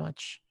care that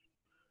much.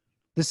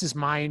 This is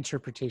my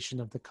interpretation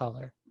of the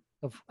color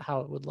of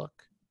how it would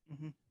look.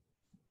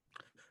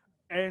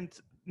 And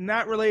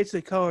not related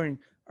to coloring,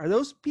 are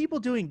those people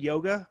doing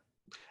yoga?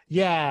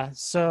 Yeah,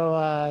 so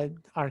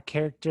our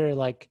character,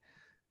 like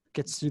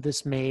gets through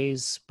this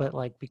maze, but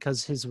like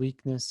because his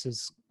weakness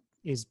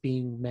is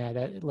being mad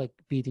at, like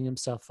beating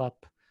himself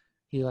up,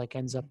 he like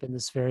ends up in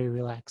this very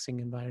relaxing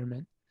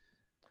environment.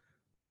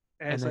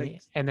 And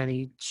it's And then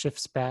he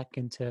shifts back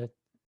into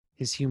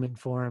his human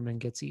form and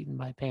gets eaten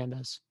by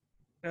pandas.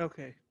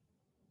 okay.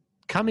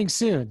 Coming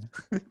soon.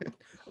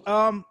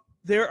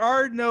 There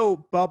are no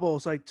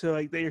bubbles like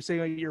that you're saying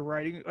like you're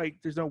writing, like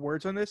there's no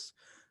words on this.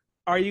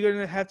 Are you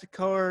gonna have to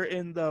color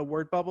in the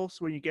word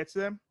bubbles when you get to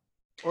them?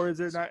 Or is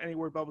there not any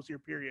word bubbles here,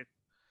 period?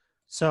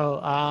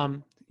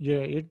 So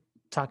you're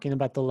talking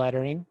about the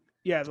lettering.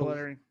 Yeah, the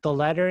lettering. The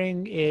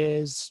lettering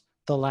is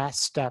the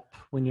last step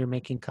when you're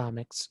making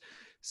comics.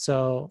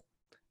 So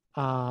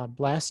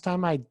last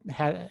time I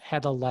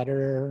had a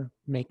letterer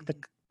make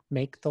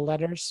the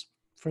letters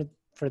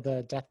for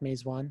the Death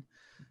Maze one.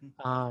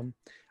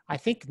 I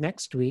think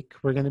next week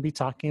we're going to be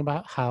talking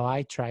about how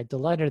I tried to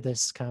letter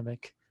this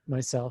comic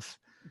myself.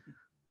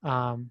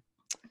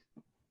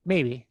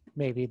 Maybe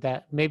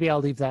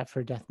I'll leave that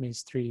for Death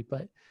Maze 3,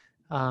 but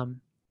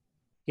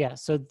yeah,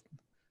 so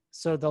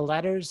the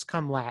letters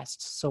come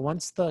last. So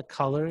once the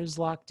color is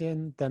locked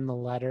in, then the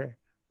letter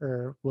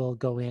will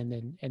go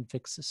in and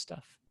fix this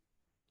stuff.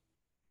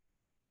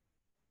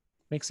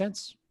 Make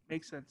sense?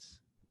 Makes sense.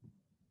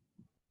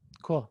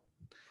 Cool.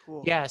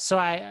 Cool. Yeah, so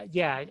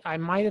I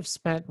might have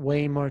spent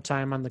way more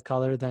time on the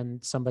color than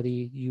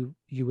somebody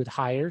you would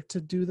hire to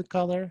do the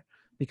color,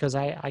 because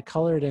I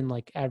colored in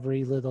like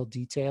every little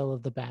detail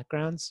of the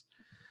backgrounds.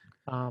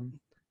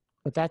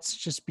 But that's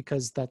just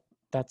because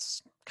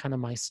that's kind of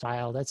my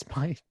style. That's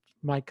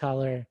my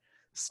color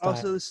style.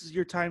 Also, this is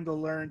your time to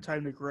learn,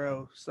 time to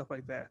grow, stuff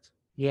like that.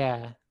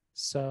 Yeah.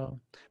 So,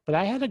 but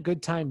I had a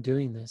good time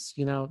doing this,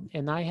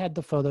 and I had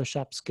the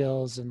Photoshop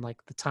skills and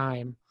like the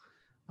time.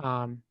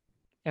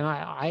 And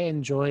I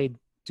enjoyed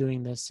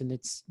doing this, and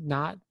it's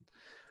not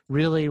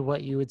really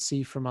what you would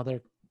see from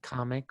other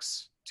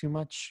comics too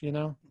much,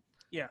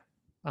 Yeah.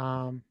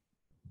 I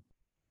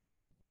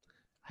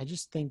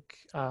just think,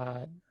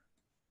 I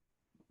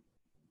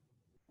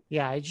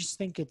just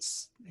think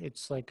it's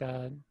like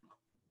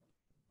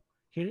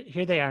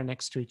here they are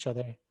next to each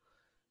other.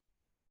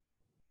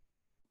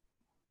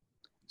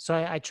 So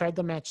I tried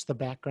to match the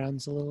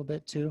backgrounds a little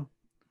bit too,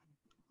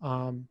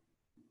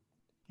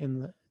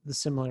 in the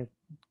similar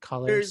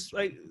colors. There's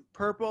like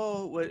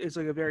purple is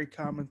like a very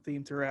common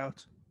theme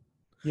throughout.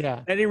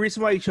 Yeah. Any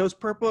reason why you chose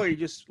purple, or you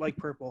just like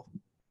purple?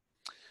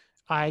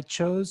 I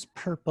chose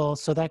purple,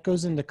 so that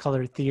goes into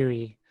color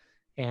theory,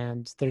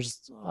 and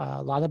there's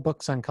a lot of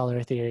books on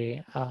color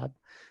theory,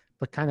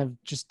 but kind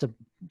of just to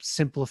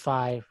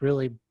simplify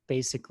really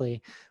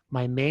basically,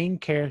 my main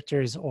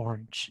character is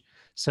orange.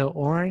 So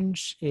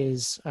orange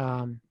is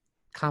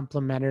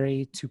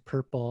complementary to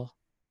purple,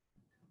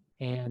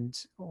 and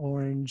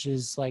orange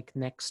is like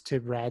next to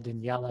red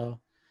and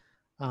yellow.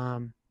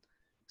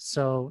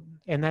 So,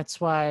 and that's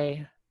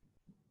why,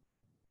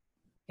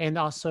 and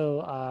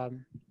also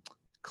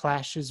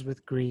clashes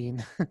with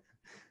green.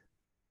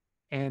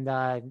 And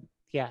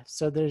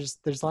so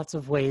there's lots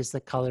of ways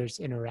that colors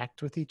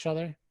interact with each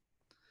other,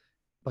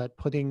 but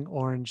putting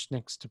orange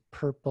next to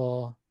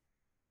purple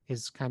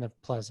is kind of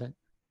pleasant.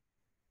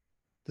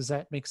 Does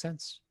that make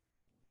sense?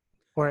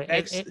 Or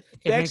That's it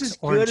as makes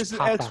good as an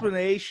pop out.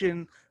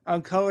 explanation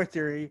on color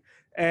theory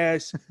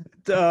as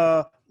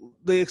the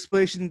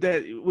explanation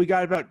that we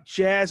got about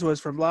jazz was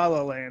from La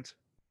La Land.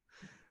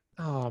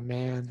 Oh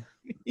man.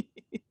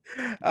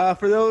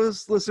 For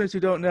those listeners who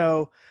don't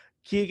know,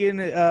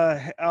 Keegan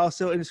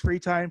also in his free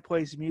time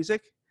plays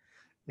music,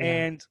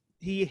 and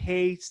he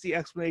hates the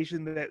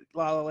explanation that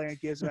La La Land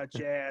gives about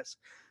jazz,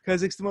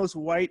 because it's the most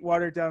white,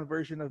 watered down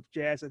version of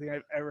jazz I think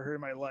I've ever heard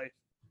in my life.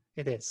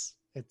 It is.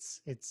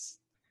 It's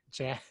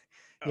jazz.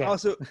 Yeah.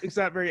 Also, it's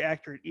not very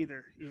accurate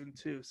either, even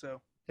too.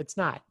 So It's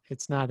not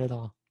at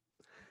all.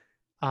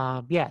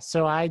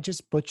 So I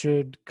just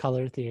butchered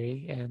color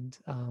theory, and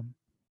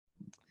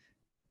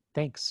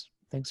thanks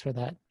for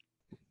that.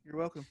 you're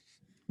welcome.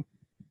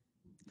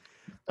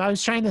 I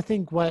was trying to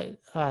think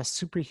what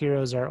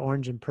superheroes are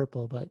orange and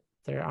purple, but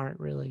there aren't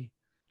really.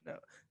 No,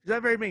 there's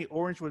not very many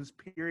orange ones.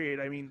 Period.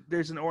 I mean,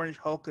 there's an orange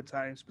Hulk at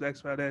times, but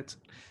that's about it.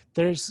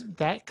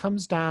 That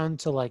comes down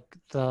to like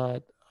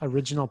the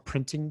original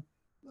printing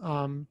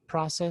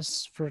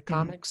process for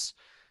comics,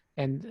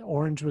 and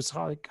orange was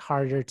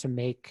harder to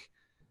make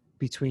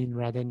between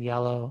red and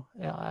yellow.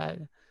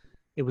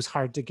 It was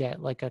hard to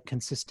get like a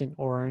consistent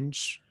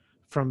orange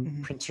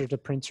from printer to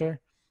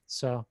printer,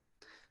 so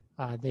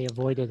they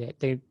avoided it.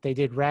 They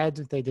did red,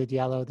 they did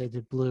yellow, they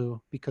did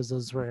blue, because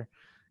those were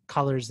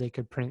colors they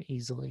could print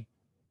easily.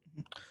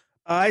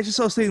 I just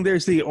also think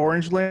there's the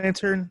Orange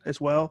Lantern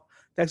as well.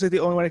 That's like the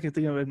only one I can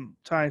think of in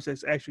times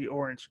that's actually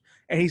orange,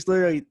 and he's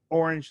literally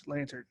Orange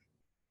Lantern.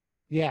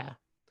 Yeah,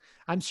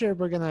 I'm sure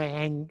we're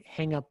gonna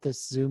hang up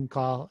this Zoom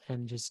call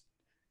and just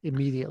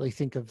immediately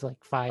think of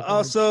like 5.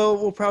 Also,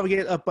 we'll probably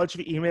get a bunch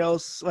of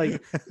emails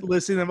like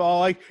listing them all.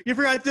 Like, you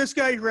forgot this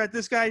guy, you forgot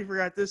this guy, you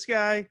forgot this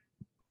guy.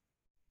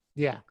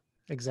 Yeah,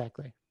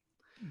 exactly.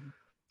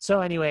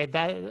 So anyway,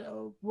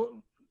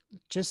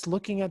 just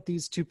looking at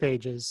these 2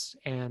 pages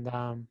and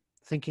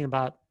thinking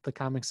about the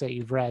comics that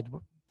you've read,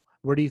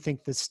 where do you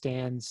think this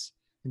stands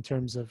in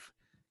terms of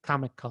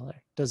comic color?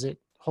 Does it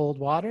hold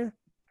water?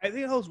 I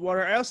think it holds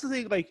water. I also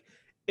think like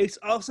it's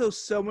also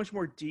so much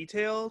more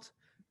detailed.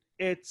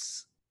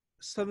 It's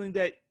something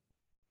that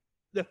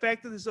the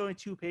fact that there's only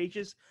 2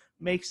 pages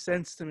makes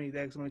sense to me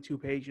that it's only 2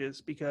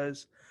 pages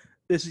because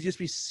this would just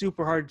be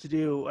super hard to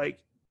do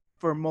like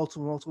for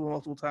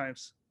multiple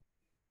times.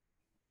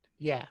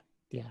 Yeah.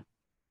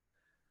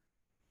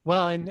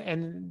 Well,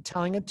 and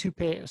telling a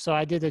 2-page, so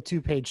I did a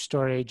 2-page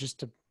story just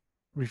to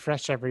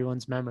refresh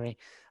everyone's memory.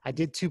 I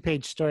did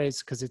 2-page stories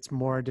because it's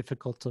more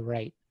difficult to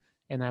write,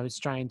 and I was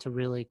trying to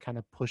really kind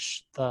of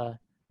push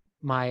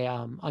my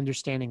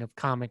understanding of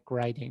comic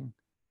writing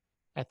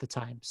at the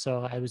time.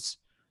 So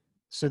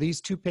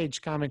these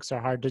 2-page comics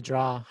are hard to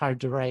draw, hard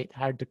to write,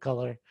 hard to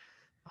color,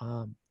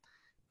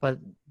 but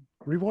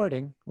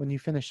rewarding when you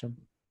finish them.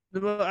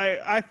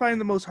 I find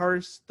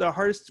the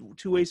hardest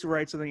 2 ways to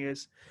write something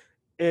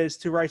is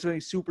to write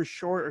something super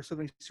short or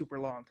something super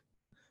long.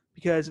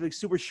 Because if it's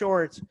super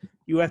short,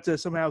 you have to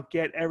somehow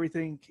get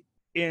everything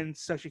in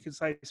such a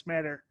concise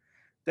manner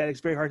that it's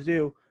very hard to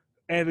do.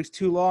 And if it's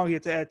too long, you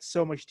have to add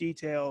so much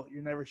detail,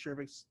 you're never sure if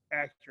it's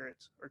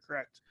accurate or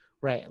correct.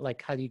 Right.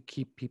 Like, how do you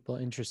keep people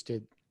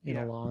interested in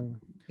the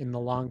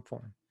long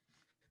form?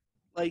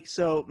 Like,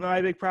 so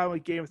my big problem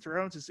with Game of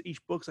Thrones is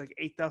each book's like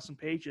 8,000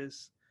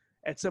 pages.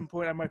 At some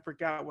point, I might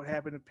forget what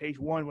happened in page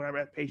 1 when I'm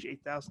at page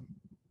 8,000.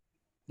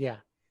 Yeah.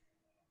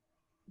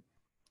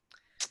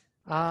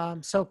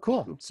 So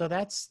cool. So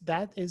that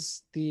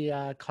is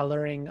the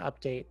coloring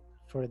update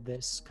for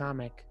this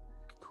comic.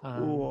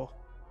 Cool.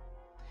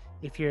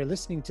 If you're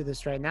listening to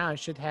this right now, I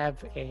should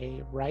have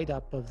a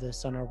write-up of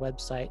this on our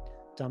website,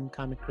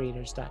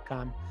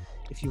 dumbcomiccreators.com,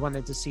 if you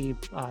wanted to see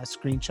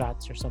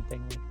screenshots or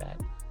something like that.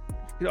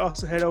 You can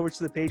also head over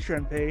to the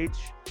Patreon page,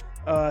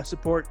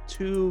 support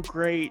 2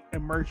 great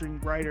emerging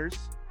writers.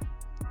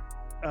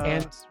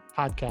 And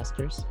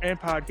podcasters.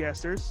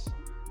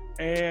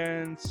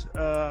 And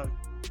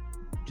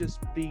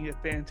just being a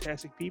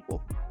fantastic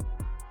people.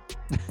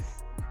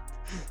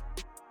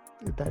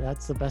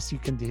 That's the best you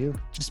can do.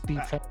 Just be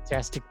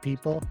fantastic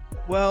people.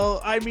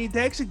 Well, I mean,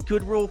 that's a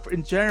good rule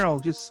in general.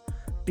 Just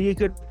be a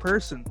good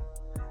person.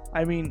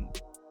 I mean,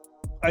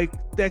 like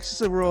that's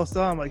just a rule of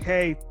thumb. Like,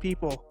 hey,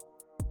 people,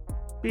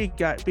 be a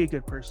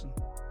good person.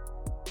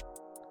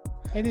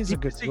 It is a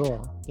good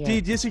rule. Yeah. Do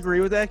you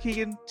disagree with that,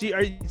 Keegan? Do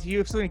you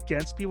have something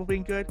against people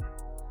being good?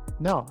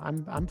 No,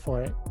 I'm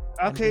for it.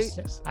 Okay,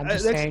 I'm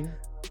just saying.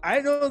 I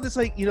know this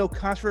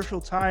controversial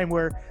time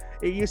where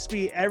it used to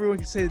be everyone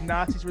could say the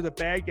Nazis were the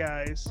bad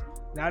guys.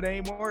 Not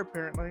anymore,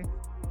 apparently.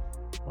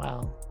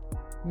 Wow.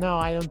 No,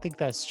 I don't think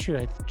that's true.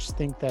 I just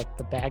think that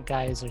the bad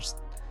guys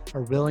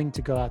are willing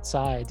to go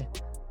outside,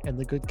 and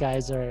the good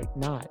guys are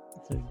not.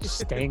 They're just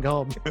staying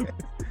home.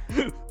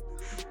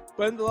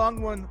 But in the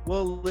long run,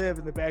 we'll live,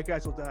 and the bad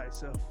guys will die.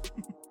 So.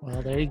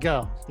 Well, there you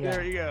go. Yeah.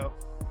 There you go.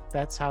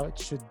 That's how it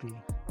should be.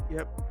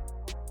 Yep.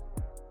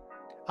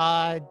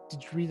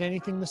 Did you read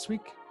anything this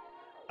week?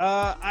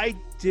 I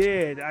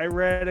did. I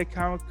read a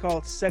comic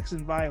called Sex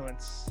and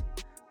Violence.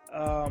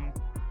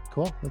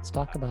 Cool. Let's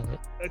talk about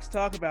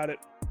it.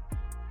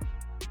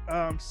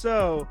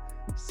 So,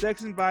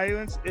 Sex and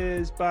Violence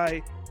is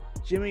by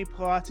Jimmy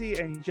Palmiotti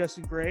and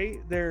Justin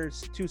Gray.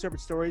 There's 2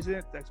 separate stories in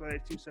it. That's why they're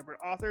 2 separate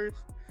authors.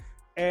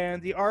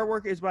 And the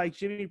artwork is by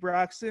Jimmy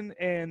Broxton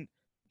and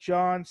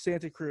John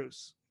Santa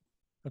Cruz.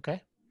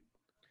 Okay.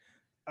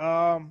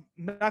 Not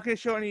going to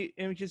show any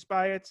images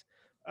by it.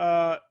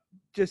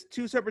 Just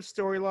 2 separate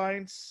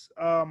storylines.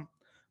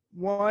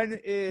 One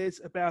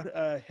is about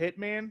a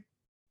hitman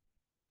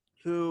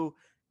who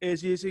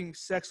is using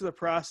sex with a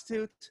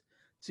prostitute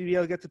to be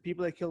able to get the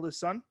people that killed his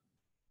son.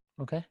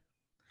 Okay.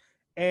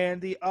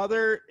 And the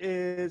other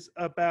is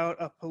about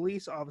a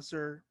police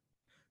officer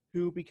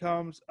who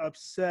becomes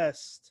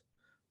obsessed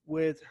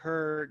with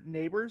her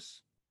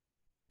neighbors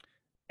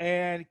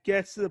and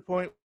gets to the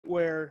point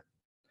where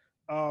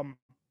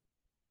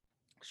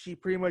she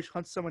pretty much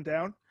hunts someone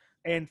down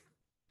and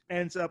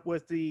ends up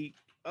with the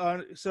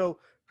so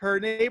her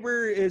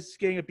neighbor is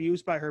getting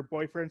abused by her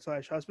boyfriend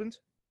 / husband.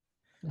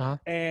 Uh-huh.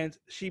 And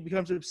she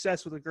becomes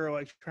obsessed with the girl,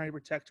 like trying to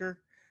protect her.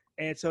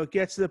 And so it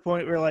gets to the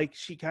point where like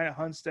she kind of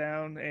hunts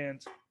down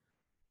and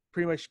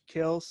pretty much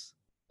kills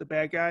the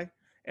bad guy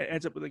and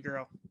ends up with a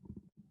girl.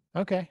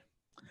 Okay.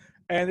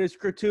 And there's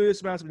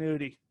gratuitous amounts of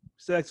nudity.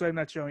 So that's why I'm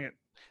not showing it.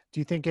 Do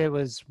you think it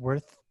was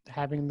worth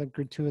having the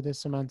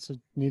gratuitous amounts of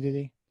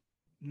nudity?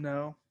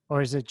 No.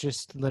 Or is it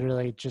just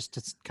literally just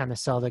to kind of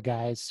sell the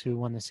guys who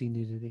want to see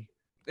nudity?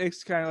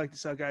 It's kind of like to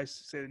sell guys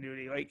to say the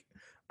nudity. Like,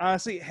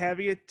 honestly,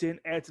 having it didn't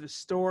add to the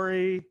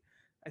story.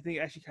 I think it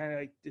actually kind of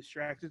like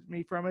distracted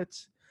me from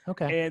it.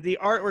 Okay. And the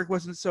artwork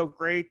wasn't so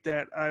great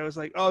that I was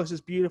like, oh, this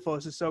is beautiful.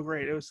 This is so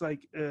great. It was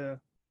like,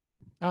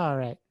 All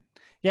right.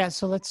 Yeah,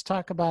 so let's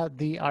talk about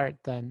the art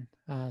then.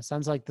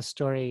 Sounds like the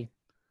story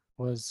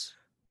was...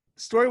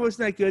 The story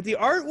wasn't that good. The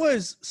art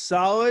was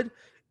solid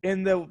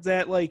in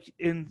that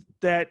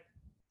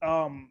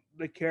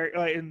the character,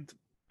 and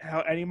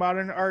how any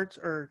modern art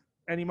or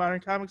any modern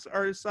comics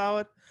art is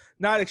solid.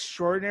 Not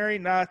extraordinary,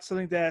 not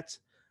something that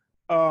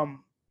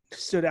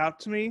stood out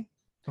to me.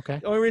 Okay.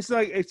 The only reason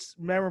like it's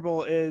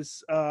memorable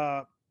is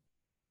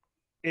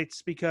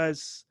it's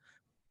because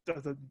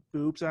of the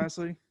boobs,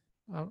 honestly.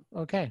 Oh,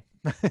 okay.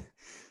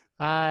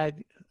 uh,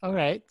 all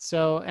right.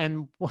 So,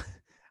 and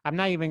I'm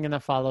not even gonna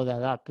follow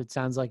that up. It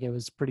sounds like it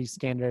was pretty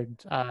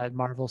standard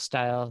Marvel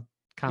style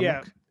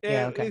comic.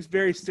 Yeah, Okay. it's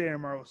very standard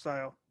Marvel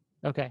style.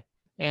 Okay.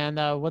 And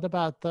what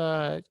about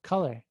the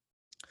color?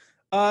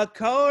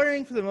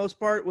 Coloring for the most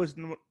part was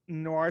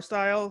noir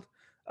style.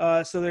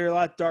 So there are a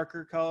lot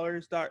darker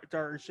colors,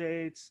 darker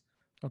shades.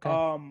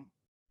 Okay.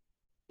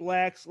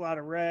 Blacks, a lot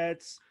of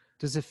reds.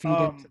 Does it feed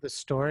into the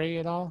story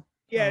at all?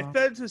 Yeah, it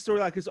fed into the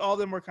storyline because all of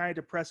them were kind of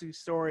depressing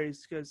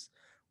stories. Because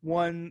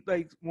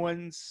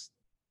one's,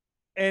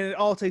 and it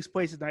all takes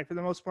place at night for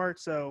the most part.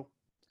 So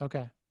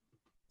Okay.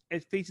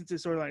 it feeds into the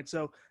storyline.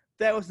 So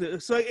that was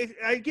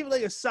I give it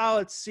like a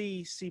solid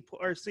C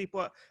or C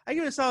plus. I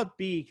give it a solid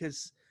B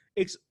because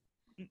it's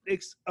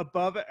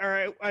above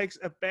or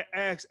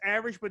it's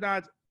average, but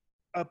not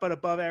but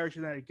above average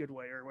in a good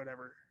way or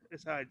whatever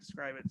is how I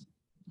describe it.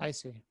 I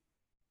see.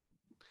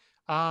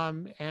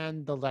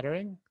 And the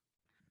lettering?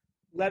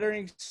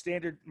 Lettering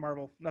standard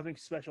Marvel, nothing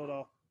special at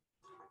all.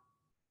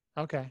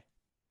 Okay.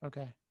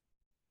 Okay.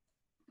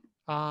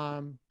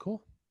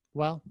 Cool.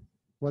 Well,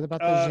 what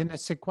about the je ne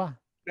sais quoi?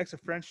 That's a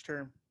French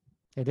term.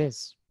 It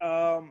is.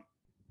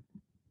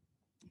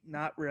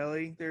 Not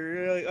really. They're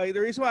really like, the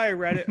reason why I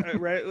read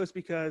it was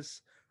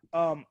because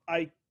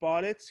I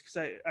bought it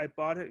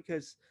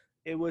because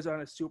it was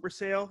on a super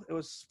sale. It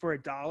was for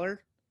 $1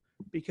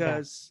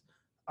 because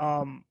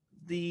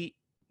the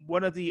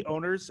one of the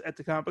owners at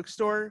the comic book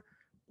store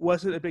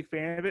wasn't a big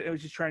fan of it. It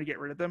was just trying to get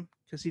rid of them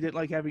because he didn't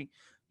like having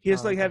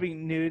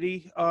having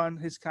nudity on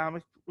his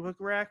comic book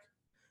rack.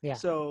 Yeah.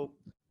 So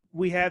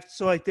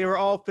they were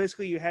all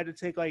physically, you had to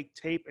take like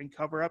tape and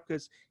cover up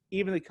because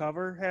even the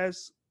cover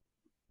has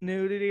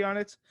nudity on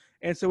it.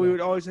 And so we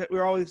were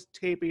always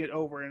taping it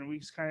over, and we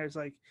just kind of was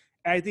like,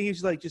 I think you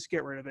should like just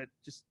get rid of it.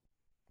 Just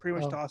pretty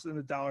much toss it in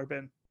the dollar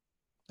bin.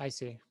 I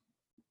see.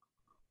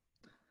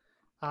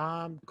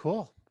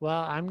 Cool.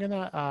 Well, I'm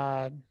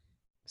gonna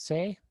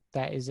say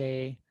that is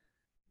a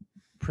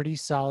pretty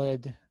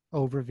solid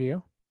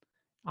overview.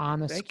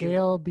 On a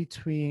scale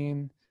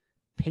between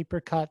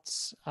paper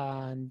cuts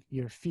on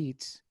your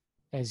feet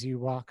as you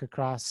walk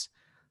across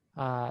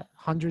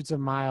hundreds of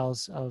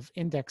miles of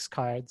index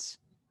cards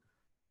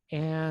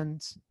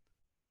and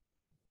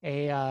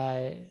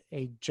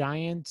a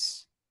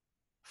giant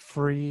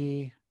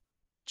free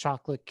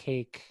chocolate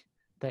cake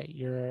that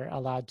you're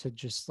allowed to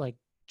just like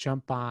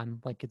jump on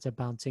like it's a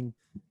bouncing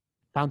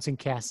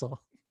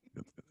castle.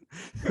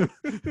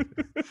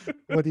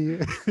 What do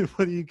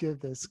you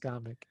give this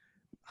comic?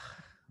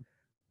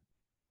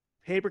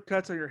 Paper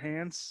cuts on your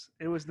hands.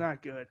 It was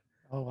not good.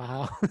 Oh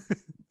wow.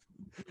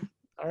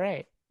 All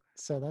right.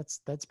 So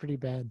that's pretty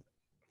bad.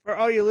 For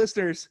all you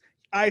listeners,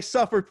 I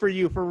suffered for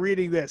you for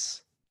reading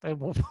this.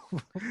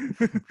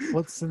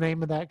 What's the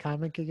name of that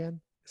comic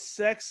again?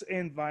 Sex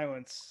and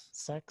Violence.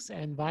 Sex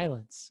and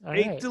Violence. All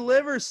it right.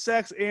 delivers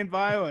sex and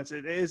violence.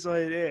 It is what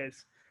it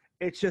is.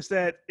 It's just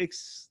that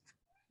it's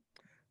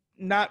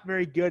not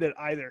very good at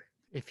either.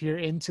 If you're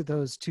into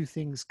those two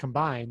things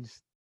combined.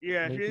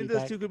 Yeah, if you're into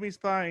those two things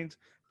combined,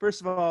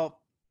 first of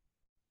all,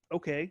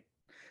 okay.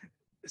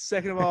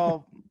 Second of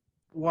all,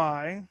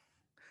 why?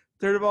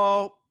 Third of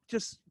all,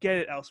 just get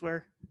it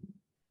elsewhere.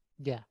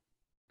 Yeah.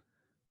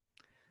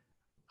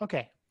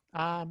 Okay.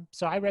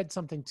 So I read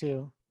something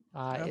too.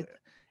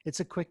 It's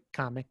a quick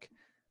comic.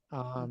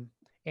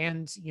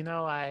 And you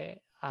know, I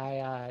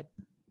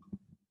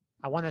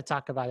want to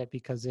talk about it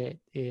because it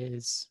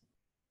is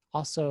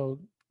also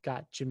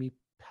got Jimmy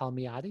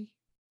Palmiotti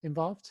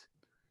involved.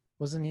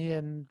 Wasn't he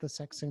in the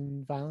Sex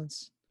and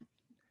Violence?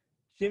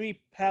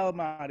 Jimmy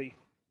Palmiotti.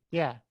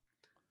 Yeah.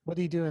 What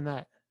do you do in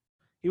that?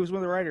 He was one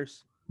of the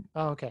writers.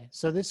 Oh, okay.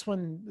 So this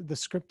one, the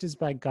script is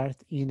by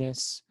Garth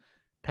Ennis,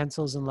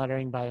 pencils and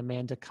lettering by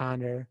Amanda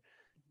Connor,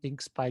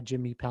 inks by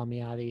Jimmy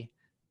Palmiotti,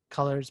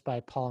 colors by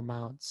Paul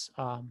Mounts.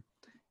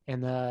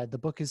 And the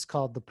book is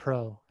called The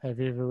Pro. Have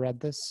you ever read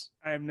this?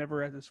 I have never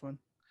read this one.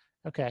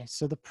 Okay.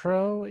 So The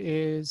Pro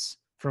is,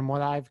 from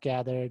what I've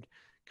gathered,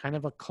 kind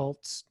of a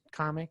cult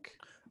comic.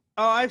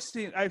 Oh, I've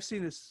seen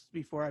this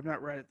before. I've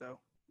not read it though.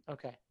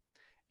 Okay.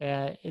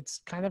 It's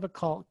kind of a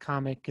cult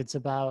comic. It's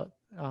about,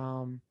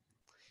 and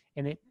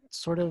it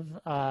sort of,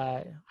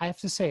 I have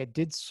to say, it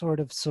did sort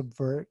of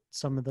subvert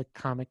some of the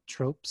comic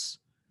tropes,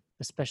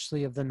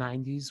 especially of the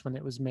 90s when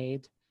it was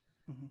made.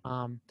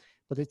 Mm-hmm.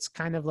 But it's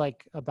kind of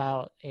like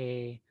about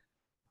a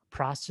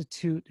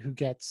prostitute who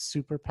gets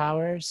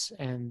superpowers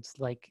and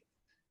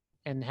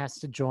has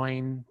to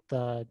join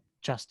the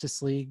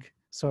Justice League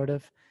sort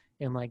of,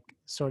 and like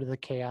sort of the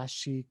chaos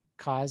she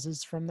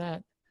causes from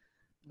that.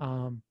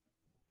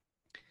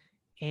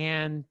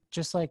 And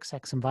just like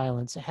Sex and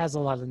Violence, it has a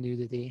lot of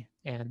nudity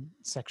and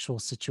sexual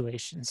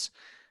situations.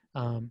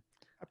 A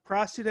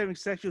prostitute having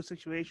sexual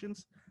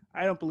situations?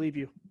 I don't believe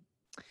you.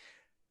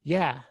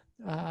 Yeah,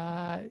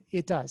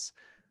 it does.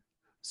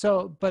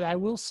 So, but I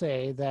will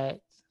say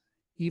that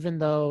even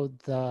though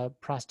the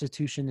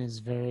prostitution is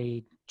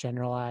very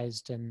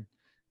generalized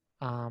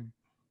um,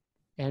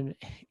 and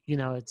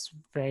it's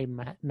very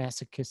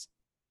masochistic.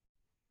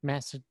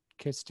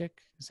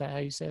 Is that how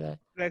you say that?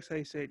 That's how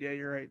you say it. Yeah,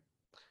 you're right.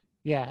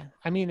 Yeah,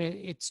 I mean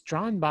it's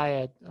drawn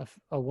by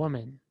a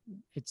woman.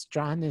 It's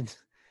drawn in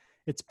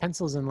it's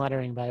pencils and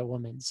lettering by a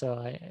woman.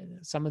 So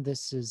some of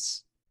this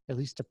is at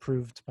least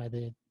approved by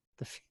the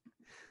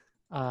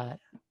uh,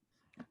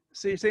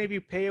 So you're saying if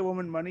you pay a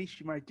woman money,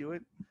 she might do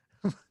it?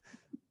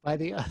 by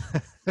the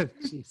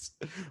jeez,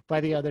 by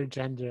the other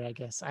gender, I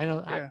guess. I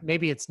don't. Yeah.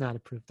 Maybe it's not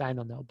approved. I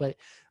don't know, but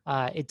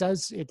it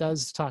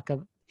does talk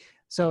of.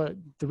 So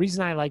the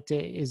reason I liked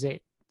it is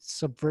it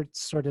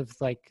subverts sort of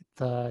like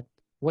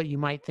what you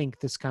might think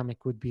this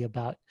comic would be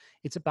about.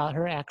 It's about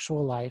her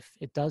actual life.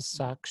 It does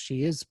suck.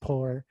 She is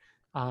poor.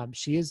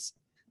 She is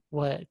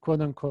what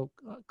quote unquote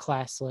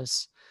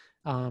classless.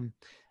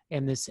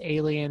 And this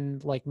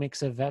alien like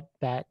makes a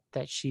bet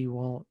that she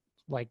won't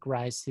like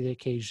rise to the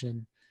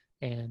occasion,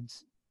 and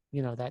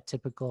that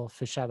typical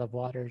fish out of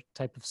water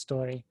type of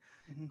story.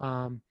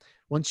 Mhm.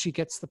 Once she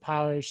gets the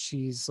powers,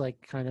 she's like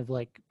kind of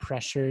like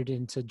pressured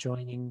into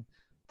joining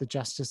the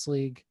Justice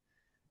League.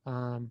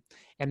 And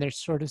they're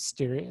sort of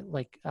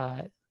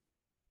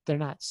they're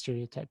not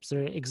stereotypes,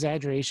 they're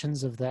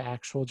exaggerations of the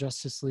actual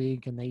Justice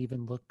League, and they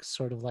even look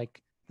sort of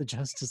like the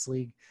Justice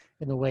League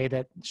in a way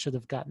that should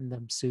have gotten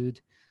them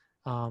sued.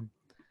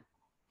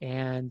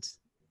 And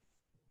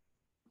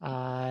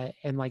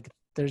like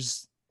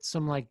there's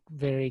some like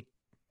very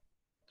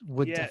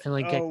would Yeah.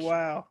 definitely Oh, get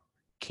wow.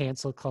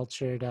 cancel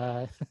cultured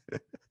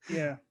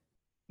Yeah.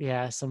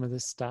 yeah, some of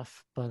this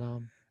stuff, but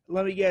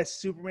Let me guess.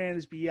 Superman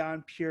is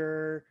beyond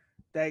pure.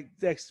 That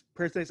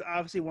person is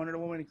obviously Wonder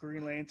Woman and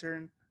Green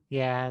Lantern.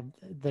 yeah,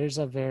 there's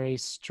a very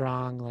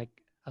strong like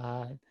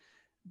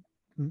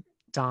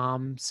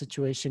Dom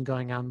situation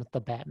going on with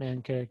the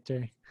Batman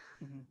character,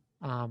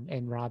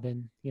 and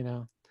Robin,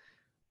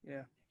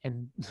 Yeah.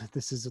 and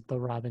this is the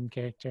Robin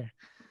character.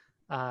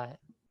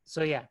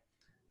 So yeah,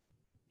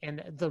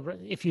 and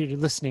if you're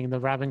listening, the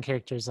Robin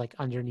character is like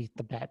underneath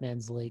the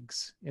Batman's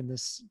legs in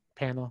this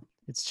panel.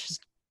 It's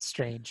just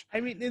strange. I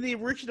mean, in the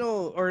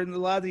original or in a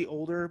lot of the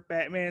older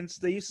Batmans,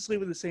 they used to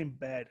sleep in the same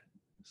bed.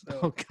 So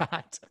Oh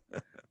God.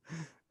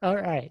 All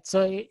right.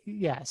 So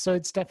yeah, so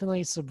it's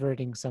definitely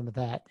subverting some of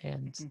that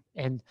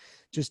and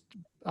just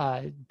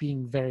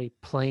being very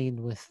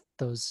plain with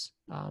those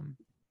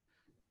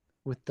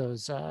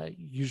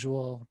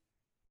usual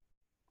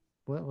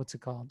what's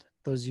it called?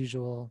 Those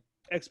usual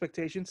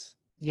expectations.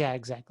 Yeah,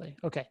 exactly.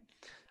 Okay.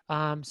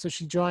 So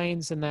she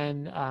joins, and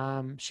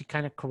then she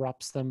kind of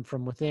corrupts them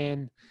from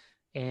within,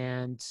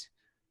 and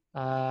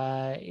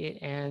it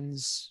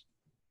ends.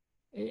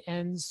 It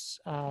ends.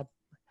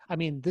 I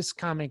mean, this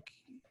comic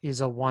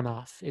is a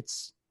one-off.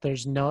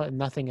 There's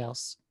nothing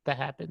else that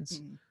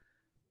happens.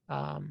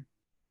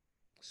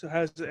 So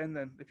how does it end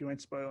then? If you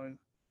mind spoiling.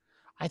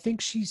 I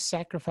think she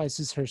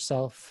sacrifices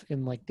herself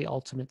in like the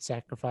ultimate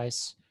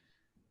sacrifice.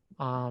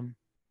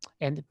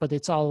 But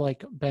it's all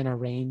like been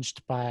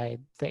arranged by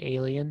the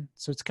alien,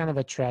 so it's kind of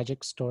a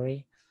tragic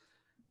story.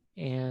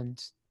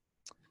 And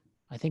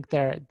I think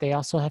they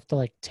also have to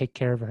like take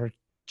care of her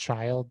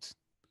child.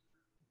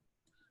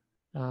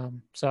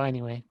 So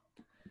anyway,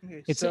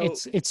 Okay,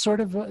 it's sort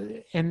of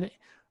and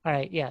all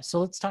right, yeah. So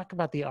let's talk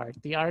about the art.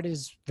 The art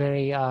is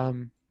very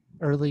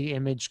early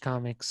Image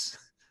Comics,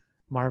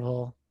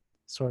 Marvel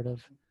sort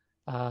of.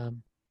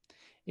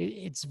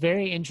 It's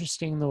very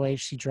interesting the way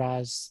she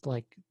draws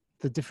like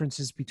the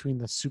differences between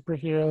the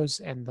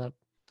superheroes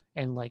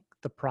and like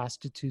the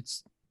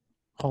prostitute's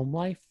home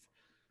life.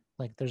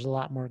 Like there's a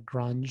lot more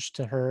grunge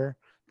to her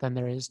than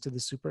there is to the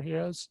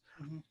superheroes.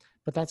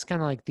 But that's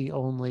kind of like the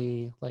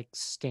only like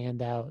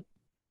standout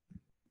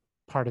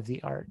part of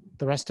the art.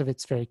 The rest of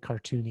it's very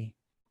cartoony.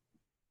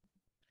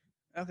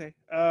 Okay.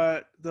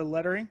 The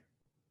lettering?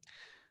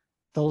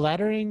 The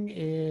lettering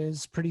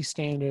is pretty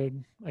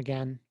standard.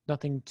 Again,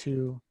 nothing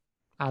too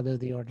out of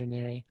the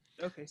ordinary.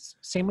 Okay.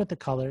 Same with the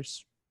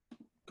colors.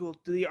 Cool.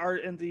 Do the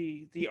art and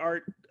the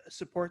art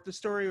support the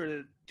story, or did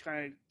it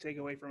kind of take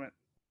away from it?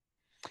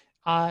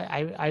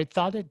 I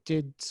thought it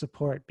did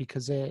support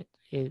because it's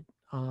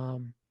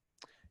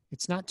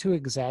not too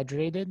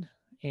exaggerated,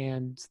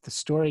 and the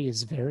story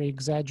is very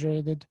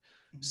exaggerated.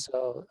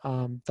 So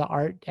the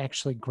art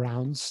actually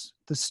grounds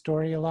the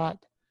story a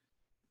lot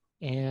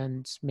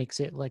and makes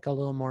it like a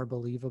little more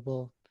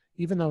believable,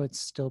 even though it's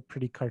still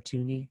pretty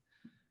cartoony.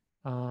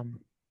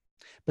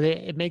 But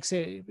it makes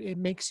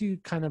you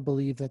kind of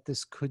believe that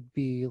this could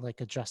be like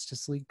a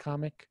Justice League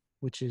comic,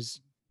 which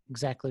is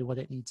exactly what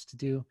it needs to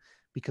do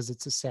because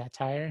it's a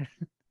satire,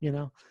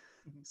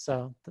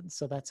 So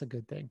that's a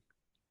good thing.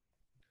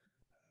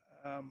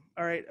 All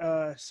right.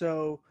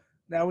 So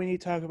now we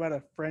need to talk about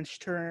a French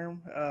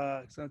term.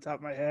 It's on the top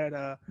of my head.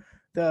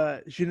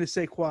 The je ne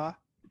sais quoi.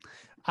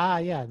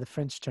 Yeah, the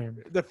French term.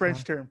 The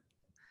French term.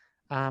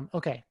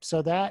 Okay,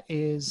 so that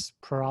is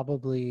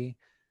probably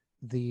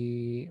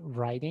the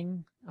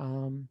writing,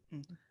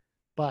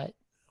 but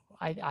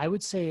I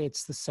would say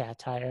it's the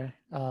satire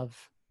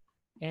of,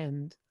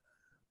 and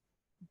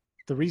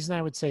the reason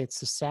I would say it's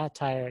the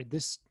satire,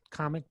 this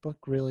comic book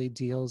really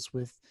deals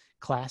with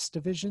class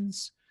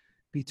divisions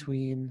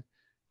between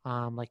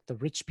like the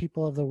rich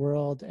people of the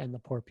world and the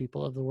poor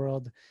people of the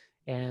world.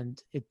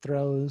 And it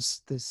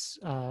throws this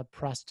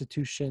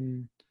prostitute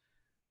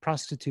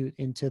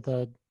into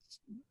the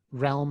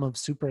realm of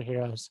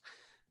superheroes,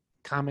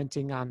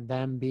 commenting on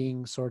them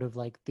being sort of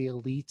like the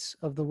elite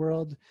of the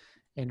world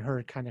and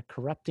her kind of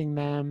corrupting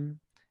them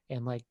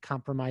and like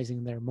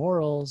compromising their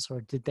morals,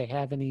 or did they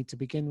have any to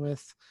begin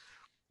with?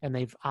 And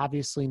they've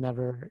obviously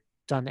never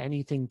done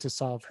anything to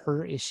solve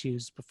her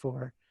issues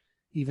before,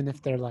 even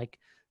if they're like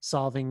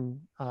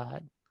solving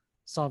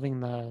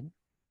the,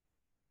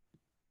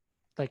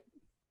 like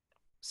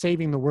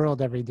saving the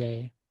world every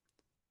day.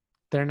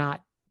 They're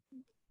not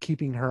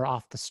keeping her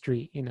off the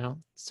street, you know?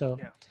 So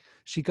Yeah.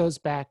 She goes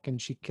back and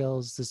she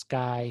kills this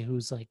guy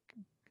who's like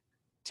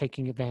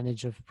taking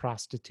advantage of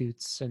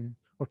prostitutes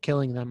or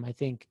killing them, I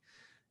think.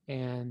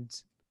 And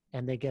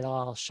they get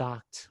all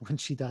shocked when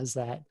she does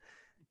that.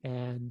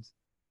 And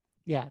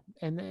yeah,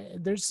 and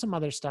there's some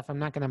other stuff I'm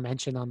not going to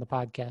mention on the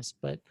podcast,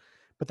 but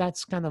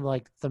that's kind of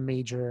like the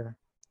major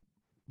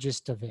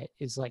gist of it,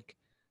 is like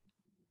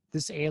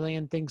this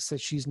alien thinks that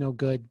she's no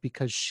good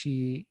because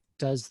she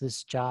does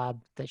this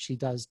job that she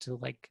does to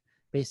like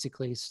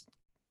basically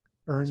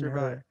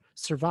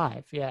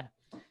survive. Yeah.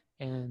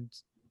 And,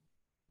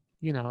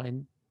 you know,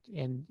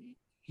 and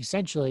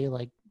essentially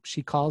like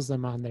she calls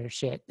them on their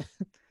shit,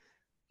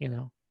 you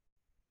know?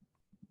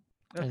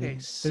 Okay.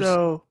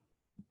 So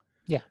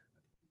yeah.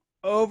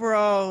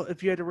 Overall,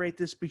 if you had to rate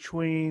this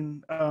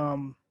between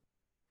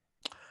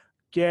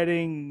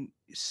getting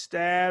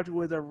stabbed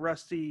with a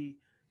rusty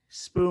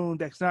spoon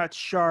that's not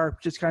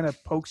sharp, just kind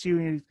of pokes you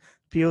and it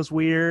feels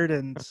weird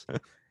and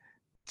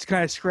it's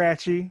kind of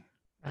scratchy,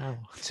 Wow.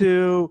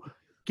 to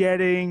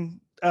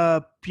getting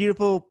a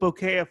beautiful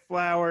bouquet of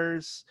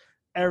flowers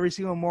every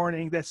single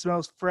morning that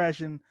smells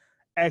fresh and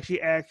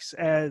actually acts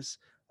as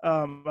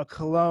a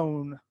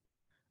cologne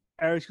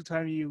every single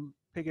time you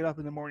pick it up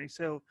in the morning.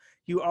 So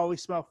you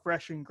always smell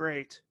fresh and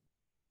great.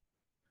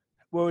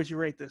 What would you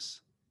rate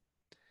this?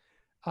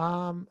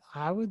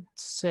 I would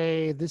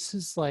say this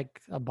is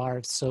like a bar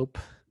of soap.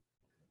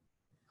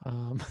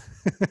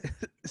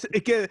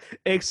 It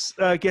gets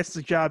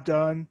the job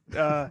done.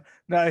 Not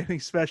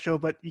anything special,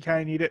 but you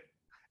kind of need it.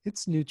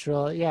 It's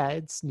neutral. Yeah,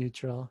 it's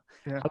neutral.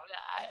 Yeah.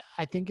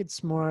 I think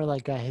it's more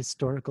like a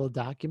historical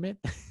document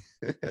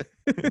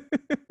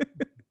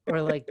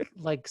or like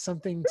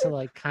something to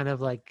like kind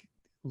of like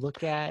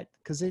look at,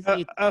 because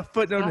a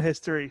footnote in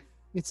history.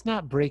 It's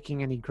not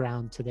breaking any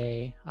ground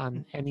today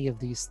on any of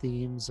these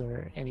themes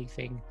or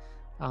anything.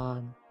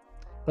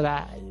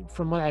 But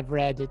from what I've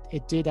read,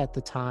 it did at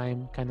the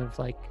time kind of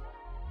like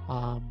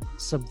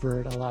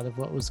subvert a lot of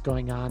what was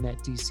going on at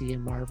DC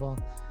and Marvel.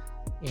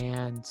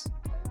 And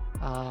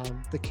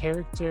the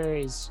character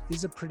is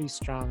a pretty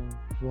strong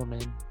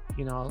woman.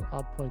 You know,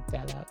 I'll point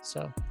that out.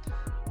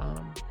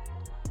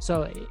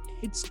 So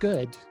it's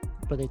good,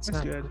 but it's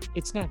not good.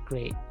 It's not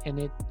great.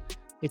 And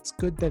it's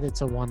good that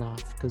it's a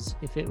one-off, because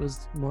if it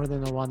was more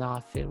than a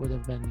one-off, it would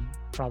have been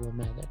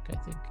problematic, I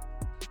think.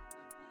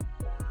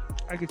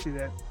 I can see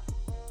that.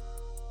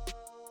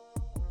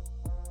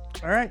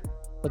 All right.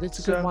 But it's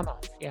a good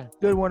one-off, yeah.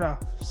 Good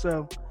one-off.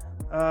 So,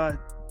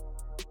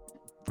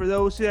 for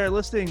those who are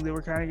listening, that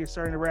we're kind of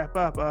starting to wrap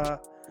up,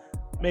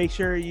 make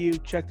sure you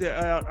check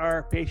out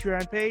our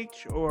Patreon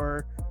page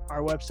or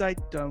our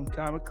website, Dumb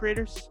Comic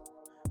Creators.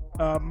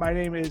 My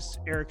name is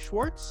Eric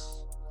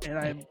Schwartz, and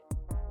I'm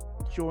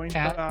joined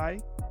by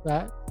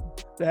that.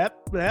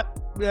 Well,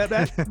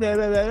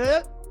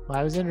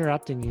 I was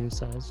interrupting you,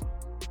 so I was.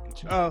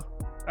 Oh,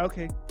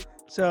 okay.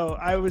 So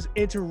I was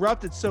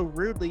interrupted so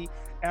rudely,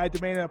 and I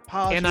demand an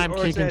apology. And I'm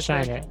Keegan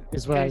Shiner,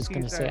 is what I was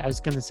going to say. I was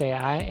going to say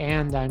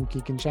I'm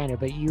Keegan Shiner,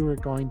 but you were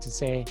going to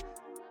say,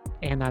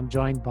 and I'm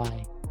joined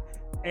by.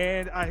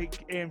 And I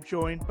am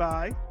joined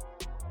by.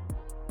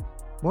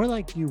 More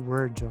like you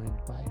were joined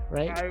by,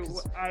 right?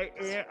 I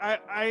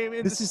am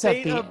in the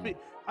state of.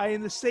 I am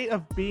in the state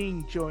of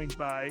being joined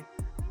by.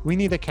 We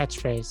need a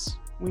catchphrase.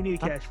 We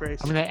need a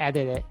catchphrase. I'm going to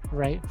edit it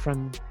right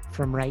from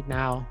right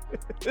now.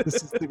 This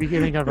is the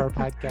beginning of our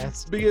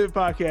podcast. Beginning of the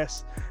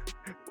podcast.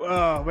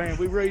 Oh, man,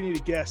 we really need a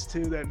guest,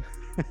 too, then.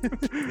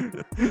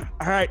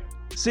 All right.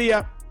 See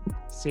ya.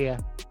 See ya.